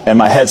 And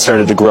my head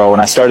started to grow,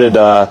 and I started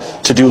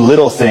to do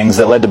little things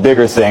that led to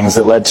bigger things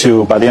that led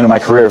to, by the end of my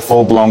career,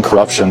 full-blown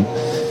corruption.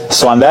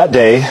 So on that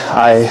day,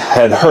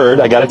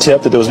 I got a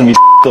tip that there was going to be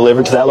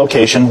delivered to that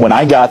location. When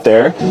I got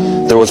there,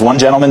 there was one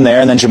gentleman there,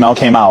 and then Jamel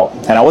came out.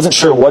 And I wasn't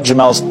sure what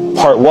Jamel's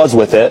part was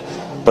with it,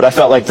 but I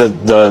felt like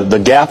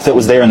the gap that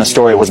was there in the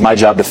story was my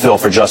job to fill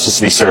for justice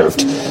to be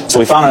served. So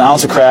we found an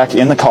ounce of crack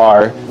in the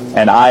car,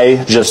 and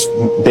I just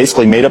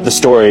basically made up the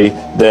story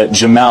that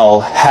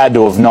Jamel had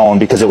to have known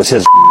because it was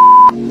his.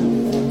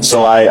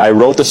 So I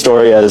wrote the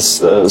story as,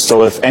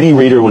 so if any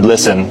reader would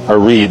listen or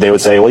read, they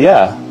would say, well,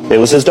 yeah, it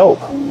was his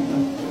dope.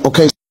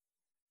 Okay.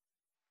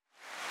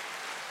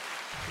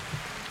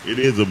 It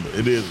is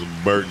a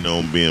burden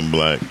on being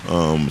black.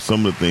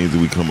 Some of the things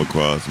that we come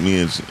across.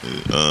 Me and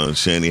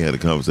Shani had a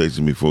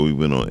conversation before we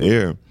went on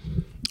air,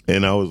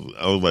 and I was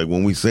like,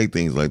 when we say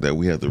things like that,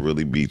 we have to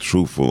really be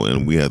truthful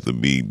and we have to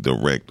be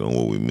direct on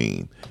what we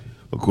mean.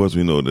 Of course,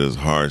 we know there's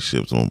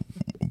hardships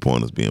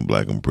upon us being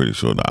black. I'm pretty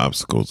sure the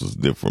obstacles is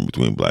different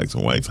between blacks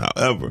and whites.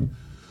 However,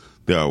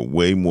 there are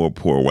way more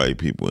poor white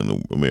people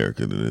in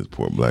America than there's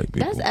poor black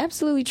people. That's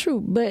absolutely true.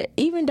 But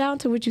even down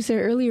to what you said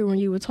earlier when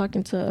you were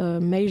talking to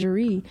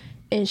Majorie,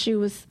 and she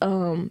was,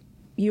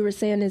 you were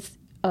saying this,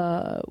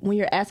 when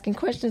you're asking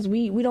questions,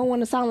 we don't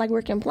want to sound like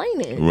we're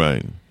complaining.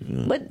 Right.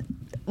 Yeah.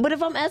 But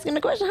if I'm asking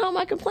the question, how am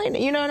I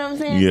complaining? You know what I'm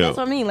saying? Yeah. That's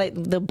what I mean. Like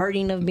the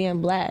burden of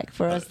being black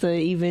for us to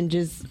even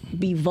just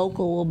be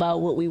vocal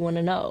about what we want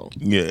to know.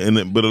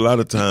 Yeah, but a lot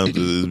of times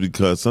it's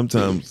because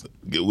sometimes,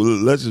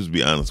 let's just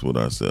be honest with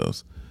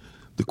ourselves.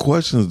 The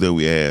questions that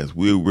we ask,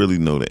 we really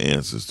know the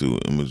answers to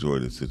in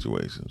majority of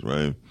situations,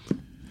 right?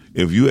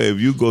 If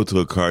you go to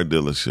a car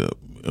dealership,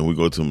 and we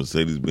go to a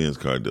Mercedes-Benz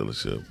car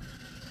dealership,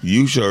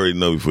 you should already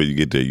know before you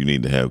get there you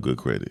need to have good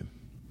credit.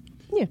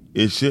 Yeah.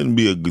 It shouldn't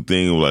be a good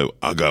thing of like,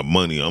 I got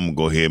money, I'm going to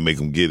go ahead and make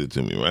them get it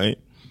to me, right?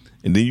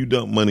 And then you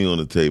dump money on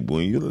the table,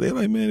 and they're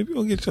like, man, if you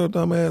don't get your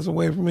dumb ass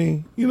away from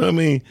me, you know what I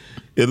mean?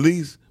 At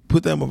least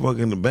put that motherfucker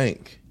in the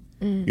bank.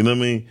 Mm. You know what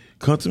I mean?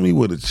 Come to me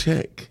with a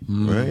check,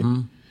 right?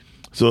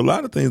 So a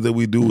lot of things that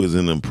we do is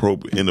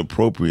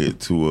inappropriate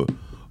to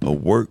a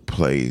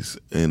workplace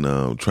and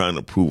trying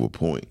to prove a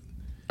point.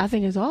 I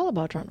think it's all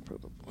about trying to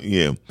prove a point.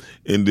 Yeah,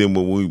 and then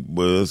when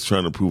us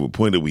trying to prove a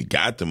point that we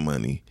got the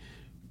money,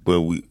 but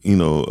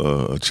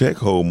a check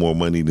holds more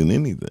money than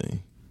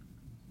anything.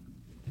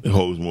 It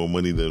holds more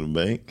money than a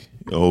bank.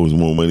 It holds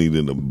more money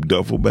than a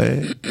duffel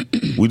bag.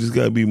 We just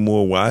got to be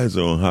more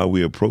wiser on how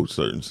we approach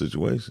certain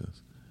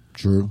situations.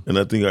 True. And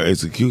I think our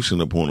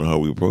execution upon how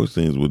we approach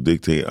things will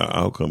dictate our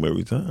outcome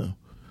every time.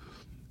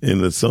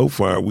 And so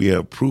far, we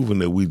have proven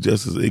that we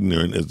just as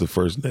ignorant as the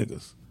first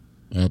niggas.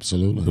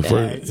 Absolutely.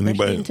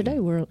 Especially in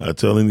today's world. I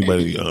tell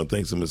anybody,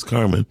 thanks to Miss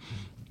Carmen,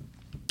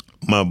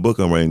 my book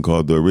I'm writing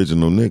called The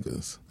Original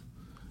Niggas.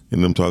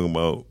 And I'm talking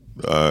about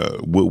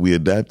what we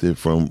adapted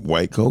from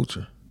white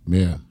culture.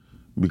 Yeah.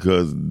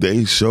 Because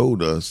they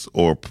showed us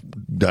or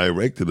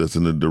directed us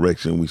in the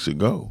direction we should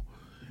go.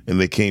 And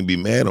they can't be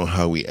mad on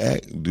how we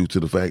act due to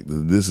the fact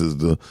that this is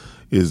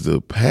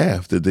the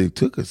path that they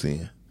took us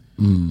in.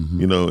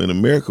 Mm-hmm. In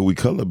America, we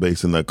color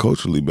based and not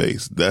culturally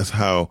based. That's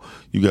how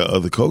you got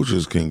other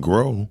cultures can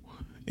grow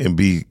and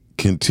be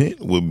content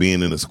with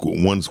being in a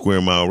 1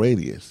 square mile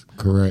radius.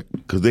 Correct.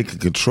 Because they can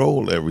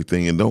control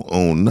everything and don't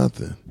own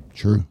nothing.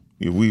 True.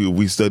 If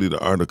we study the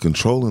art of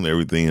controlling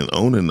everything and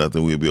owning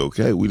nothing, we'd be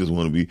okay. We just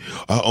want to be,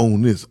 I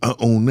own this, I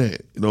own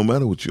that. It don't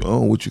matter what you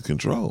own, what you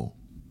control.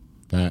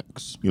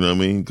 Facts. You know what I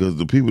mean? Because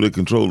the people that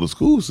control the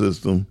school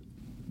system,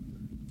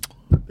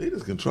 they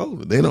just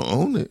control it. They don't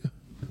own it.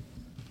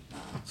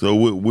 So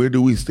where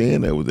do we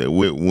stand at with that?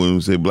 When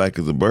we say black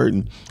is a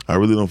burden, I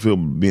really don't feel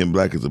being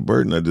black is a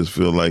burden. I just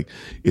feel like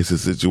it's a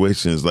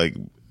situation. It's like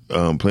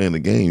playing the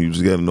game. You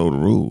just got to know the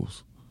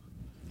rules.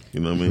 You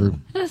know what I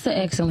mean? That's an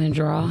excellent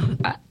draw.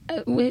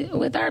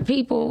 With our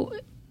people,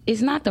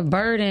 it's not the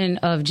burden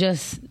of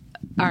just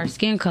our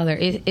skin color.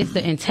 It's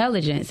the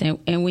intelligence.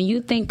 And when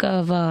you think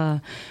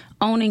of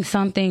owning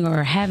something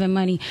or having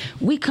money,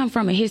 we come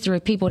from a history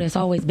of people that's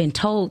always been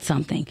told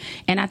something.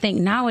 And I think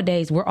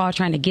nowadays we're all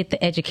trying to get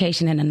the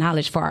education and the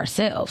knowledge for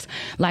ourselves.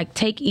 Like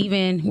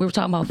we were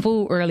talking about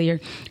food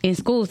earlier. In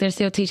schools, they're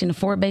still teaching the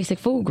 4 basic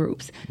food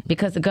groups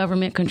because the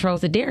government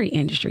controls the dairy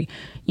industry.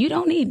 You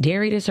don't need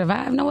dairy to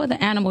survive. No other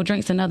animal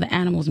drinks another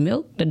animal's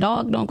milk. The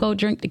dog don't go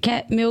drink the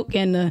cat milk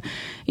you know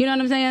what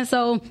I'm saying?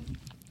 So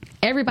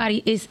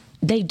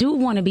they do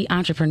want to be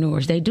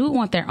entrepreneurs. They do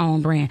want their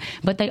own brand,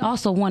 but they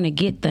also want to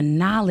get the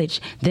knowledge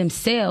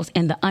themselves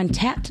and the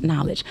untapped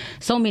knowledge.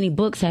 So many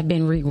books have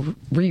been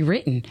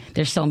rewritten.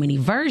 There's so many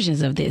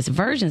versions of this,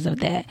 versions of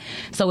that.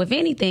 So if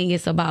anything,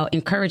 it's about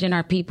encouraging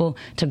our people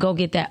to go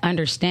get that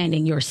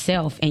understanding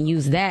yourself and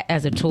use that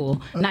as a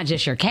tool, not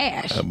just your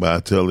cash. But I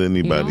tell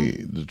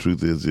anybody, the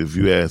truth is, if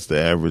you ask the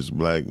average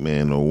black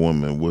man or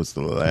woman what's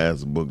the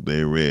last book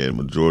they read,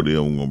 majority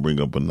of them going to bring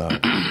up a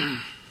novel.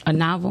 A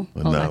novel?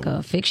 Like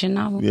a fiction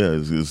novel? Yeah,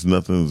 it's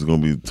nothing that's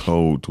going to be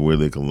told to where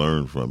they can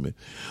learn from it.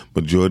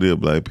 Majority of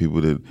black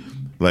people that,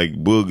 like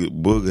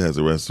Boog has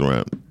a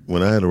restaurant.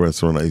 When I had a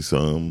restaurant, I used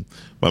to,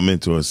 my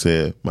mentor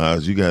said,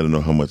 Miles, you got to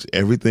know how much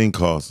everything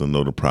costs and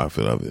know the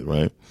profit of it,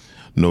 right?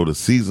 Know the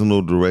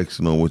seasonal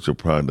direction on which your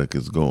product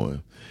is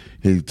going.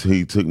 He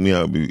took me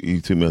out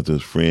to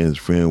his friend. His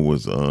friend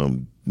was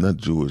not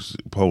Jewish,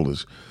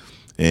 Polish.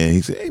 And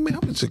he said, hey, man, how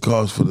much it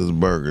costs for this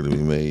burger to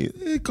be made?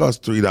 It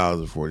costs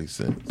 $3.40.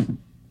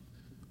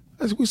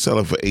 I said, we sell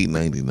it for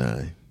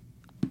 $8.99.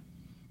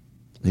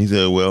 He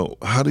said, well,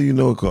 how do you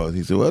know it costs?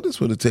 He said, well, this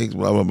is what it takes,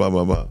 blah, blah, blah,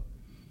 blah, blah.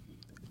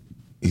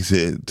 He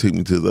said, took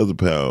me to his other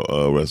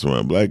pal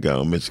restaurant, black guy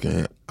in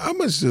Michigan. How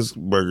much this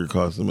burger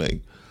cost to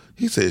make?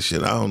 He said,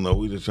 shit, I don't know.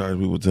 We just charge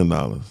people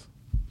 $10.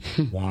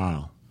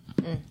 Wow.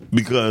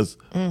 Because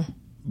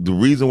the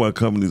reason why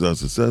companies are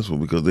successful,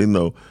 because they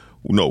know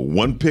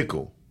one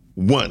pickle,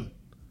 a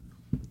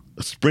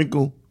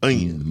sprinkle,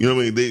 onion. You know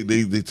what I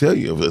mean? They tell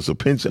you if it's a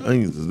pinch of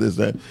onions, is this,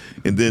 that.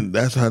 And then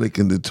that's how they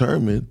can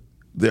determine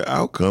their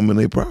outcome and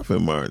their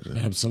profit margin.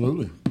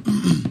 Absolutely.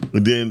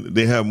 And then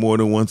they have more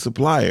than one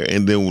supplier.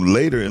 And then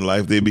later in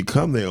life, they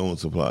become their own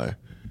supplier.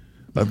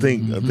 I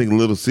think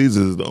Little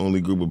Caesars is the only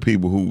group of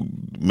people who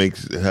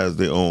has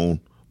their own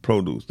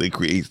produce. They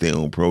create their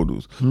own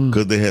produce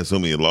because they had so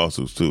many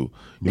lawsuits too.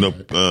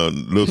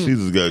 Little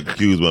Caesars got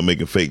accused by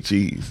making fake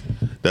cheese.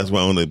 That's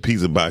why on the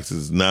pizza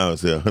boxes now it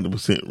says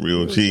 100%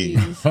 real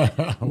cheese.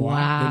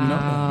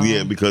 Wow.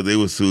 Yeah, because they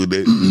were sued.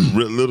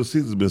 Little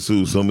Caesars been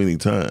sued so many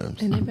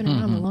times. And they've been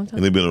around a long time.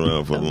 And they've been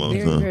around for a long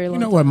time. Very long You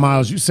know what,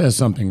 Miles? You said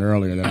something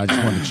earlier that I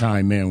just want to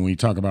chime in when you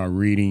talk about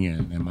reading,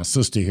 and my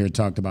sister here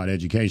talked about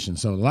education.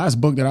 So the last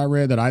book that I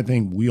read that I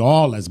think we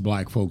all as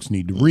black folks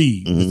need to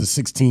read is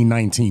the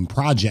 1619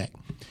 Project.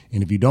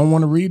 And if you don't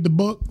want to read the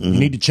book, you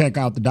need to check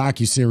out the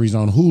docuseries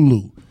on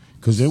Hulu,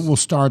 because it will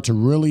start to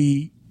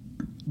really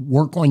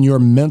work on your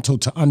mental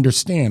to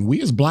understand.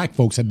 We as black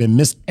folks have been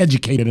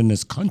miseducated in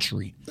this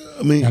country.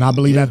 And I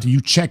believe after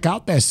you check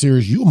out that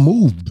series, you'll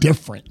move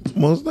different.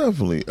 Most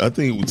definitely. I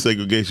think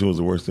segregation was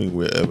the worst thing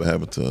that ever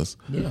happened to us.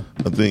 Yeah.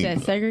 I think Is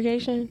that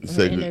segregation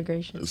or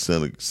integration?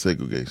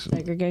 Segregation.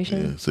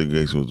 Segregation? Yeah,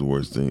 segregation was the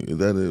worst thing. Is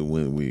that it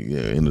when we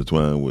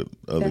intertwine with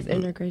other That's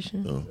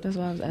integration. Oh. That's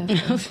what I was asking.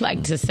 I was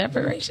like, to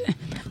separation.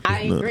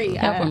 I agree.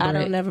 I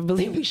don't never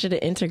believe we should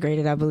have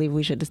integrated. I believe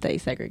we should have stayed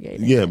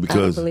segregated. Yeah, because I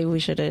don't believe we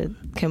should have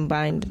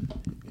combined.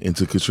 And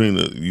to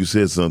Katrina, you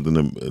said something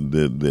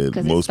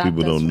that most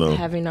people don't know.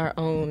 Having our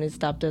own, it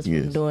stopped us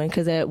from doing,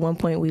 because at one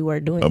point we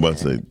were doing. I'm about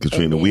to say,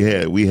 Katrina, we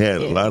had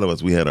a lot of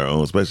us. We had our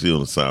own, especially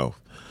on the South.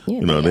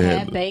 Yeah, they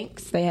had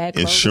banks, they had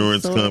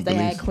insurance stores, companies,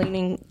 they had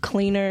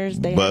cleaners,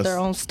 they bus, had their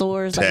own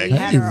stores. Like we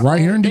had our right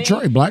here in thing.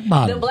 Detroit, Black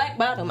Bottom. The Black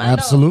Bottom,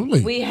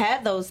 Absolutely. We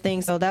had those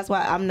things, so that's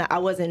why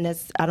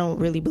I don't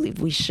really believe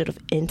we should have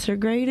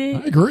integrated.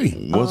 I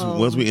agree.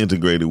 Once we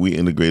integrated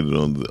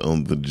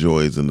on the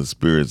joys and the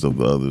spirits of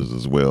the others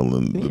as well,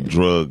 and the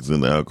drugs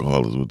and the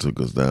alcohol is what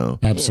took us down.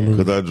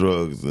 Absolutely, because our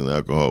drugs and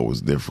alcohol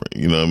was different.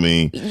 You know what I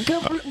mean?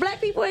 Black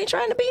people ain't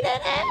trying to be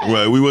that ass.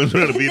 Right, we weren't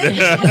trying to be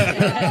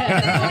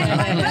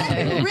that. Black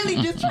people really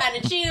just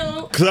trying to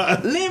chill,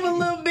 live a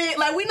little bit.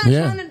 Like, we're not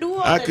trying to do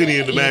all I that. couldn't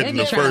even imagine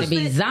the trying first. to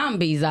be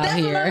zombies out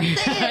here.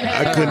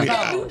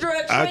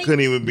 I couldn't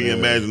even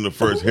imagine the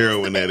first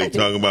heroin that they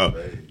talking about.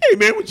 Hey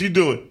man, what you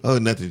doing? Oh,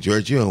 nothing,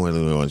 George. You don't want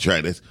to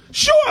try this.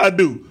 Sure, I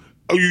do.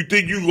 Oh, you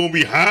think you gonna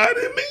be higher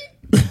than me?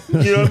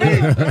 You know what I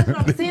mean? That's what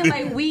I'm saying.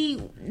 Like,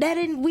 we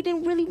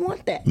didn't really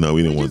want that. No,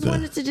 we didn't want that. We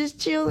wanted to just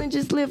chill and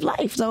just live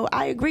life. So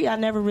I agree. I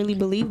never really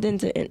believed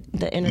into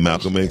the integration.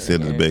 Malcolm X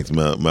said the best.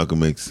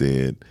 Malcolm X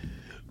said,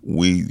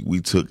 we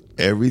took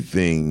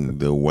everything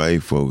the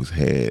white folks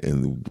had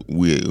and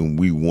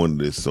we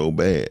wanted it so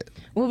bad.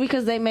 Well,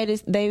 because they made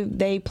it,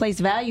 they placed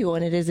value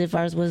on it as if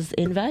ours was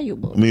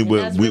invaluable. I mean,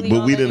 but we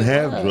didn't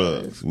have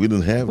drugs. We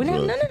didn't have drugs. We didn't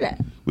have none of that.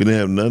 We didn't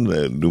have none of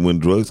that. When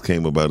drugs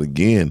came about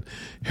again,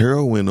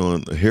 heroin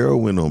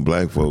on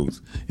black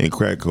folks and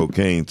crack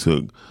cocaine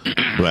took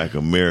black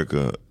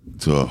America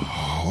to a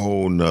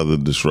whole nother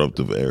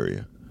disruptive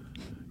area.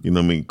 You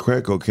know what I mean?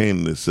 Crack cocaine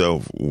in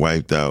itself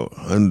wiped out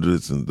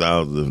hundreds and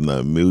thousands, if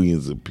not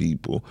millions of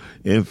people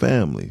and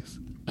families.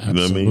 You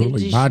know what I mean?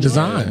 Absolutely. By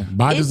design.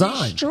 By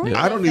design.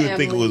 I don't even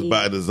think it was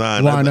by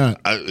design. Why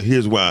not?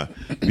 Here's why.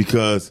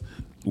 Because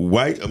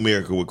white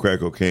America with crack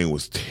cocaine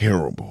was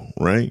terrible,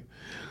 right?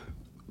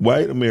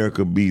 White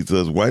America beats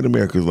us. White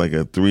America is like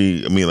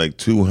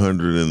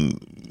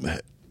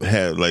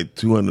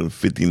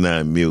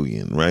 259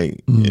 million,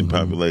 right, in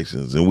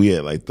populations, and we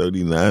had like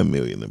 39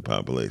 million in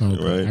population,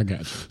 right? I got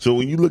you. So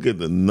when you look at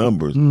the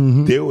numbers,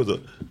 there was a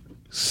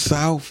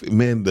South,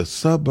 man, the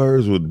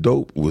suburbs with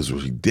dope was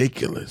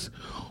ridiculous.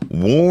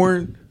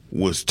 Warren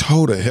was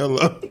towed the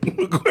hell up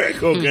with crack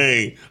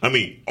cocaine. I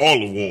mean,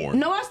 all of Warren.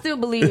 No, I still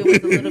believe it was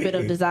a little bit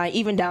of design,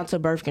 even down to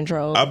birth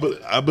control. I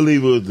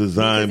believe it was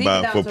designed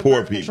for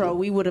poor people. Control,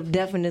 we would have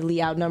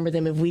definitely outnumbered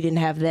them if we didn't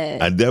have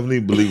that. I definitely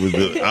believe it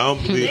was. I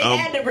don't believe, they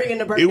had to bring in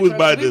the birth it was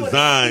control. by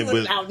design,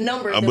 but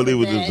outnumbered I believe it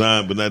was them with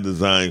designed, but not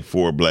designed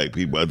for black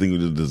people. I think it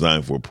was just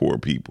designed for poor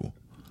people.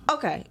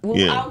 Okay, well,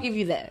 Yeah. I'll give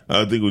you that.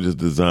 I think it was just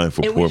designed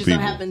for And poor we just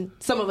people. don't happen.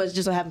 Some of us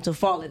just don't happen to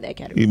fall in that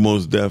category.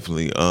 Most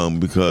definitely,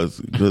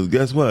 because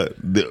guess what?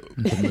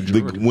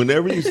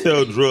 Whenever you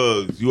sell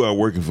drugs, you are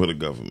working for the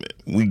government.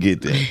 We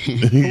get that.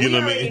 You know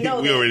what I mean?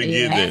 We already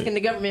get that. Asking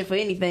the government for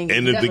anything.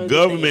 And if the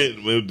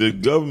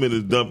government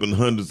is dumping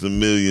hundreds of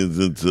millions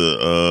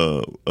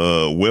into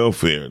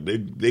welfare,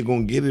 they're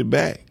gonna get it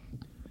back.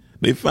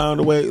 They found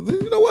a way.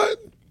 You know what?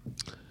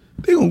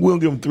 We'll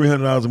give them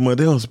 $300 a month.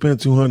 They don't spend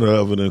 $200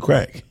 of it in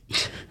crack.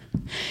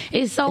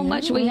 It's so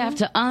much we have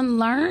to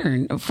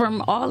unlearn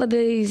from all of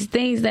these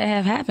things that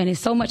have happened. It's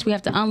so much we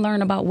have to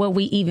unlearn about what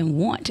we even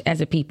want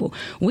as a people.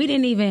 We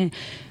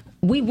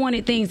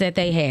wanted things that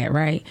they had,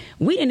 right?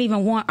 We didn't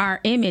even want our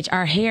image,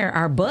 our hair,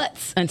 our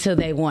butts until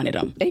they wanted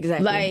them.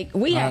 Exactly. Like,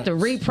 we have to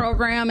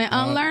reprogram and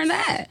unlearn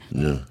that.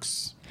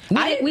 Yes.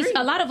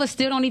 A lot of us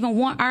still don't even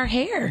want our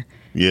hair.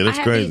 Yeah, that's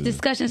I have crazy. these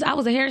discussions. I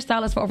was a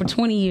hairstylist for over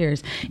 20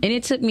 years, and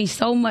it took me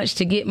so much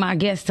to get my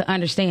guests to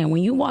understand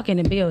when you walk in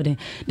the building,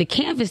 the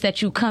canvas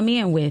that you come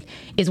in with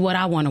is what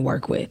I want to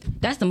work with.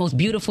 That's the most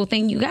beautiful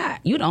thing you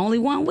got. You're the only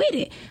one with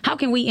it. How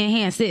can we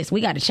enhance this?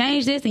 We got to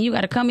change this, and you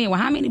got to come in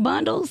with how many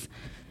bundles?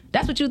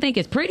 That's what you think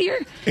is prettier?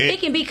 It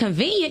can be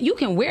convenient. You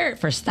can wear it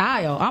for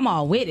style. I'm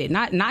all with it,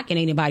 not knocking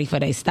anybody for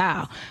their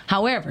style.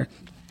 However,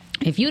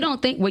 if you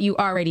don't think what you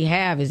already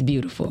have is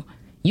beautiful,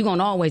 you're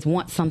gonna always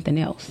want something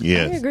else.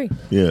 Yes. I agree.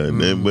 Yeah,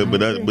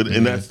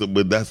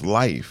 but that's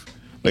life.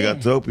 Like I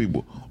tell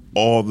people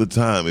all the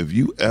time, if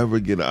you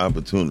ever get an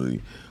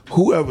opportunity,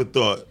 whoever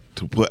thought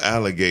to put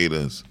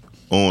alligators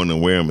on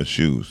and wear them as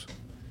shoes?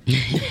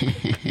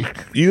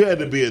 You had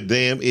to be a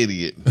damn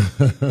idiot.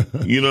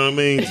 You know what I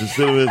mean? To sit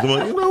there and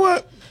say, you know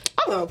what?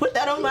 I'm gonna put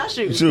that on my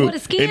shoes. Sure. Well, the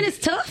skin is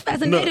tough.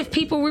 As a native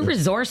people, we're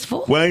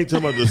resourceful. Well, I ain't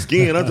talking about the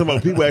skin. I'm talking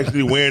about people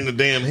actually wearing the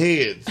damn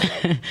heads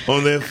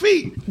on their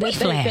feet.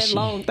 That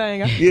long thing.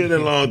 Yeah, that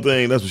long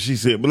thing. That's what she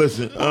said. But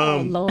listen,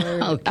 Lord,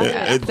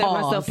 I set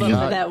myself up for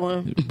that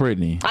one.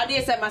 Brittany. I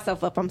did set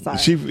myself up. I'm sorry.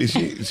 She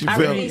I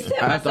really set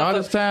myself after all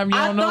this time, you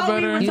don't know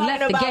better. We were You talking left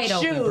the about gate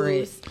open,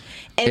 shoes.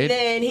 And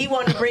then he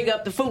wanted to bring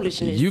up the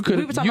foolishness. You could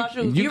we were talking about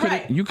shoes. You're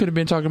right. You could have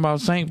been talking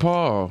about St.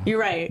 Paul. You're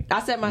right.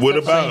 I set myself What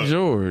up. about St.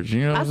 George?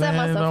 You know what I I'm set saying?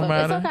 myself It don't up.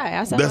 matter. It's okay.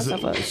 I set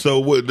myself up. So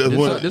what?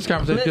 This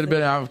conversation could have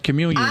been out of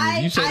communion.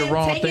 You said the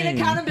wrong taking thing.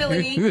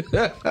 accountability.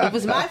 It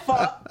was my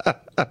fault.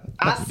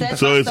 I set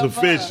So it's myself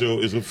official.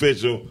 up. It's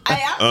official.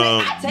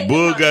 I take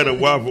Bug got a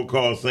waffle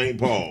called St.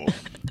 Paul.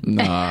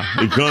 Nah.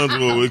 It comes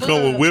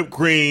with whipped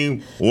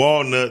cream,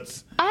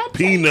 walnuts,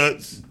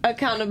 peanuts.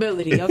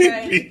 Accountability,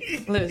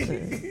 okay?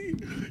 Listen.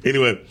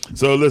 Anyway,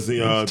 so listen,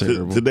 y'all.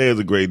 Today is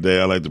a great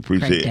day. I like to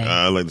appreciate. Great day.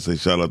 I like to say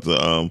shout out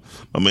to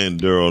my man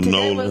Daryl Today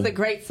Nolan. was a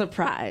great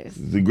surprise.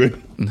 It's a great.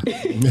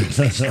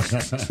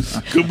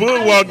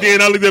 Bug walked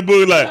in. I looked at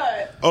Bug like,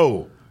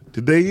 oh,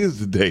 today is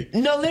the day.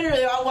 No,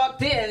 literally, I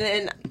walked in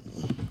and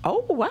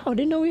oh wow,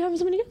 didn't know we were having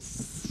so many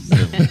guests. I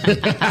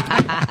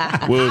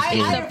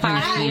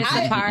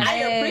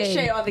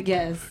appreciate all the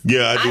guests.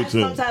 Yeah, I do just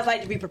too. sometimes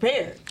like to be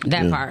prepared.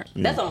 That part.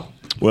 That's all.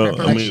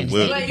 Well, I mean, Preparation's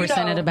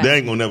 80% of the battle. that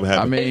ain't gonna never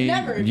happen. I mean,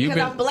 Never, because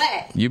I'm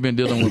black. You've been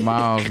dealing with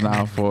Miles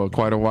now for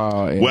quite a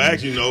while. And Well,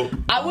 actually, no.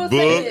 I will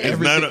say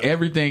this.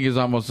 Everything is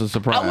almost a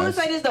surprise. I will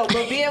say this though,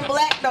 but being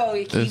black though,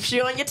 it keeps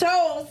you on your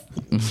toes.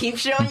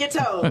 Keeps you on your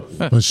toes.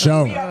 For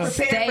sure. We are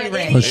prepared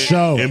for For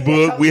sure. And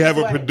Boog, we have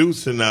a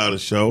producer now of the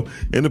show,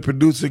 and the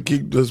producer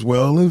keeps us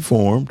well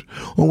informed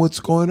on what's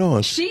going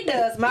on. She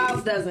does.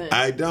 Miles doesn't.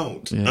 I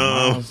don't.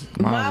 Miles,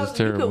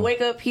 you could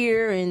wake up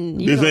here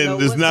and you This don't know ain't.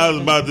 This what's not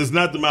happening. about. This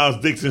not the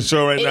Miles Dixon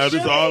show right It now. This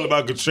is should all be.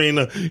 about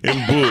Katrina and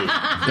Boog.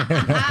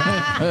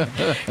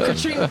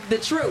 Katrina, the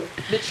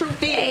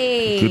truth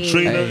is.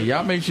 Katrina. Hey,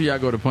 y'all make sure y'all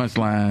go to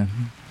Punchline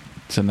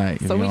tonight.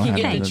 So we can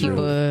get the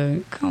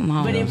truth. Come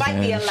on. But it might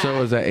be a lie.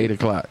 Show is at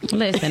 8:00.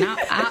 Listen,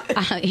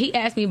 he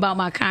asked me about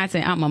my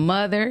content. I'm a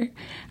mother.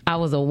 I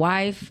was a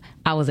wife.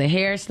 I was a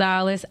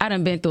hairstylist. I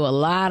done been through a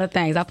lot of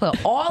things. I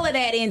put all of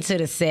that into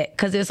the set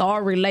because it's all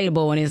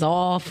relatable and it's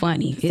all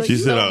funny. It's She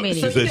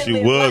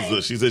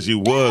said she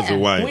was a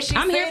wife.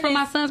 I'm here for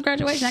my son's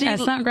graduation. I got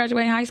a son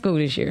graduating high school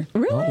this year.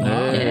 Really?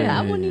 Hey. Yeah,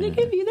 I wouldn't even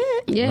give you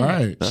that. Yeah.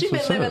 Right. She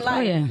been living life.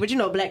 Oh, yeah. But you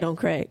know, black don't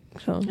crack.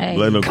 So. Hey.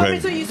 Black don't Coming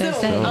crack. to you soon.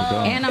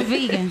 And I'm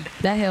vegan.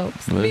 That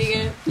helps.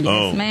 Vegan?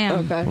 Yes, ma'am.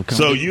 Okay. Well,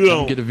 So you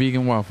don't get a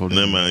vegan waffle.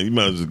 Never mind. You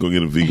might as well just go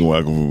get a vegan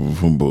waffle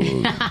from Bug.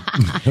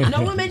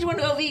 No, what made you want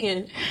to go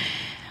vegan?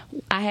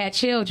 I had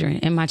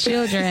children, and my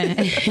children.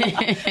 I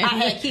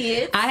had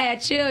kids. I had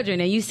children,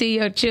 and you see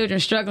your children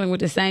struggling with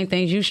the same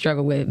things you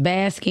struggle with: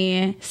 bad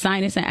skin,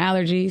 sinus and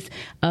allergies,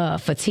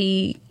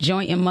 fatigue,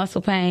 joint and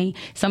muscle pain.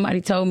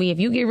 Somebody told me if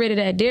you get rid of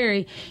that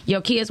dairy,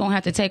 your kids won't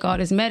have to take all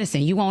this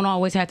medicine. You won't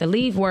always have to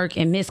leave work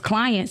and miss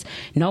clients.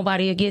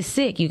 Nobody will get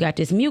sick. You got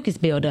this mucus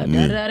buildup.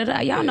 Da, da, da, da.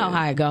 Y'all know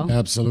how it go.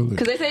 Absolutely.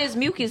 Because they say it's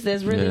mucus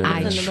that's really.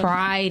 I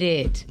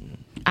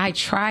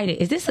tried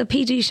it. Is this a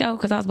PG show?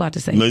 Because I was about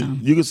to say No,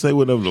 something. you can say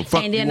whatever the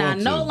fuck And you then I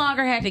want no to.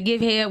 longer had to give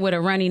head with a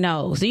runny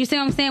nose. So you see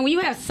what I'm saying? When you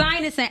have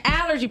sinus and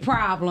allergy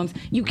problems,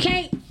 you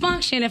can't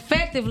function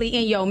effectively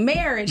in your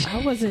marriage.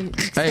 I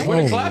wasn't. Hey,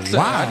 where the claps at?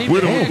 I need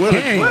Where the the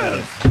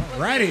hand claps?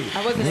 Ready.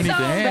 I wasn't We need the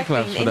hand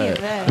claps for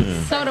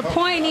that. So the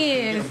point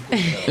is,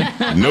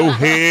 No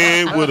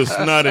head with a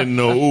snotty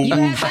nose. you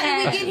have to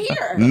have,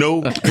 here.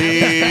 No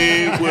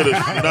head with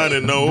a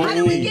snotty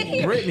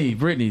nose.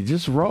 Brittany,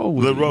 just roll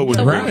with Let's roll with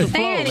it. it. What I'm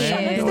Right.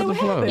 saying Go with the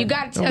flow. is, you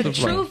got to tell the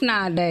truth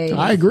nowadays.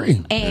 I agree.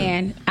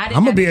 And I didn't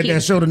I'm gonna have be to at keep-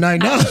 that show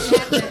tonight now.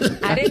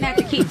 I didn't have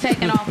to keep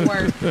taking off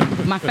work.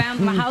 My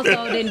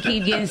household didn't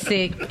keep getting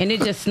sick, and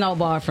it just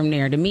snowballed from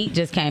there. The meat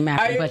just came Are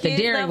after, your but the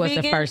kids dairy not was the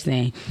vegan? first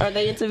thing. Are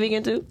they into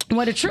vegan too?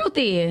 Well, the truth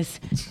is,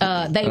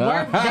 they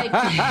were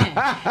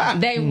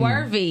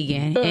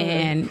vegan,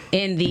 and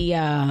in the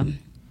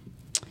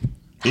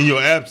In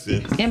your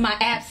absence. in my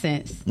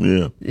absence,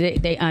 Yeah.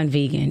 they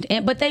unveganed,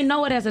 but they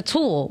know it as a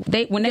tool.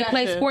 When they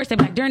play Gotcha. sports, they're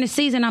like, during the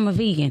season I'm a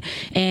vegan,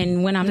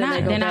 and when I'm Then they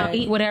not, go then I'll back.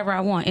 eat whatever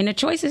I want. And the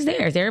choice is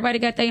theirs. Everybody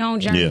got their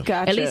own journey. Yeah.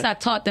 Gotcha. At least I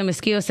taught them a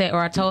skill set, or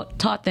I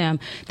taught them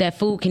that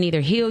food can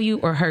either heal you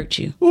or hurt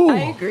you.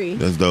 I agree.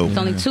 That's dope. There's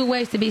only two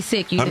ways to be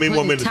sick. You How either many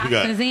more put minutes we got?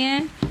 toxins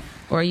in,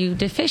 or you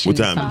deficient.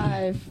 What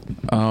time?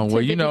 5.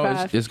 Well, you know,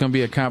 10:55. it's going to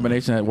be a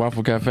combination at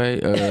Waffle Cafe.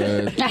 You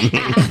gotta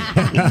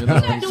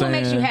do what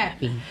makes you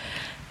happy.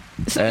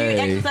 So do you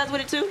Hey. exercise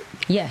with it too?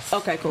 Yes.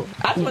 Okay, cool.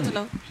 I just want to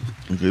know.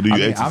 Okay, do you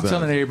I'm exercise?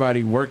 telling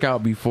everybody, work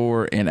out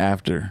before and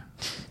after.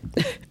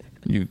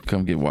 You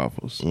come get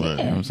waffles. Right. You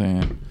know what I'm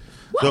saying?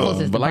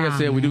 Waffles is But the like I bomb,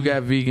 said, we do man.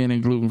 got vegan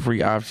and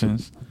gluten-free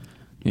options.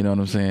 You know what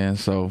I'm saying?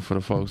 So for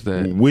the folks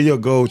that... Where your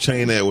gold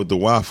chain at with the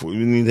waffle?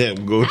 You need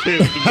that gold chain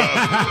with the waffle.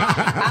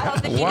 I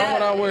don't think Why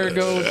would I wear a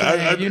gold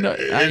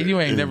chain? You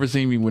ain't never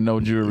seen me with no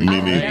jewelry. Me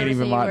That neither. ain't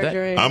even my... That,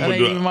 jewelry. that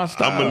ain't even my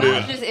style.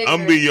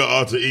 I'm be your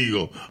alter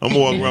ego. I'm gonna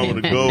walk around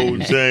with a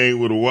gold chain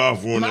with a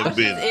waffle on that Mine's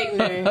just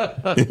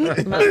bitch.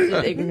 ignorant. Mine's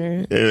just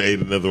ignorant. There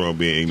ain't nothing wrong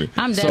being ignorant.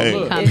 I'm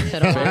definitely coming to the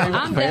For I'm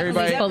definitely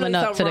everybody- pulling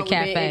up to the Something wrong with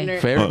being cafe.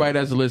 ignorant. For everybody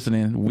that's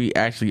listening, we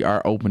actually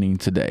are opening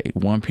today,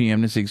 1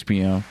 p.m. to 6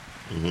 p.m.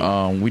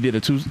 We did a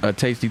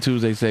Tasty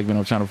Tuesday segment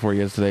on Channel 4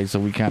 yesterday, so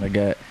we kind of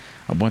got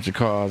a bunch of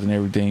calls and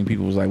everything.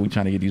 People was like, we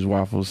trying to get these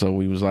waffles, so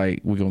we was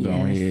like, we're going to go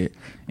ahead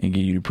and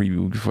give you the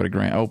preview before the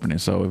grand opening.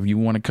 So if you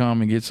want to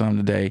come and get some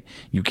today,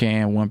 you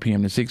can, 1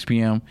 p.m. to 6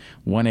 p.m.,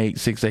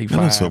 1-888-685.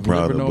 I'm so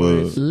proud of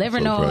Bud. Liver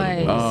So proud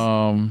of noise.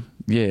 Bud.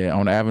 Yeah,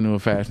 on the Avenue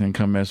of Fashion, and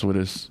come mess with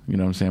us. You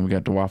know what I'm saying? We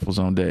got the waffles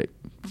on deck.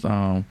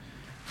 For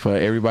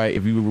everybody,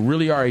 if you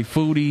really are a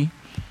foodie,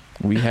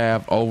 we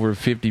have over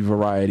 50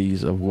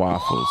 varieties of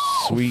waffles,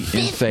 sweet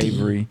and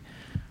savory.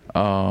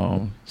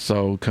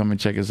 So come and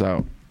check us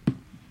out.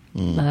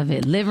 Love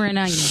it. Liver and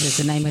onions is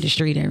the name of the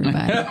street,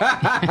 everybody. Liver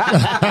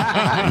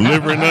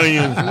and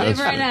onions.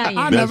 Liver and onions.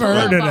 I never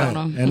heard of that,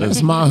 and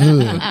it's my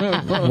hood.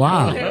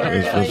 Wow,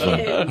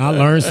 I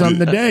learned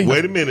something today.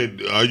 Wait a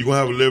minute. Are you gonna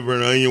have liver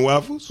and onion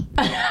waffles?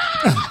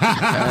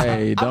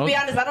 Hey, I'll be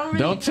honest, I don't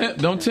really.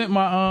 don't tempt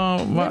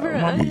my my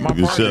partner.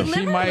 Yourself.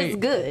 She Liver is might.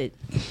 good.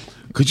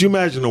 Could you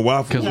imagine a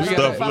waffle with We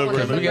stuffed got,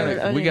 liver and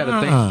onion?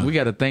 we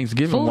got a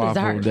Thanksgiving Food is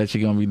waffle art. that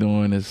you're gonna be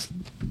doing. It's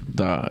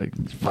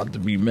about to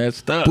be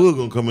messed up. Bug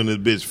gonna come in this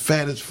bitch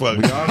fat as fuck.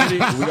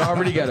 we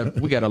already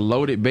got a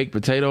loaded baked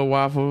potato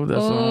waffle.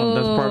 That's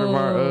part of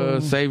our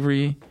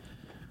savory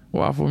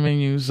waffle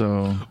menu.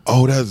 So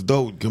Oh, that's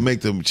dope. Can make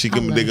them.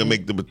 They can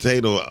make the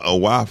potato a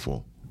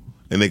waffle,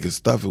 and they can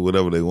stuff it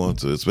whatever they want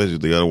to. Especially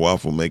if they got a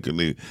waffle maker.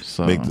 They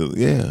make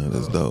the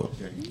that's dope.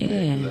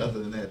 Yeah. Other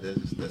than that,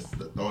 that's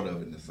the thought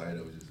of it and the sight of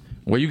it.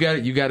 well, you got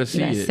to see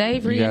got it.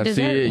 savory You and got to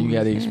see dessert it. You ones,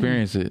 got to yeah.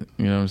 experience it.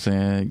 You know what I'm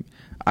saying?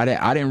 I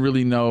didn't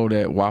really know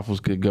that waffles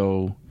could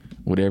go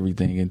with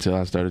everything until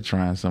I started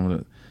trying some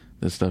of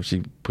the stuff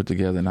she put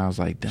together, and I was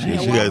like, damn.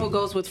 She Waffle got-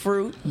 goes with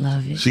fruit.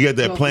 Love it. She got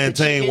that Go for the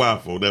plantain chicken.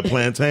 waffle. That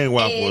plantain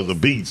waffle is a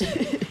beast.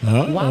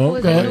 Waffle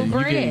is a new You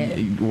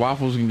bread.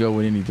 waffles can go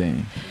with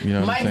anything. You know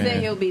what Mike I'm said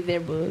saying? he'll be there,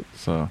 bud.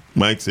 So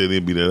Mike said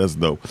he'd be there. That's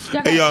dope. Y'all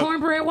got Hey, y'all.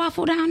 cornbread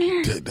waffle down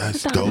there?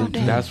 That's I thought about dope.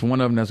 that. that's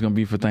one of them that's gonna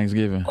be for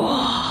Thanksgiving.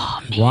 Oh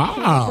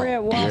Wow.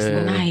 Bread waffle.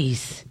 Yeah.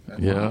 Nice.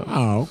 Yeah.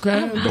 Oh,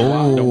 okay.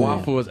 The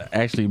waffle is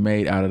actually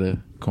made out of the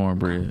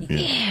cornbread.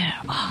 Yeah.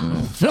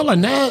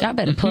 Feeling that. Y'all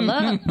better pull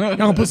up. Y'all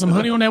gonna put some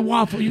honey on that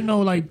waffle, you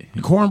know, like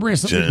cornbread.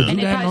 Some people And do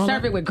they that probably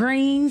serve it with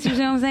greens, you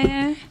know what I'm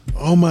saying?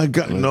 Oh my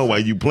God! No, why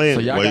you playing?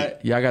 So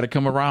y'all got to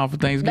come around for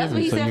Thanksgiving. That's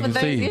what he so said you for can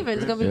see. Thanksgiving.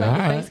 It's going to be Yeah. back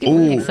for Thanksgiving.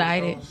 Ooh. I'm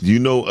excited. You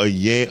know, a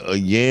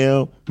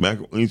yam,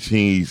 macaroni and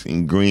cheese,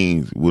 and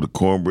greens with a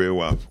cornbread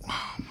waffle.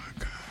 Oh my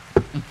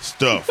God!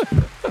 Stuff.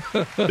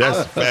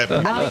 That's fat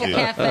people I like a shit.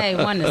 cafe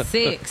 1 to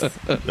 6.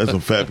 That's some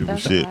fat people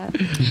That's shit.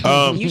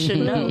 right. You should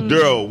know.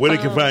 Daryl, where they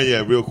can find you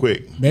at real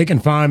quick? They can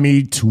find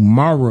me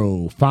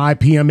tomorrow, 5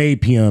 p.m.,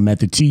 8 p.m. at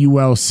the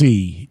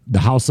TULC, the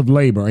House of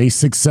Labor,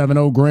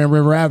 8670 Grand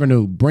River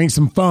Avenue. Bring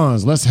some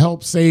funds. Let's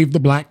help save the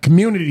black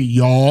community,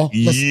 y'all.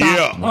 Let's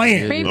stop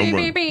playing.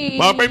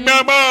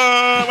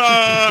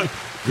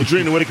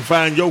 Katrina, where they can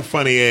find your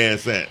funny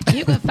ass at?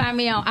 You can find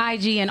me on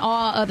IG and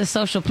all other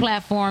social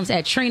platforms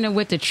at Trina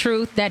with the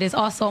Truth. That is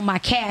also my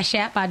Cash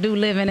App. I do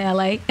live in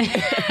LA. No,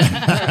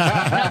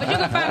 but you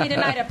can find me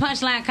tonight at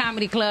Punchline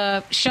Comedy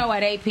Club, show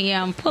at 8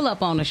 p.m. Pull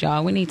up on us,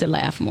 y'all. We need to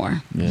laugh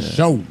more.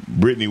 Show.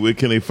 Brittany, where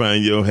can they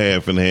find your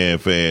half and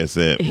half ass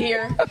at?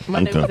 Here,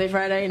 Monday, Okay. Wednesday,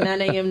 Friday,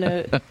 9 a.m.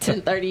 to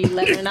 10:30,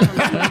 11. I don't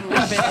know whenever we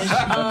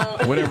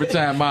finish. Whatever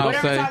time Miles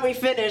Whatever say. time we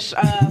finish.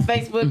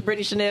 Facebook,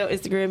 Brittany Chanel.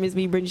 Instagram is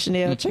me, Brittany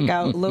Chanel. Check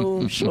out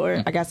Loom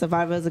Short. I got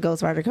Survivor as a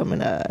Ghostwriter coming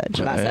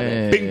July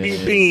 7th. Bing,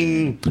 bing,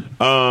 bing.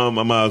 I'm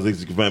Miles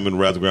Dixon. You can find me on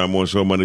the Rise and Grind Morning Show Monday